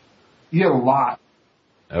have? He had a lot.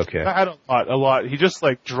 Okay. I had a lot. He just,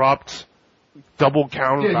 like, dropped double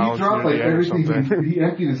counterbalance. Yeah, he dropped, like, everything. He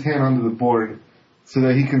emptied his hand onto the board so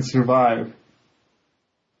that he can survive.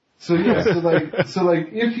 So, yeah, so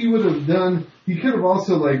if he would have done... He could have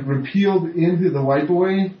also, like, repealed into the Wipe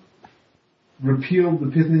Away, repealed the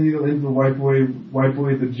Pithing Needle into the Wipe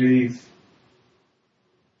Away the Jace,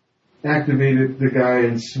 activated the guy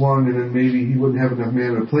and swung, and then maybe he wouldn't have enough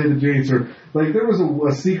mana to play the Jace, or, like, there was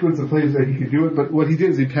a sequence of plays that he could do it, but what he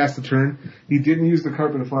did is he passed the turn. He didn't use the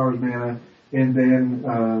Carpet of Flowers mana, and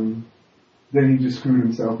then he just screwed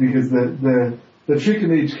himself, because the Trinket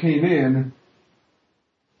Mage came in,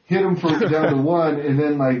 hit him for down to 1, and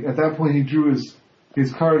then, like, at that point he drew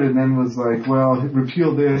his card and then was like, well,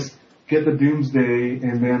 repeal this, get the Doomsday,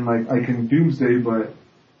 and then, like, I can Doomsday, but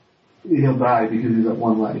he'll die because he's at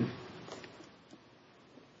 1 life.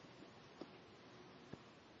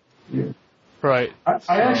 Yeah. Right. I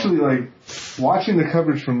actually, like, watching the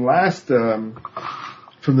coverage from last, from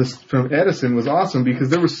Edison was awesome, because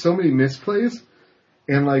there were so many misplays,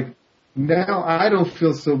 and, like, now I don't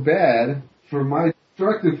feel so bad for my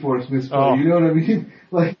Destructive Force misplay, You know what I mean?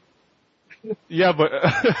 Like, Yeah, but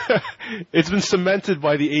it's been cemented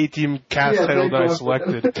by the A-team cast title that I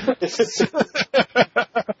selected.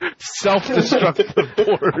 Self-destructive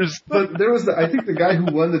wars. But there was, I think the guy who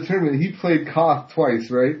won the tournament, he played Koth twice,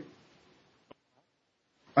 right?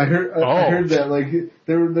 I heard that, like,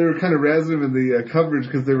 they were kind of razzing him in the coverage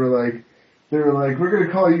because they were like, we're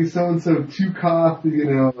gonna call you so-and-so 2 Koth, you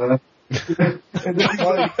know, and then he's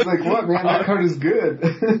like, what, man, that card is good.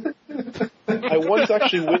 I once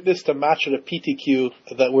actually witnessed a match at a PTQ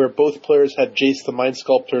where both players had Jace the Mind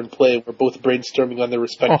Sculptor in play, were both brainstorming on their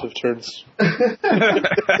respective turns. You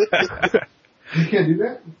can't do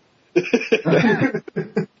that?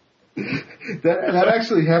 That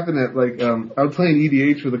actually happened at, like, I was playing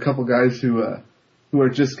EDH with a couple guys who are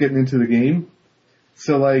just getting into the game.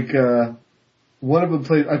 So, like, one of them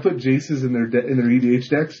I put Jaces in their EDH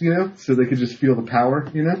decks, you know, so they could just feel the power,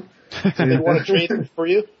 you know? They want to trade them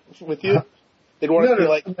with you? They'd want to be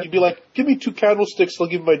like, you'd be like, give me 2 candlesticks, I'll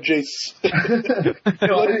give you my Jace.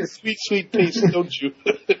 Sweet taste, don't you?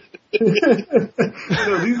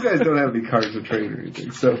 No, these guys don't have any cards to trade or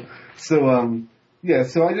anything. So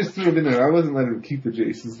I just threw them in there. I wasn't letting them keep the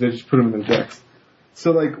Jaces. I just put them in their decks. So,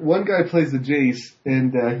 like, one guy plays the Jace,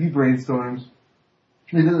 and he brainstorms.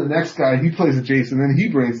 And then the next guy, he plays a Jace, and then he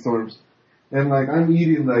brainstorms. And, like, I'm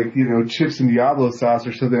eating, like, you know, chips and Diablo sauce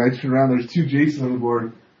or something. I turn around, there's 2 Jaces on the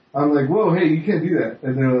board. I'm like, whoa, hey, you can't do that.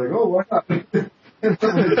 And they're like, oh, why not? And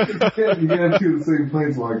I'm like, you can't have 2 of the same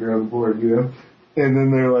planeswalker on the board, you know? And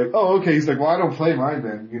then they're like, oh, okay. He's like, well, I don't play mine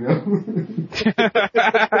then, you know?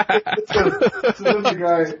 so then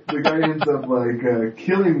the guy ends up, like,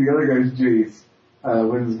 killing the other guy's Jace,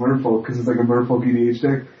 with his Merfolk, because it's like a Merfolk EDH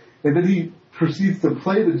deck. And then he proceeds to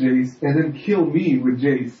play the Jace and then kill me with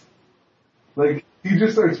Jace. Like, he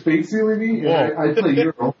just starts fate sealing me, and I play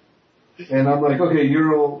Ural. And I'm like, okay,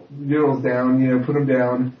 Ural's down, you know, put him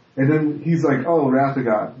down. And then he's like, oh, Wrath of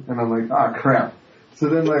God. And I'm like, ah, crap. So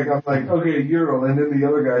then, like, I'm like, okay, Ural. And then the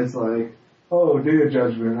other guy's like, oh, Day of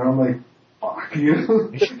Judgment. And I'm like, fuck, you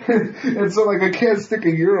know? And so, like, I can't stick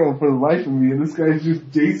a Ural for the life of me. And this guy's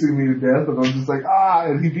just Jacing me to death. And I'm just like,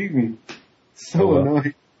 and he beat me. So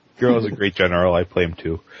annoying. Ural's a great general. I play him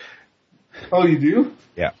too. Oh, you do?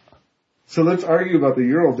 Yeah. So let's argue about the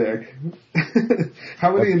Ural deck.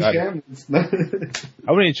 How many enchantments?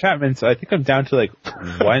 How many enchantments? I think I'm down to, like,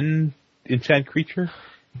 1 enchant creature.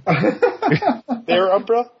 Bear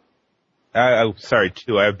Umbra? Sorry,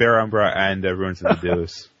 2. I have Bear Umbra and Ruins of the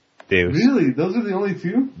Deus. Really? Those are the only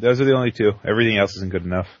 2? Those are the only 2. Everything else isn't good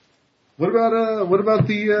enough. What about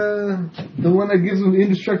the one that gives them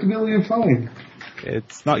indestructibility and flying?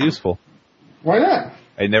 It's not useful. Why not?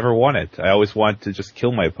 I never want it. I always want to just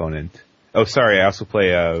kill my opponent. Oh, sorry, I also play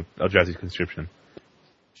Eldrazi's Conscription.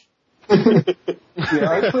 Yeah,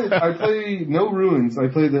 I play no Ruins. I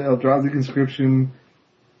play the Eldrazi Conscription,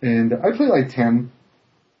 and I play like 10.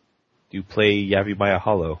 Do you play Yavimaya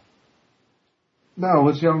Hollow? No,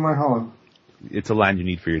 what's Yavimaya Hollow? It's a land you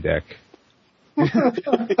need for your deck. I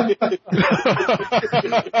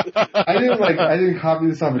didn't copy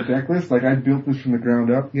this off a deck list. Like, I built this from the ground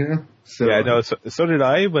up, you know? So. Yeah, no, so did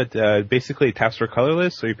I, but basically it taps for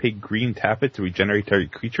colorless, so you pay green, tap it to regenerate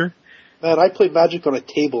target creature. Man, I play Magic on a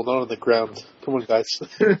table, not on the ground. Come on, guys.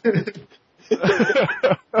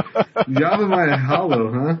 Yavimaya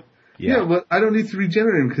Hollow, huh? Yeah, but I don't need to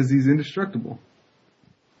regenerate him because he's indestructible.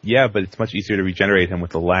 Yeah, but it's much easier to regenerate him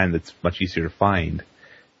with a land that's much easier to find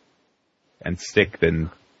and stick than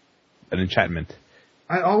an enchantment.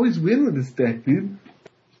 I always win with this deck, dude.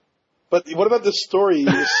 But what about this story you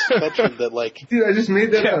just mentioned that, like... Dude, I just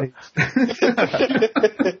made that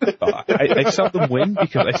up. I seldom win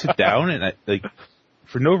because I sit down and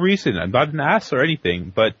for no reason, I'm not an ass or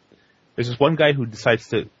anything, but there's this one guy who decides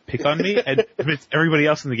to pick on me and convince everybody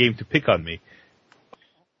else in the game to pick on me.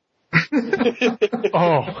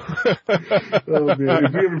 Oh man!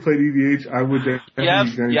 If you ever played EDH, I would.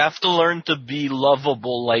 You have to learn to be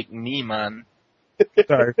lovable like me, man.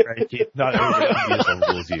 Sorry, Frankie. Not everybody is as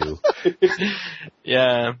lovable as you.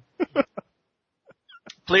 Yeah.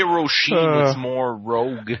 Play Roshin. It's more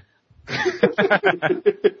rogue.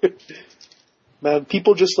 Man,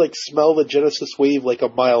 people just like smell the Genesis wave like a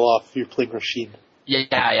mile off if you're playing Roshin.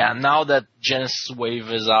 Yeah. Now that Genesis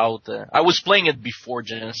Wave is out, I was playing it before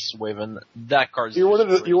Genesis Wave, and that card's. You're one of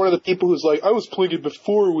the people who's like, I was playing it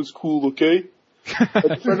before it was cool, okay?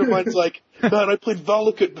 A friend of mine's like, man, I played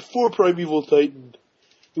Valakut before Primeval Titan.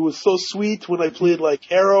 It was so sweet when I played like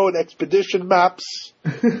Harrow and Expedition maps.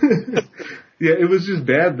 Yeah, it was just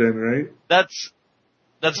bad then, right? That's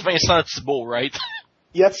Vincent Thibault, right?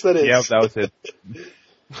 Yes, that is. Yeah, that was it.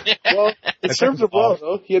 Well, it served him well,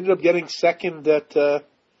 though. He ended up getting second at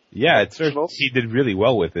Yeah, he did really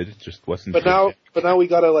well with it. It just wasn't. But now we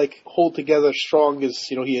gotta like hold together strong as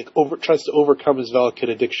he tries to overcome his Valakut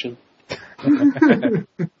addiction. Been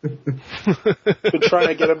trying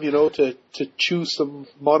to get him, to chew some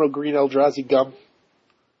mono green Eldrazi gum.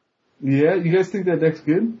 Yeah, you guys think that deck's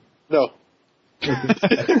good? No.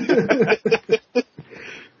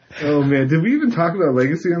 Oh man, did we even talk about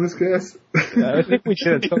Legacy on this cast? I think we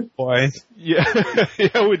should at some point. Yeah,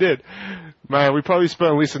 yeah, we did. Man, we probably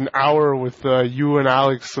spent at least an hour with you and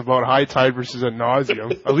Alex about High Tide versus Ad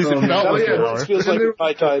Nauseam. At least it felt like an hour. It feels like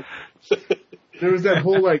High Tide. There was that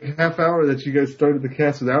whole half hour that you guys started the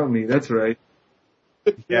cast without me. That's right.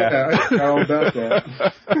 Yeah, I forgot all about that.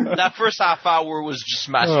 That first half hour was just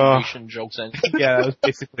masturbation jokes. And yeah, that was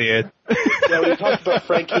basically it. Yeah, we talked about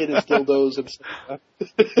Frankie and his dildos and stuff.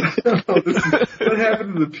 What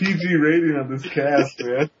happened to the PG rating on this cast,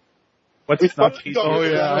 man? What's not PG? Oh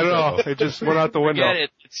yeah, I know. It just went out the window. Get it?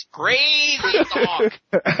 It's crazy talk.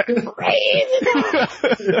 Crazy.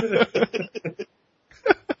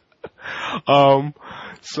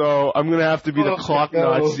 So I'm gonna have to be the clock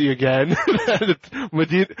Nazi again.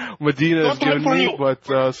 Medina has given me, but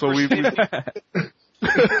so we. We're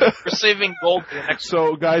saving gold for the next.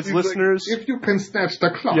 So guys, He's listeners, if you can snatch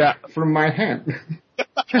the clock from my hand,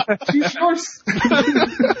 she's yours.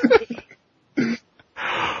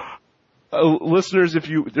 Listeners, if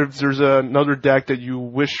there's another deck that you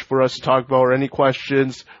wish for us to talk about or any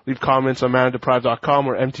questions, leave comments on manadeprived.com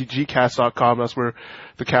or mtgcast.com. That's where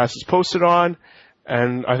the cast is posted on.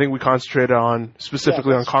 And I think we concentrated on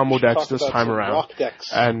specifically on combo decks this time around. Rock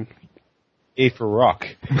decks. And A for rock.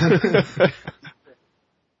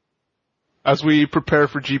 As we prepare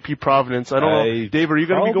for GP Providence, I don't know, Dave, are you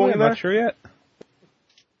going to be going I'm there? not sure yet.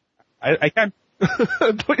 I can't.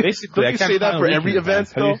 Basically, don't you say that for every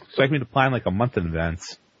event, though? You expect me to plan like a month in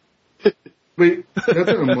advance? Wait, that's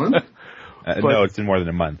in a month? No, it's in more than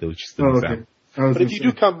a month. It was just an example. But if you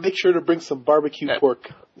do come, make sure to bring some barbecue pork.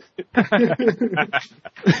 It's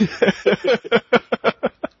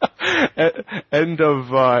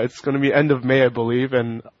going to be end of May, I believe,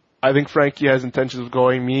 and I think Frankie has intentions of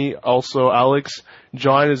going. Me, also Alex,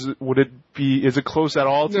 John. Is it close at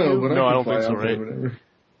all to you? No, I don't think so, right?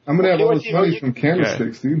 I'm gonna have all this money from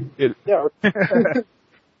candlesticks, dude. Yeah.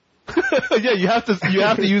 Yeah, you have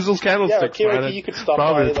to use those candlesticks. Yeah, KYT, you could stop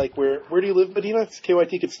by. Like, where do you live, Medina?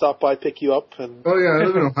 KYT could stop by, pick you up, and. Oh yeah, I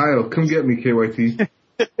live in Ohio. Come get me, KYT.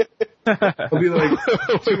 I'll be like,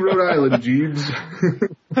 to Rhode Island, Jeeves.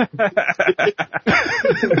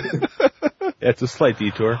 It's a slight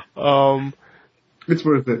detour. It's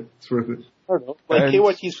worth it. It's worth it. I don't know. Like,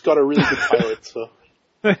 KYT's got a really good pilot, so.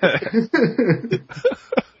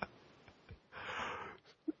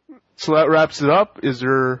 So that wraps it up. Is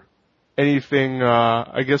there anything,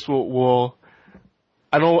 I guess we'll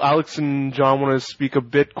I know Alex and John want to speak a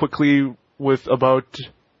bit quickly about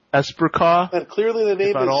Espreca. And clearly the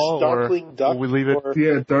name is Darkling Duck. Will we leave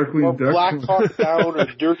it? Darkling Duck. Black Hawk Down or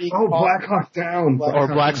Dirty Black Hawk Down.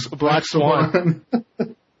 Black Swan.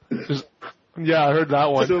 Yeah, I heard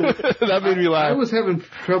that one. So, that made me laugh. I was having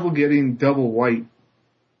trouble getting double white.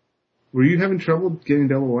 Were you having trouble getting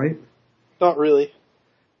double white? Not really.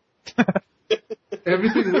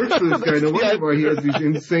 Everything works for this guy. No wonder why he has these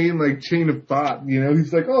insane chain of thought.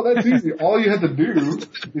 He's like, oh, that's easy. All you have to do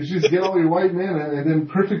is just get all your white mana and then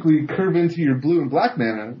perfectly curve into your blue and black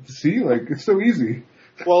mana. See, it's so easy.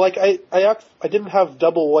 Well, I didn't have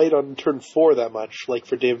double white on turn 4 that much,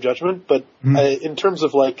 for Day of Judgment, but in terms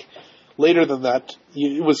of later than that,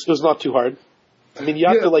 it was not too hard. I mean, you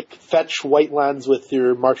have to fetch white lands with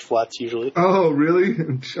your marsh flats usually. Oh, really?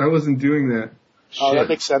 I wasn't doing that. Oh, that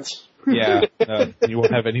makes sense. Yeah, you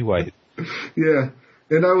won't have any white. Yeah,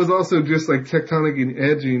 and I was also just tectonic and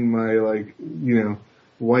edging my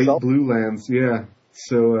white blue lands. Yeah,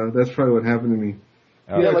 so that's probably what happened to me.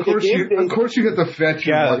 Yeah, of course you get the fetch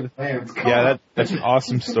your white lands. That's an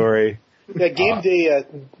awesome story. Yeah, game day.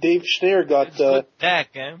 Dave Schnayer got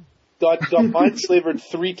mind-slavered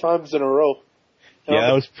 3 times in a row. And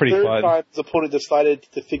that was pretty fun. Third time, his opponent decided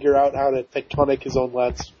to figure out how to tectonic his own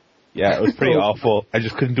lands. Yeah, it was pretty awful. I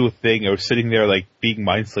just couldn't do a thing. I was sitting there being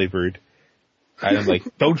mind-slavered. And I'm like,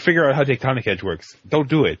 don't figure out how tectonic edge works. Don't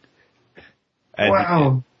do it. And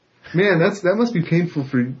wow. Man, that must be painful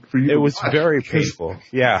for you. It was very painful.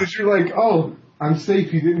 Yeah. Because you're like, oh, I'm safe.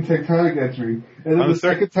 He didn't tectonic edge me. And then the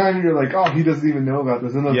second time you're like, oh, he doesn't even know about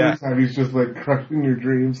this. And the third time he's just crushing your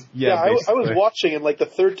dreams. Yeah, I was watching and the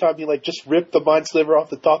third time he just ripped the mind slaver off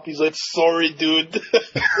the top. He's like, sorry, dude.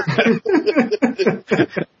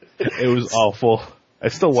 It was awful. I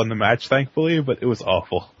still won the match, thankfully, but it was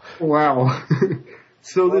awful. Wow.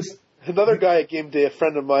 So Another guy at game day, a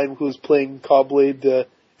friend of mine who was playing Cobblade,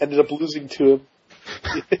 ended up losing to him.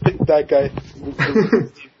 That guy.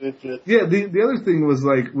 Yeah, the other thing was,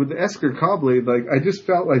 like, with the Esker Cobblade, like, I just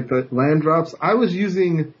felt like the land drops, I was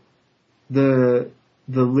using the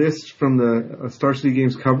list from the Star City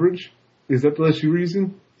Games coverage. Is that the list you were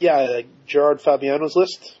using? Yeah, like Gerard Fabiano's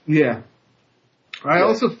list. Yeah.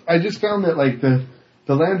 I just found that, like, the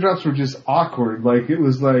land drops were just awkward. Like, it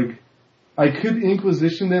was like, I could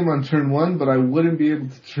Inquisition them on turn 1, but I wouldn't be able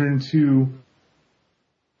to turn 2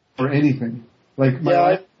 or anything. Like,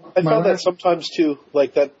 I found that sometimes too.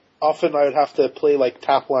 Like that, often I would have to play like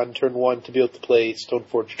Tapland turn 1 to be able to play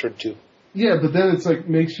Stoneforge turn 2. Yeah, but then it's like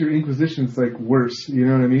makes your Inquisitions like worse. You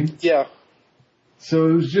know what I mean? Yeah. So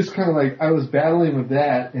it was just kind of like I was battling with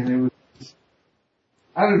that, and it was,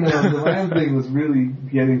 I don't know, the land thing was really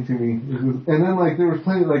getting to me. And then like I was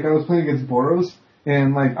playing against Boros,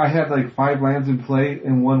 and like I had like 5 lands in play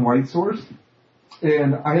and 1 white source,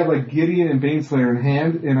 and I had like Gideon and Baneslayer in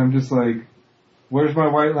hand, and I'm just like, where's my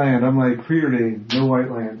white land? I'm like, Preordain, no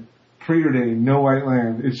white land. Preordain, no white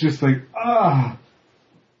land. It's just like,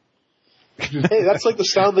 Hey, that's like the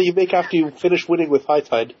sound that you make after you finish winning with High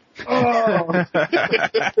Tide. oh.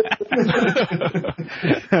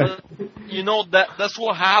 You know, that's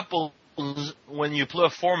what happens when you play a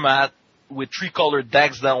format with 3-color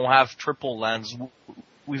decks that don't have triple lands.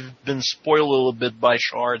 We've been spoiled a little bit by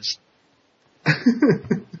shards.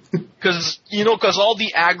 Cause all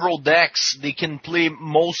the aggro decks, they can play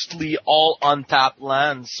mostly all untapped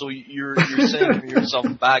lands, so you're setting yourself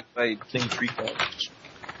back by playing 3 colors.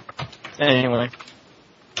 Anyway.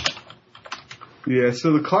 Yeah,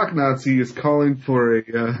 so the Clock Nazi is calling for a,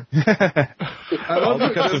 All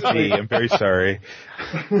because of me, I'm very sorry.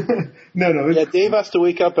 No. Yeah, Dave has to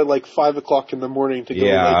wake up at like 5 o'clock in the morning to go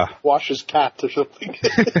like, wash his cat or something.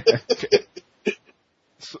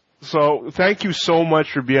 So thank you so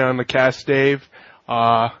much for being on the cast, Dave.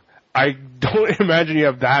 I don't imagine you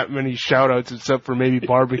have that many shout-outs except for maybe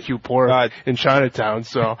barbecue pork in Chinatown.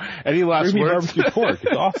 So any last words? Barbecue pork.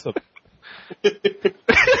 It's awesome.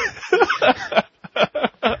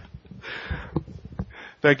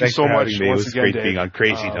 Thank you so much once It was again, great Dave. being on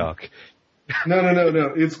Crazy Talk.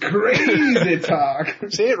 No. It's crazy talk.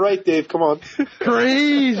 Say it right, Dave. Come on.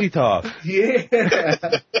 Crazy Talk. Yeah.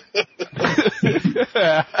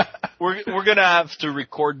 We're gonna have to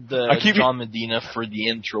record the John Medina for the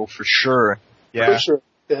intro for sure. Yeah. For sure.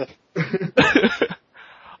 Yeah.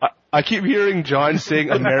 I keep hearing John saying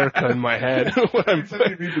America in my head. When I'm Every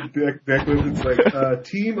time you read the deck list, it's like,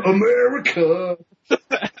 Team America.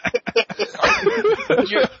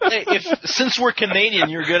 Since we're Canadian,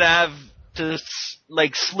 you're gonna have to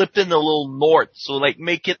like slip in a little North, so like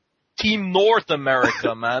make it Team North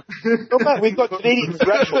America, man. No, man, we've got Canadian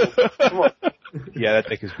threshold. Come on. Yeah, that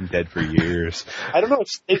deck has been dead for years. I don't know.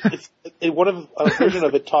 It's one of a version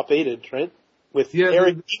of it top-aided, right? With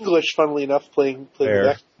Eric English, funnily enough, playing the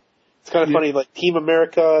deck. It's kind of funny, like Team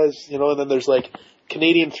America is, and then there's like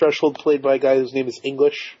Canadian Threshold played by a guy whose name is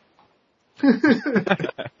English.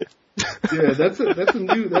 Yeah, that's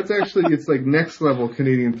actually, it's like next level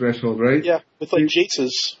Canadian Threshold, right? Yeah, with like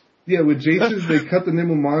Jace's. Yeah, with Jace's, they cut the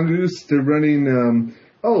Nimble Mongoose. They're running,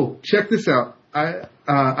 check this out.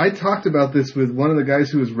 I talked about this with one of the guys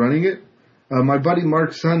who was running it. My buddy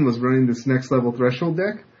Mark's son was running this next level Threshold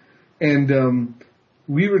deck. And,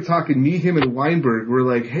 we were talking, me, him, and Weinberg. We're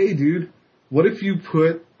like, hey, dude, what if you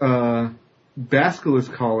put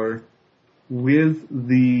Basilisk Collar with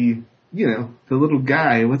the little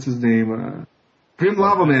guy, what's his name? Grim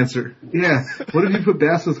Lavamancer. Yeah. What if you put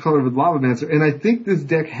Basilisk Collar with Lavamancer? And I think this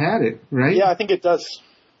deck had it, right? Yeah, I think it does.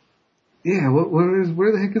 Yeah,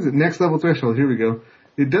 where the heck is it? Next Level Threshold. Here we go.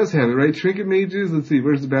 It does have it, right? Trinket Mages. Let's see.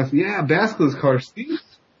 Where's the Basilisk? Yeah, Basilisk Collar. Steve?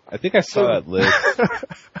 I think I saw that list.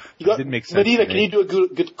 You got, didn't make sense. Medina, can you do a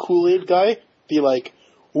good Kool-Aid guy? Be like,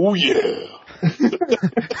 oh yeah. A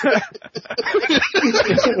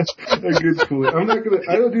good Kool-Aid.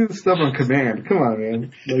 I don't do this stuff on command. Come on,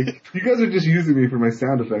 man. Like, you guys are just using me for my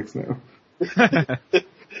sound effects now.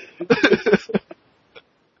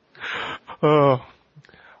 Oh.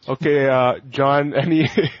 Okay, John,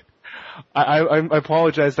 I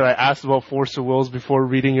apologize that I asked about Force of Wills before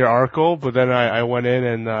reading your article, but then I went in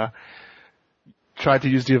and tried to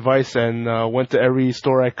use the advice and went to every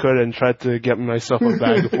store I could and tried to get myself a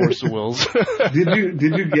bag of Force of Wills. Did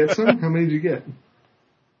you get some? How many did you get?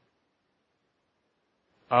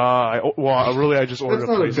 I just ordered That's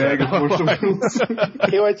not a bag of Force of Wills.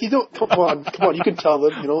 KYT, come on, you can tell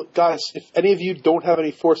them, guys, if any of you don't have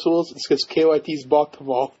any Force of Wills, it's because KYT's bought them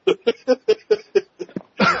all.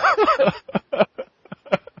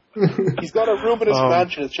 He's got a room in his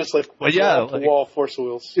mansion. It's just like wall Force of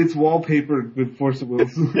Wheels. It's wallpapered with Force of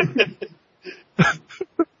Wheels.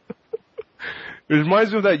 It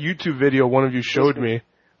reminds me of that YouTube video one of you showed me,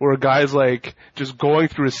 where a guy's like just going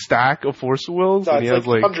through a stack of Force of Wheels, and he has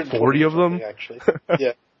like 40 of them. Actually,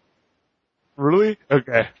 yeah. Really?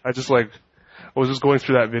 Okay. I was just going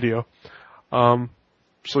through that video.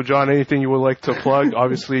 So John, anything you would like to plug?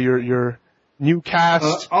 Obviously, your new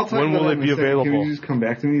cast. I'll talk when about will that it in be a second. available? Can you just come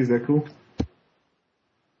back to me? Is that cool?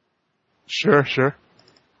 Sure.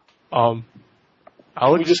 Alex?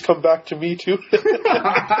 Can we just come back to me too? That's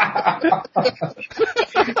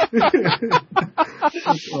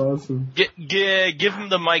awesome. Give him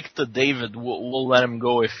the mic to David. We'll let him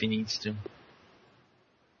go if he needs to.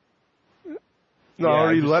 No, I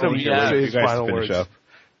already let him say his final words. Up.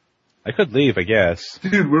 I could leave, I guess.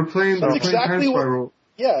 Dude, we're playing Time Spiral.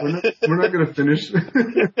 Yeah. We're not going to finish.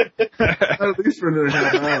 At least for another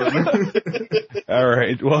half hour. All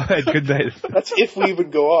right. Well, good night. That's if we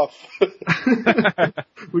even go off.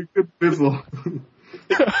 We could fizzle. Good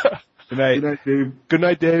night. Good night, Dave. Good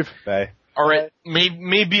night, Dave. Bye. All right.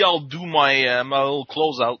 Maybe I'll do my little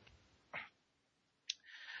closeout.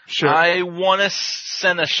 Sure. I want to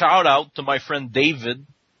send a shout out to my friend David.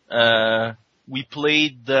 We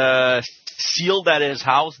played Sealed at his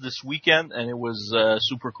house this weekend, and it was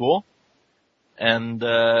super cool. And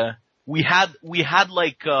we had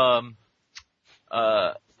like a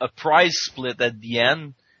prize split at the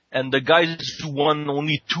end, and the guys who won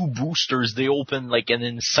only 2 boosters, they opened like an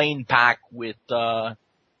insane pack with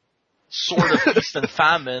Sword of Feast and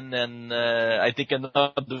Famine, and I think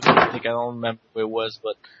another. I don't remember who it was,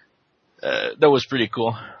 but that was pretty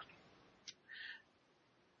cool.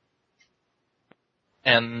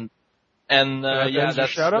 And yeah,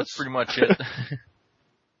 that's pretty much it.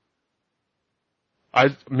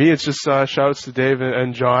 It's just shout-outs to Dave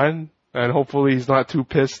and John, and hopefully he's not too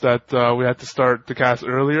pissed that we had to start the cast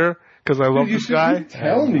earlier, because I love this guy. You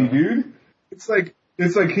tell me, dude. It's like,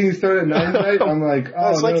 can you start at 9 tonight? I'm like,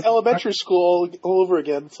 oh, it's like elementary school all over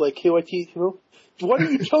again. It's like, KYT, why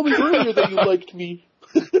didn't you tell me earlier that you liked me?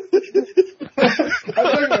 I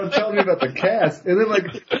thought you were telling me about the cast, and then like,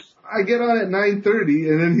 I get on at 9:30,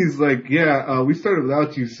 and then he's like, yeah, we started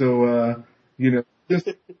without you, so, we're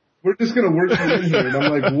just gonna work you in here. And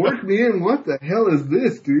I'm like, work me in? What the hell is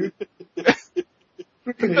this, dude?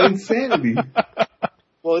 Freaking insanity.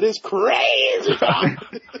 Well, it is crazy.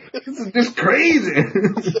 This is just crazy.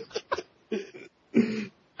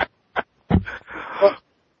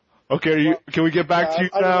 Okay, can we get back to you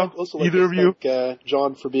now? Either of you? Thank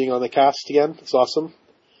John for being on the cast again. It's awesome.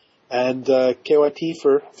 And KYT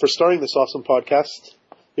for starting this awesome podcast.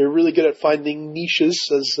 You're really good at finding niches,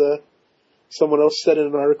 as someone else said in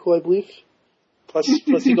an article, I believe. Plus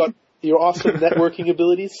you got your awesome networking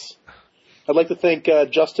abilities. I'd like to thank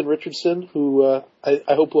Justin Richardson, who I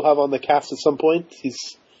hope we'll have on the cast at some point.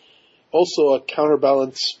 He's also a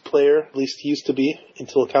Counterbalance player, at least he used to be,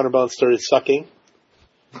 until Counterbalance started sucking.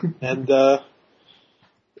 And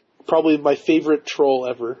probably my favorite troll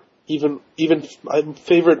ever. Even I'm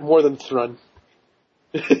favorite more than Thrun.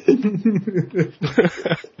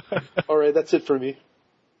 Alright, that's it for me.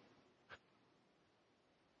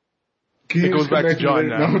 It goes back to John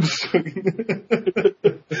now. No, I'm just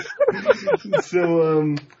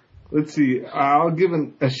So, let's see. I'll give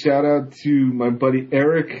a shout out to my buddy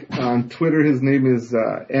Eric on Twitter. His name is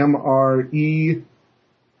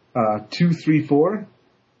MRE234.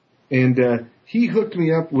 And he hooked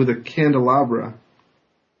me up with a candelabra.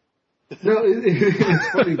 No, it's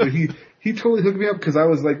funny, but he totally hooked me up because I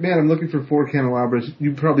was like, man, I'm looking for 4 candelabras.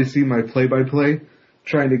 You've probably seen my play-by-play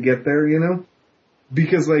trying to get there,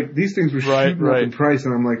 Because, like, these things were shooting up in price,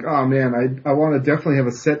 and I'm like, oh, man, I want to definitely have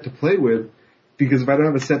a set to play with, because if I don't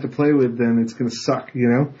have a set to play with, then it's going to suck,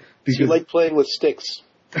 Because so you like playing with sticks.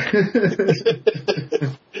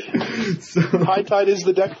 So, High Tide is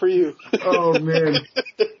the deck for you. Oh, man.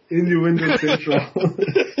 Innuendo Central.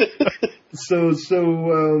 So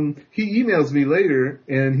he emails me later,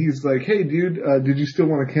 and he's like, hey, dude, did you still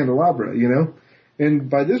want a candelabra, And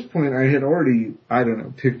by this point, I had already,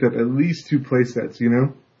 picked up at least 2 play sets,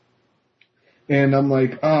 And I'm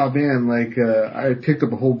like, oh, man, I picked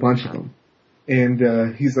up a whole bunch of them.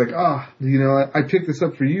 And he's like, I picked this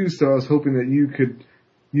up for you, so I was hoping that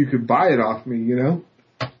you could buy it off me,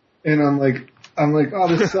 And I'm like, oh,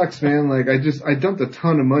 this sucks, man. I dumped a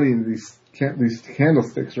ton of money into these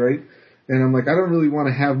candlesticks, right? And I'm like, I don't really want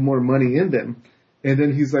to have more money in them. And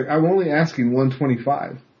then he's like, I'm only asking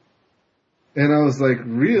 $125. And I was like,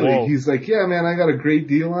 really? Whoa. He's like, yeah, man, I got a great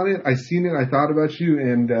deal on it. I seen it. I thought about you.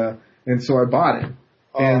 And so I bought it.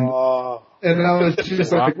 And And I was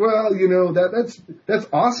just like, well, you know, that's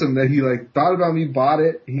awesome that he like thought about me, bought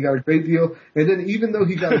it, he got a great deal, and then even though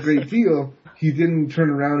he got a great deal, he didn't turn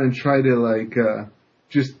around and try to like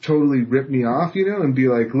just totally rip me off, you know, and be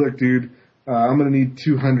like, look, dude, I'm gonna need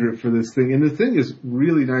 $200 for this thing, and the thing is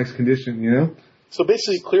really nice condition, you know. So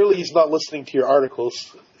basically, clearly, he's not listening to your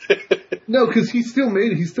articles. No, because he still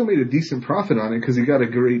made a decent profit on it because he got a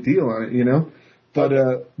great deal on it, you know. But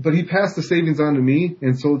he passed the savings on to me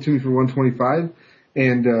and sold it to me for $125.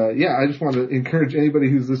 And yeah, I just want to encourage anybody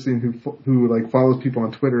who's listening who like follows people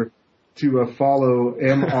on Twitter to follow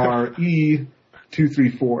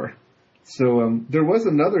MRE234. So there was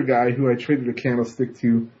another guy who I traded a candlestick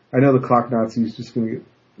to. I know the Clock Nazi is just going to get,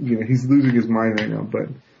 you know, he's losing his mind right now, but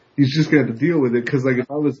he's just going to have to deal with it because like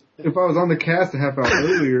if I was on the cast a half hour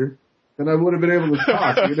earlier, then I would have been able to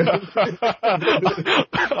talk, you know?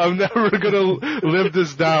 I'm never going to live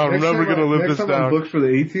this down. I'm never going to live this down. Next time I'm booked for the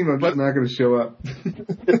A-team, I'm just not going to show up.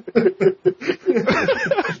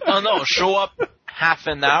 Oh no, show up half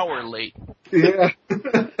an hour late. Yeah.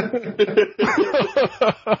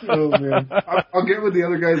 Oh man. I'll get with the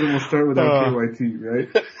other guys and we'll start with KYT, right?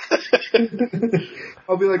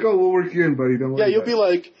 I'll be like, oh, we'll work you in, buddy. Don't worry. Yeah, you'll be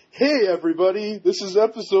like, hey everybody, this is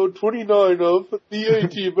episode 29 of the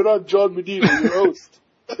A-Team, and I'm John Medina, your host.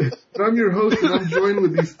 And I'm your host, and I'm joined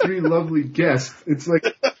with these three lovely guests. It's like,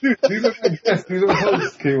 dude, these are my guests, these are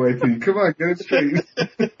hosts, KYT. Come on, get it straight.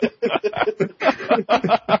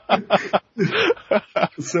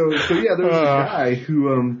 So yeah, there was a guy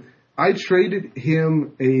who, I traded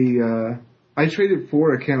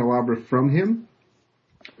for a candelabra from him,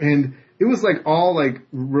 and it was like all like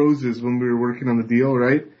roses when we were working on the deal,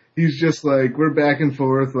 right? He's just like, we're back and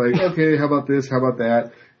forth, like, okay, how about this, how about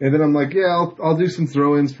that? And then I'm like, yeah, I'll do some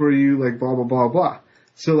throw-ins for you, like blah, blah, blah, blah.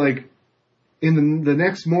 So like, in the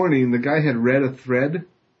next morning, the guy had read a thread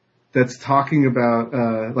that's talking about,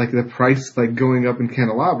 like the price, like going up in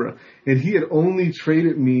candelabra. And he had only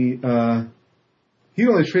traded me, for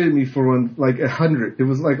like 100. It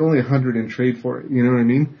was like only 100 in trade for it. You know what I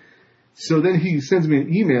mean? So then he sends me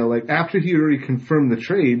an email, like after he already confirmed the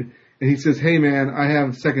trade, and he says, hey man, I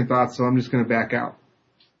have second thoughts, so I'm just gonna back out.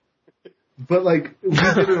 But like, we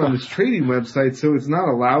did it on this trading website, so it's not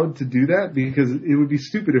allowed to do that because it would be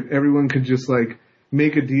stupid if everyone could just like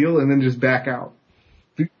make a deal and then just back out.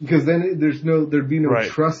 Because then there'd be no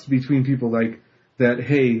trust between people like that,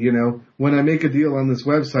 hey, you know, when I make a deal on this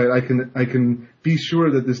website, I can be sure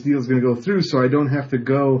that this deal is going to go through so I don't have to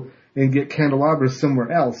go and get candelabras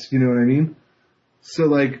somewhere else, you know what I mean? So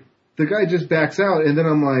like, the guy just backs out and then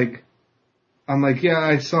I'm like, yeah,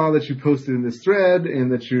 I saw that you posted in this thread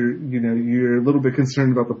and that you're a little bit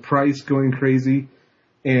concerned about the price going crazy.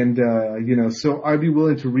 And, you know, so I'd be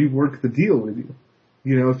willing to rework the deal with you.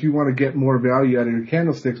 You know, if you want to get more value out of your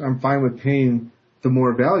candlesticks, I'm fine with paying the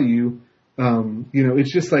more value. You know,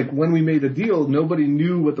 it's just like when we made the deal, nobody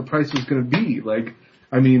knew what the price was going to be. Like,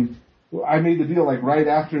 I mean, I made the deal like right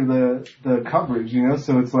after the coverage, you know,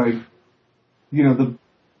 so it's like, you know,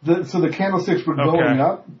 so the candlesticks were going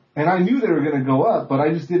up and I knew they were going to go up, but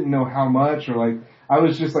I just didn't know how much or like, I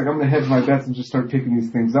was just like, I'm going to hedge my bets and just start picking these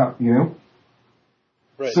things up, you know?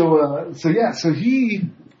 Right. So he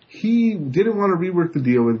didn't want to rework the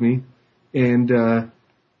deal with me, and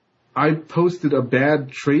I posted a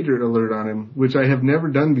bad trader alert on him, which I have never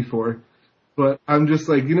done before. But I'm just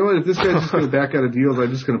like, you know what? If this guy's just going to back out of deals,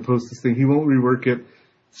 I'm just going to post this thing. He won't rework it.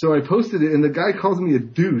 So I posted it, and the guy calls me a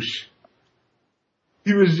douche.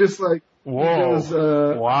 He was just like, whoa, he goes,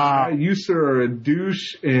 wow, you sir are a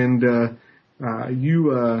douche, and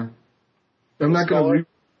I'm not going to.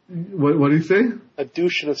 What did he say? A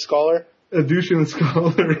douche and a scholar. A douche and a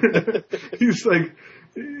scholar. He's like,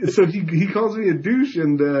 so he calls me a douche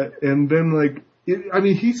and then like,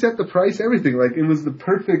 he set the price, everything. Like, it was the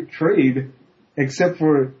perfect trade, except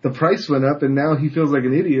for the price went up and now he feels like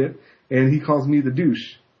an idiot and he calls me the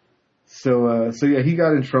douche. So yeah, he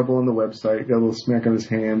got in trouble on the website, got a little smack on his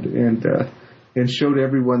hand and showed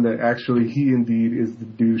everyone that actually he indeed is the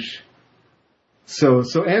douche. So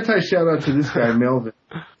anti-shout out to this guy, Melvin.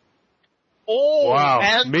 Oh,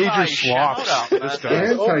 wow. Major swaps.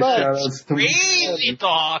 Anti-shout-outs to crazy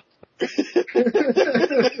talk.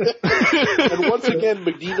 And once again,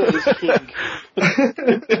 Medina is king.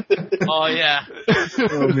 Oh, yeah.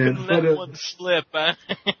 Oh, man. Let one slip, huh?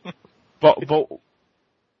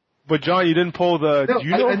 But John, you didn't pull the, do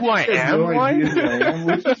you know who I am? No idea who I am,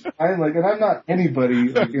 which is fine, like, and I'm not anybody,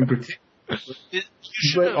 like, in particular.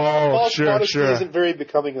 False modesty isn't very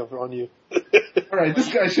becoming on you. All right, this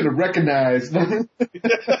guy should have recognized.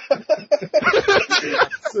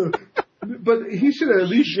 But he should have at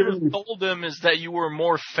least should given have told him is that you were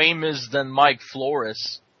more famous than Mike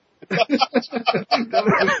Flores. that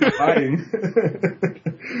was lying.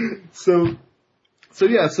 So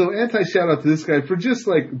anti shout out to this guy for just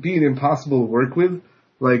like being impossible to work with,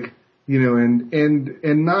 like, you know, and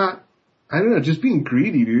not, I don't know, just being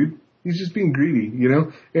greedy, dude. He's just being greedy, you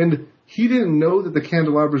know? And he didn't know that the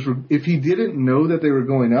candelabras were, if he didn't know that they were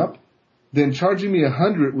going up, then charging me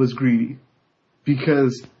 100 was greedy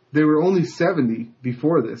because they were only 70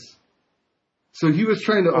 before this. So he was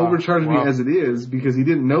trying to overcharge me as it is because he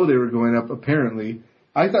didn't know they were going up, apparently.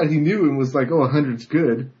 I thought he knew and was like, oh, 100's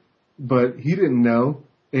good. But he didn't know.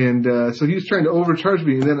 And so he was trying to overcharge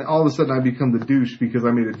me. And then all of a sudden I become the douche because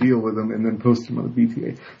I made a deal with him and then posted him on the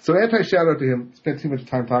BTA. So anti-shout out to him. Spent too much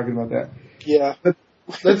time talking about that. Yeah.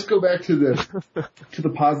 Let's go back to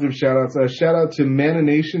the positive shout outs. Shout out to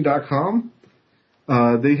mananation.com.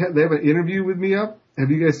 They have an interview with me up. Have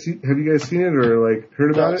you guys seen it or like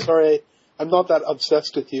heard about it? Sorry, I'm not that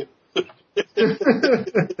obsessed with you.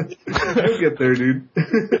 You'll get there, dude.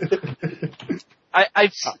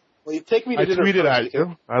 Well, you take me to dinner. I tweeted at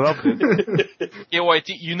you. I loved it.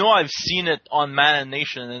 KYT, you know I've seen it on Mana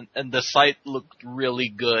Nation, and the site looked really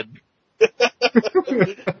good.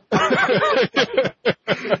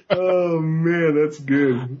 Oh man, that's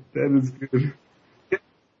good. That is good.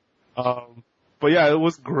 But yeah, it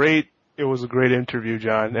was great. It was a great interview,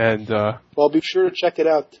 John, and well, be sure to check it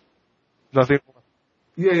out. Nothing.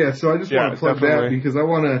 Yeah. So I just want to plug that because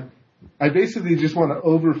I basically just want to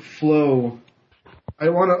overflow. I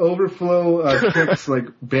want to overflow Trix like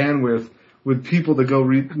bandwidth with people to go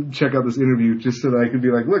check out this interview just so that I could be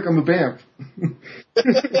like, look, I'm a BAMF.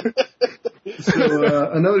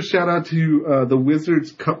 So another shout out to the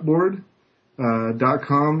Wizards Cupboard.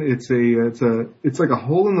 .com. It's like a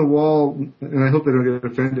hole in the wall, and I hope they don't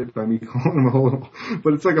get offended by me calling them a hole in the wall,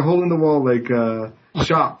 but it's like a hole in the wall, like,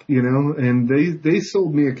 shop, you know, and they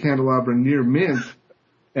sold me a candelabra near mint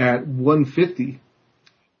at $150.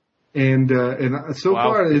 And so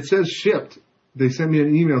far it says shipped. They sent me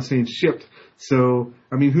an email saying shipped. So,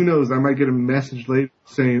 I mean, who knows? I might get a message later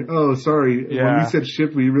saying, oh, sorry, when we said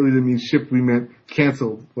shipped, we really didn't mean shipped, we meant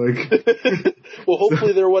canceled. Like, well,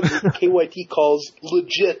 hopefully they're what KYT calls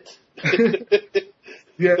legit.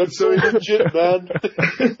 Yeah, that's so legit, man.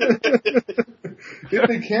 If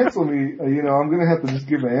they cancel me, you know, I'm going to have to just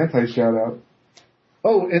give an anti-shout out.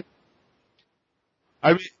 Oh, and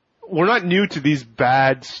I mean, we're not new to these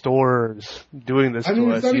bad stores doing this to us either,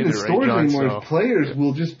 right, it's not even stores anymore. So. Players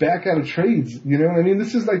will just back out of trades. You know what I mean?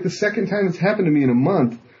 This is like the second time it's happened to me in a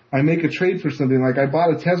month. I make a trade for something. Like I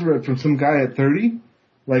bought a Tezzeret from some guy at 30,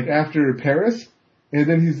 like after Paris, and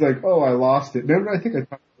then he's like, oh, I lost it. Remember, I think I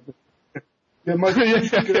talked about it. Yeah, Mike, we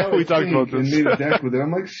talked about this. And made a deck with it.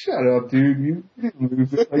 I'm like, shut up, dude. You didn't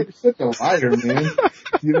lose it. Like, you're such a liar, man.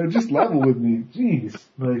 You know, just level with me. Jeez.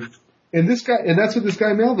 Like, and this guy, and that's what this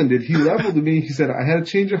guy Melvin did. He leveled with me. He said, I had a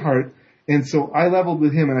change of heart. And so I leveled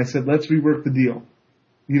with him and I said, let's rework the deal.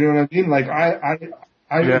 You know what I mean? Like, I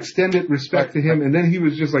extended respect to him, and then he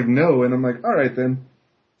was just like, no. And I'm like, all right, then.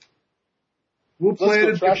 We'll play it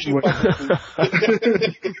a different way.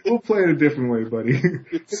 We'll play it a different way, buddy.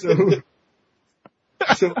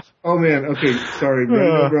 So, oh man, okay, sorry, running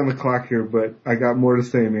over on the clock here, but I got more to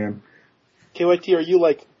say, man. KYT, are you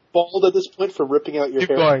like bald at this point from ripping out your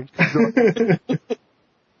hair? Keep going.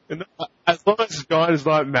 As long as John is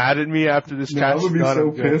not mad at me after this catch, I'm gonna be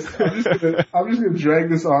so pissed. I'm just gonna drag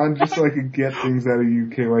this on just so I can get things out of you,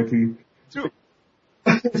 KYT.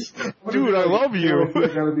 Dude, I love you. I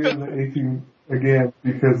gotta be on the 18 again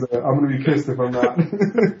because I'm gonna be pissed if I'm not.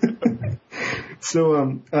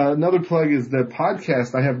 So, another plug is the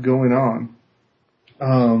podcast I have going on.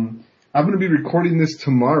 I'm gonna be recording this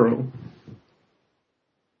tomorrow.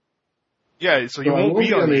 Yeah, so you won't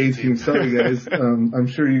be on the 18th. Sorry, guys. I'm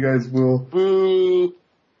sure you guys will. Boo.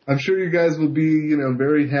 I'm sure you guys will be, you know,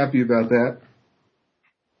 very happy about that.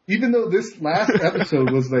 Even though this last episode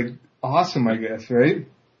was like awesome, I guess, right?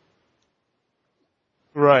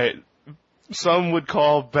 Right. Some would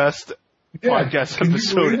call best podcast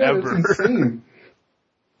episode ever. That's insane.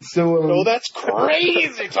 So, that's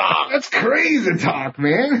crazy talk. That's crazy talk,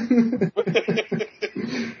 man.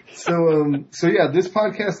 So yeah, this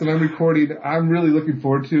podcast that I'm recording, I'm really looking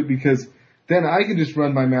forward to it because then I can just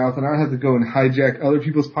run my mouth and I don't have to go and hijack other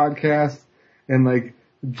people's podcasts and like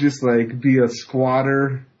just like be a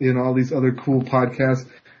squatter in all these other cool podcasts.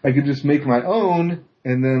 I could just make my own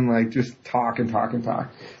and then like just talk and talk and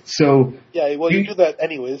talk. So yeah, well you do that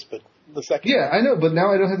anyways, but the second. Yeah, I know, but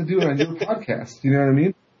now I don't have to do it on your podcast. You know what I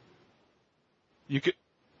mean?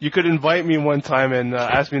 You could invite me one time and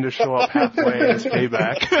ask me to show up halfway as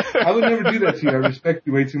payback. I would never do that to you. I respect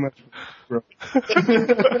you way too much, bro.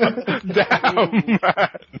 Damn, man.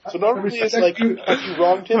 So normally it's like you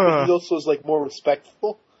wronged him, but he also is like more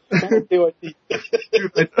respectful. Dude, I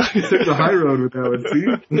took the high road with that one.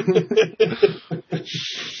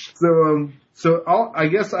 See. So I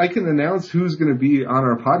guess I can announce who's going to be on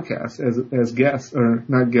our podcast as guests, or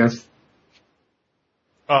not guests.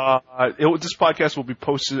 This podcast will be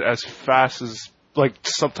posted as fast as like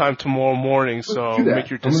sometime tomorrow morning. So make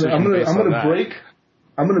your decision. I'm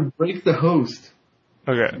gonna break the host.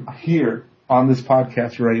 Okay. Here on this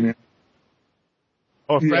podcast right now.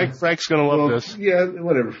 Oh, Frank's gonna love this. Yeah,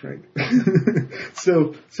 whatever, Frank.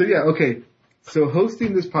 So yeah, okay. So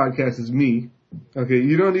hosting this podcast is me. Okay,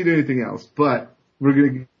 you don't need anything else, but we're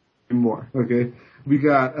gonna get more. Okay, we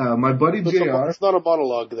got my buddy JR. It's not a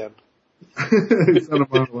monologue then. It's not a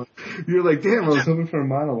monologue. You're like, damn, I was hoping for a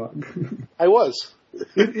monologue. I was.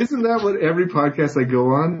 Isn't that what every podcast I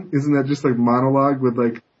go on? Isn't that just like monologue with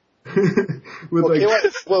like,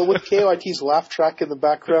 with KYT's laugh track in the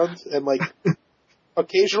background and like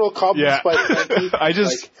occasional comments by Frankie.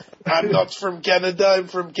 I'm not from Canada, I'm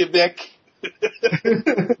from Quebec.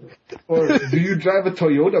 Or, do you drive a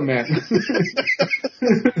Toyota, man?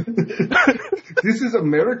 This is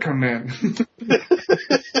America, man.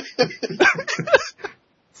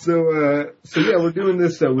 So yeah, we're doing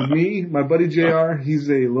this with me, my buddy JR. He's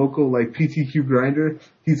a local like PTQ grinder.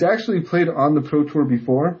 He's actually played on the Pro Tour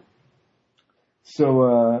before.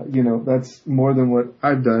 So that's more than what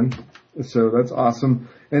I've done. So that's awesome.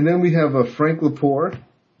 And then we have Frank Lepore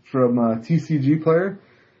from TCG Player.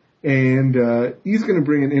 And he's going to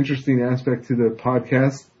bring an interesting aspect to the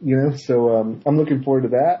podcast, so I'm looking forward to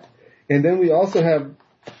that. And then we also have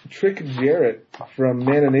Trick Jarrett from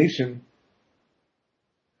Mana Nation.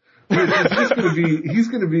 He's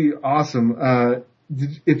going to be awesome.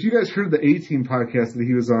 If you guys heard the A-Team podcast that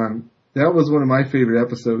he was on, that was one of my favorite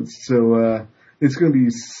episodes. So it's going to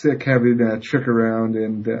be sick having Trick around,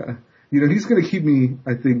 and he's going to keep me,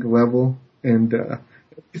 I think, level and.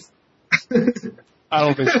 I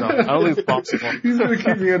don't think so. I don't think it's possible. He's going to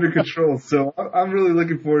keep me under control, so I'm really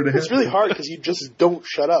looking forward to it. It's really hard because you just don't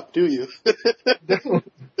shut up, do you?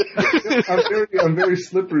 I'm very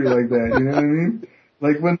slippery like that, you know what I mean?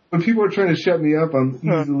 Like when people are trying to shut me up, I'm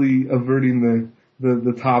easily averting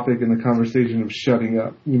the topic and the conversation of shutting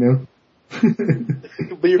up,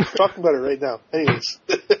 But you're talking about it right now. Anyways.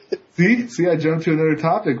 See, I jumped to another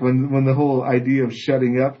topic when the whole idea of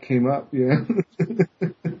shutting up came up, yeah.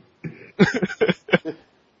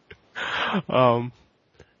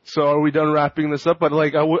 So are we done wrapping this up? But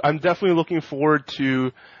I'm definitely looking forward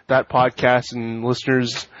to that podcast, and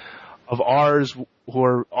listeners of ours who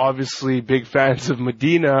are obviously big fans of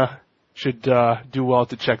Medina should do well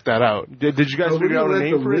to check that out. Did you guys figure out a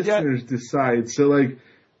name for it yet? Listeners decide. So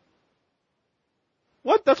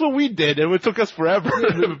what? That's what we did, and it took us forever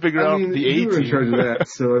to figure out the A-Team. You were in charge of that,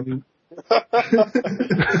 so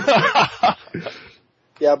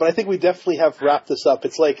Yeah, but I think we definitely have wrapped this up.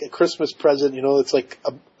 It's like a Christmas present, it's like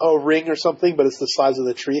a ring or something, but it's the size of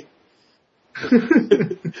the tree.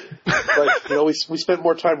 We spent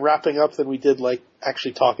more time wrapping up than we did,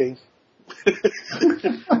 actually talking.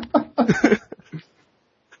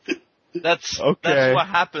 That's what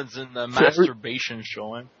happens in the masturbation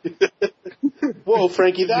showing. Whoa,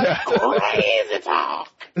 Frankie, that's crazy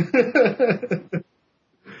talk!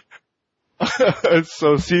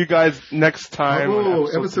 So see you guys next time. Oh,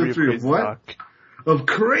 episode 3 of what? Talk. Of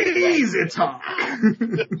Crazy Talk.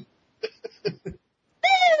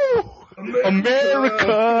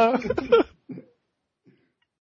 America.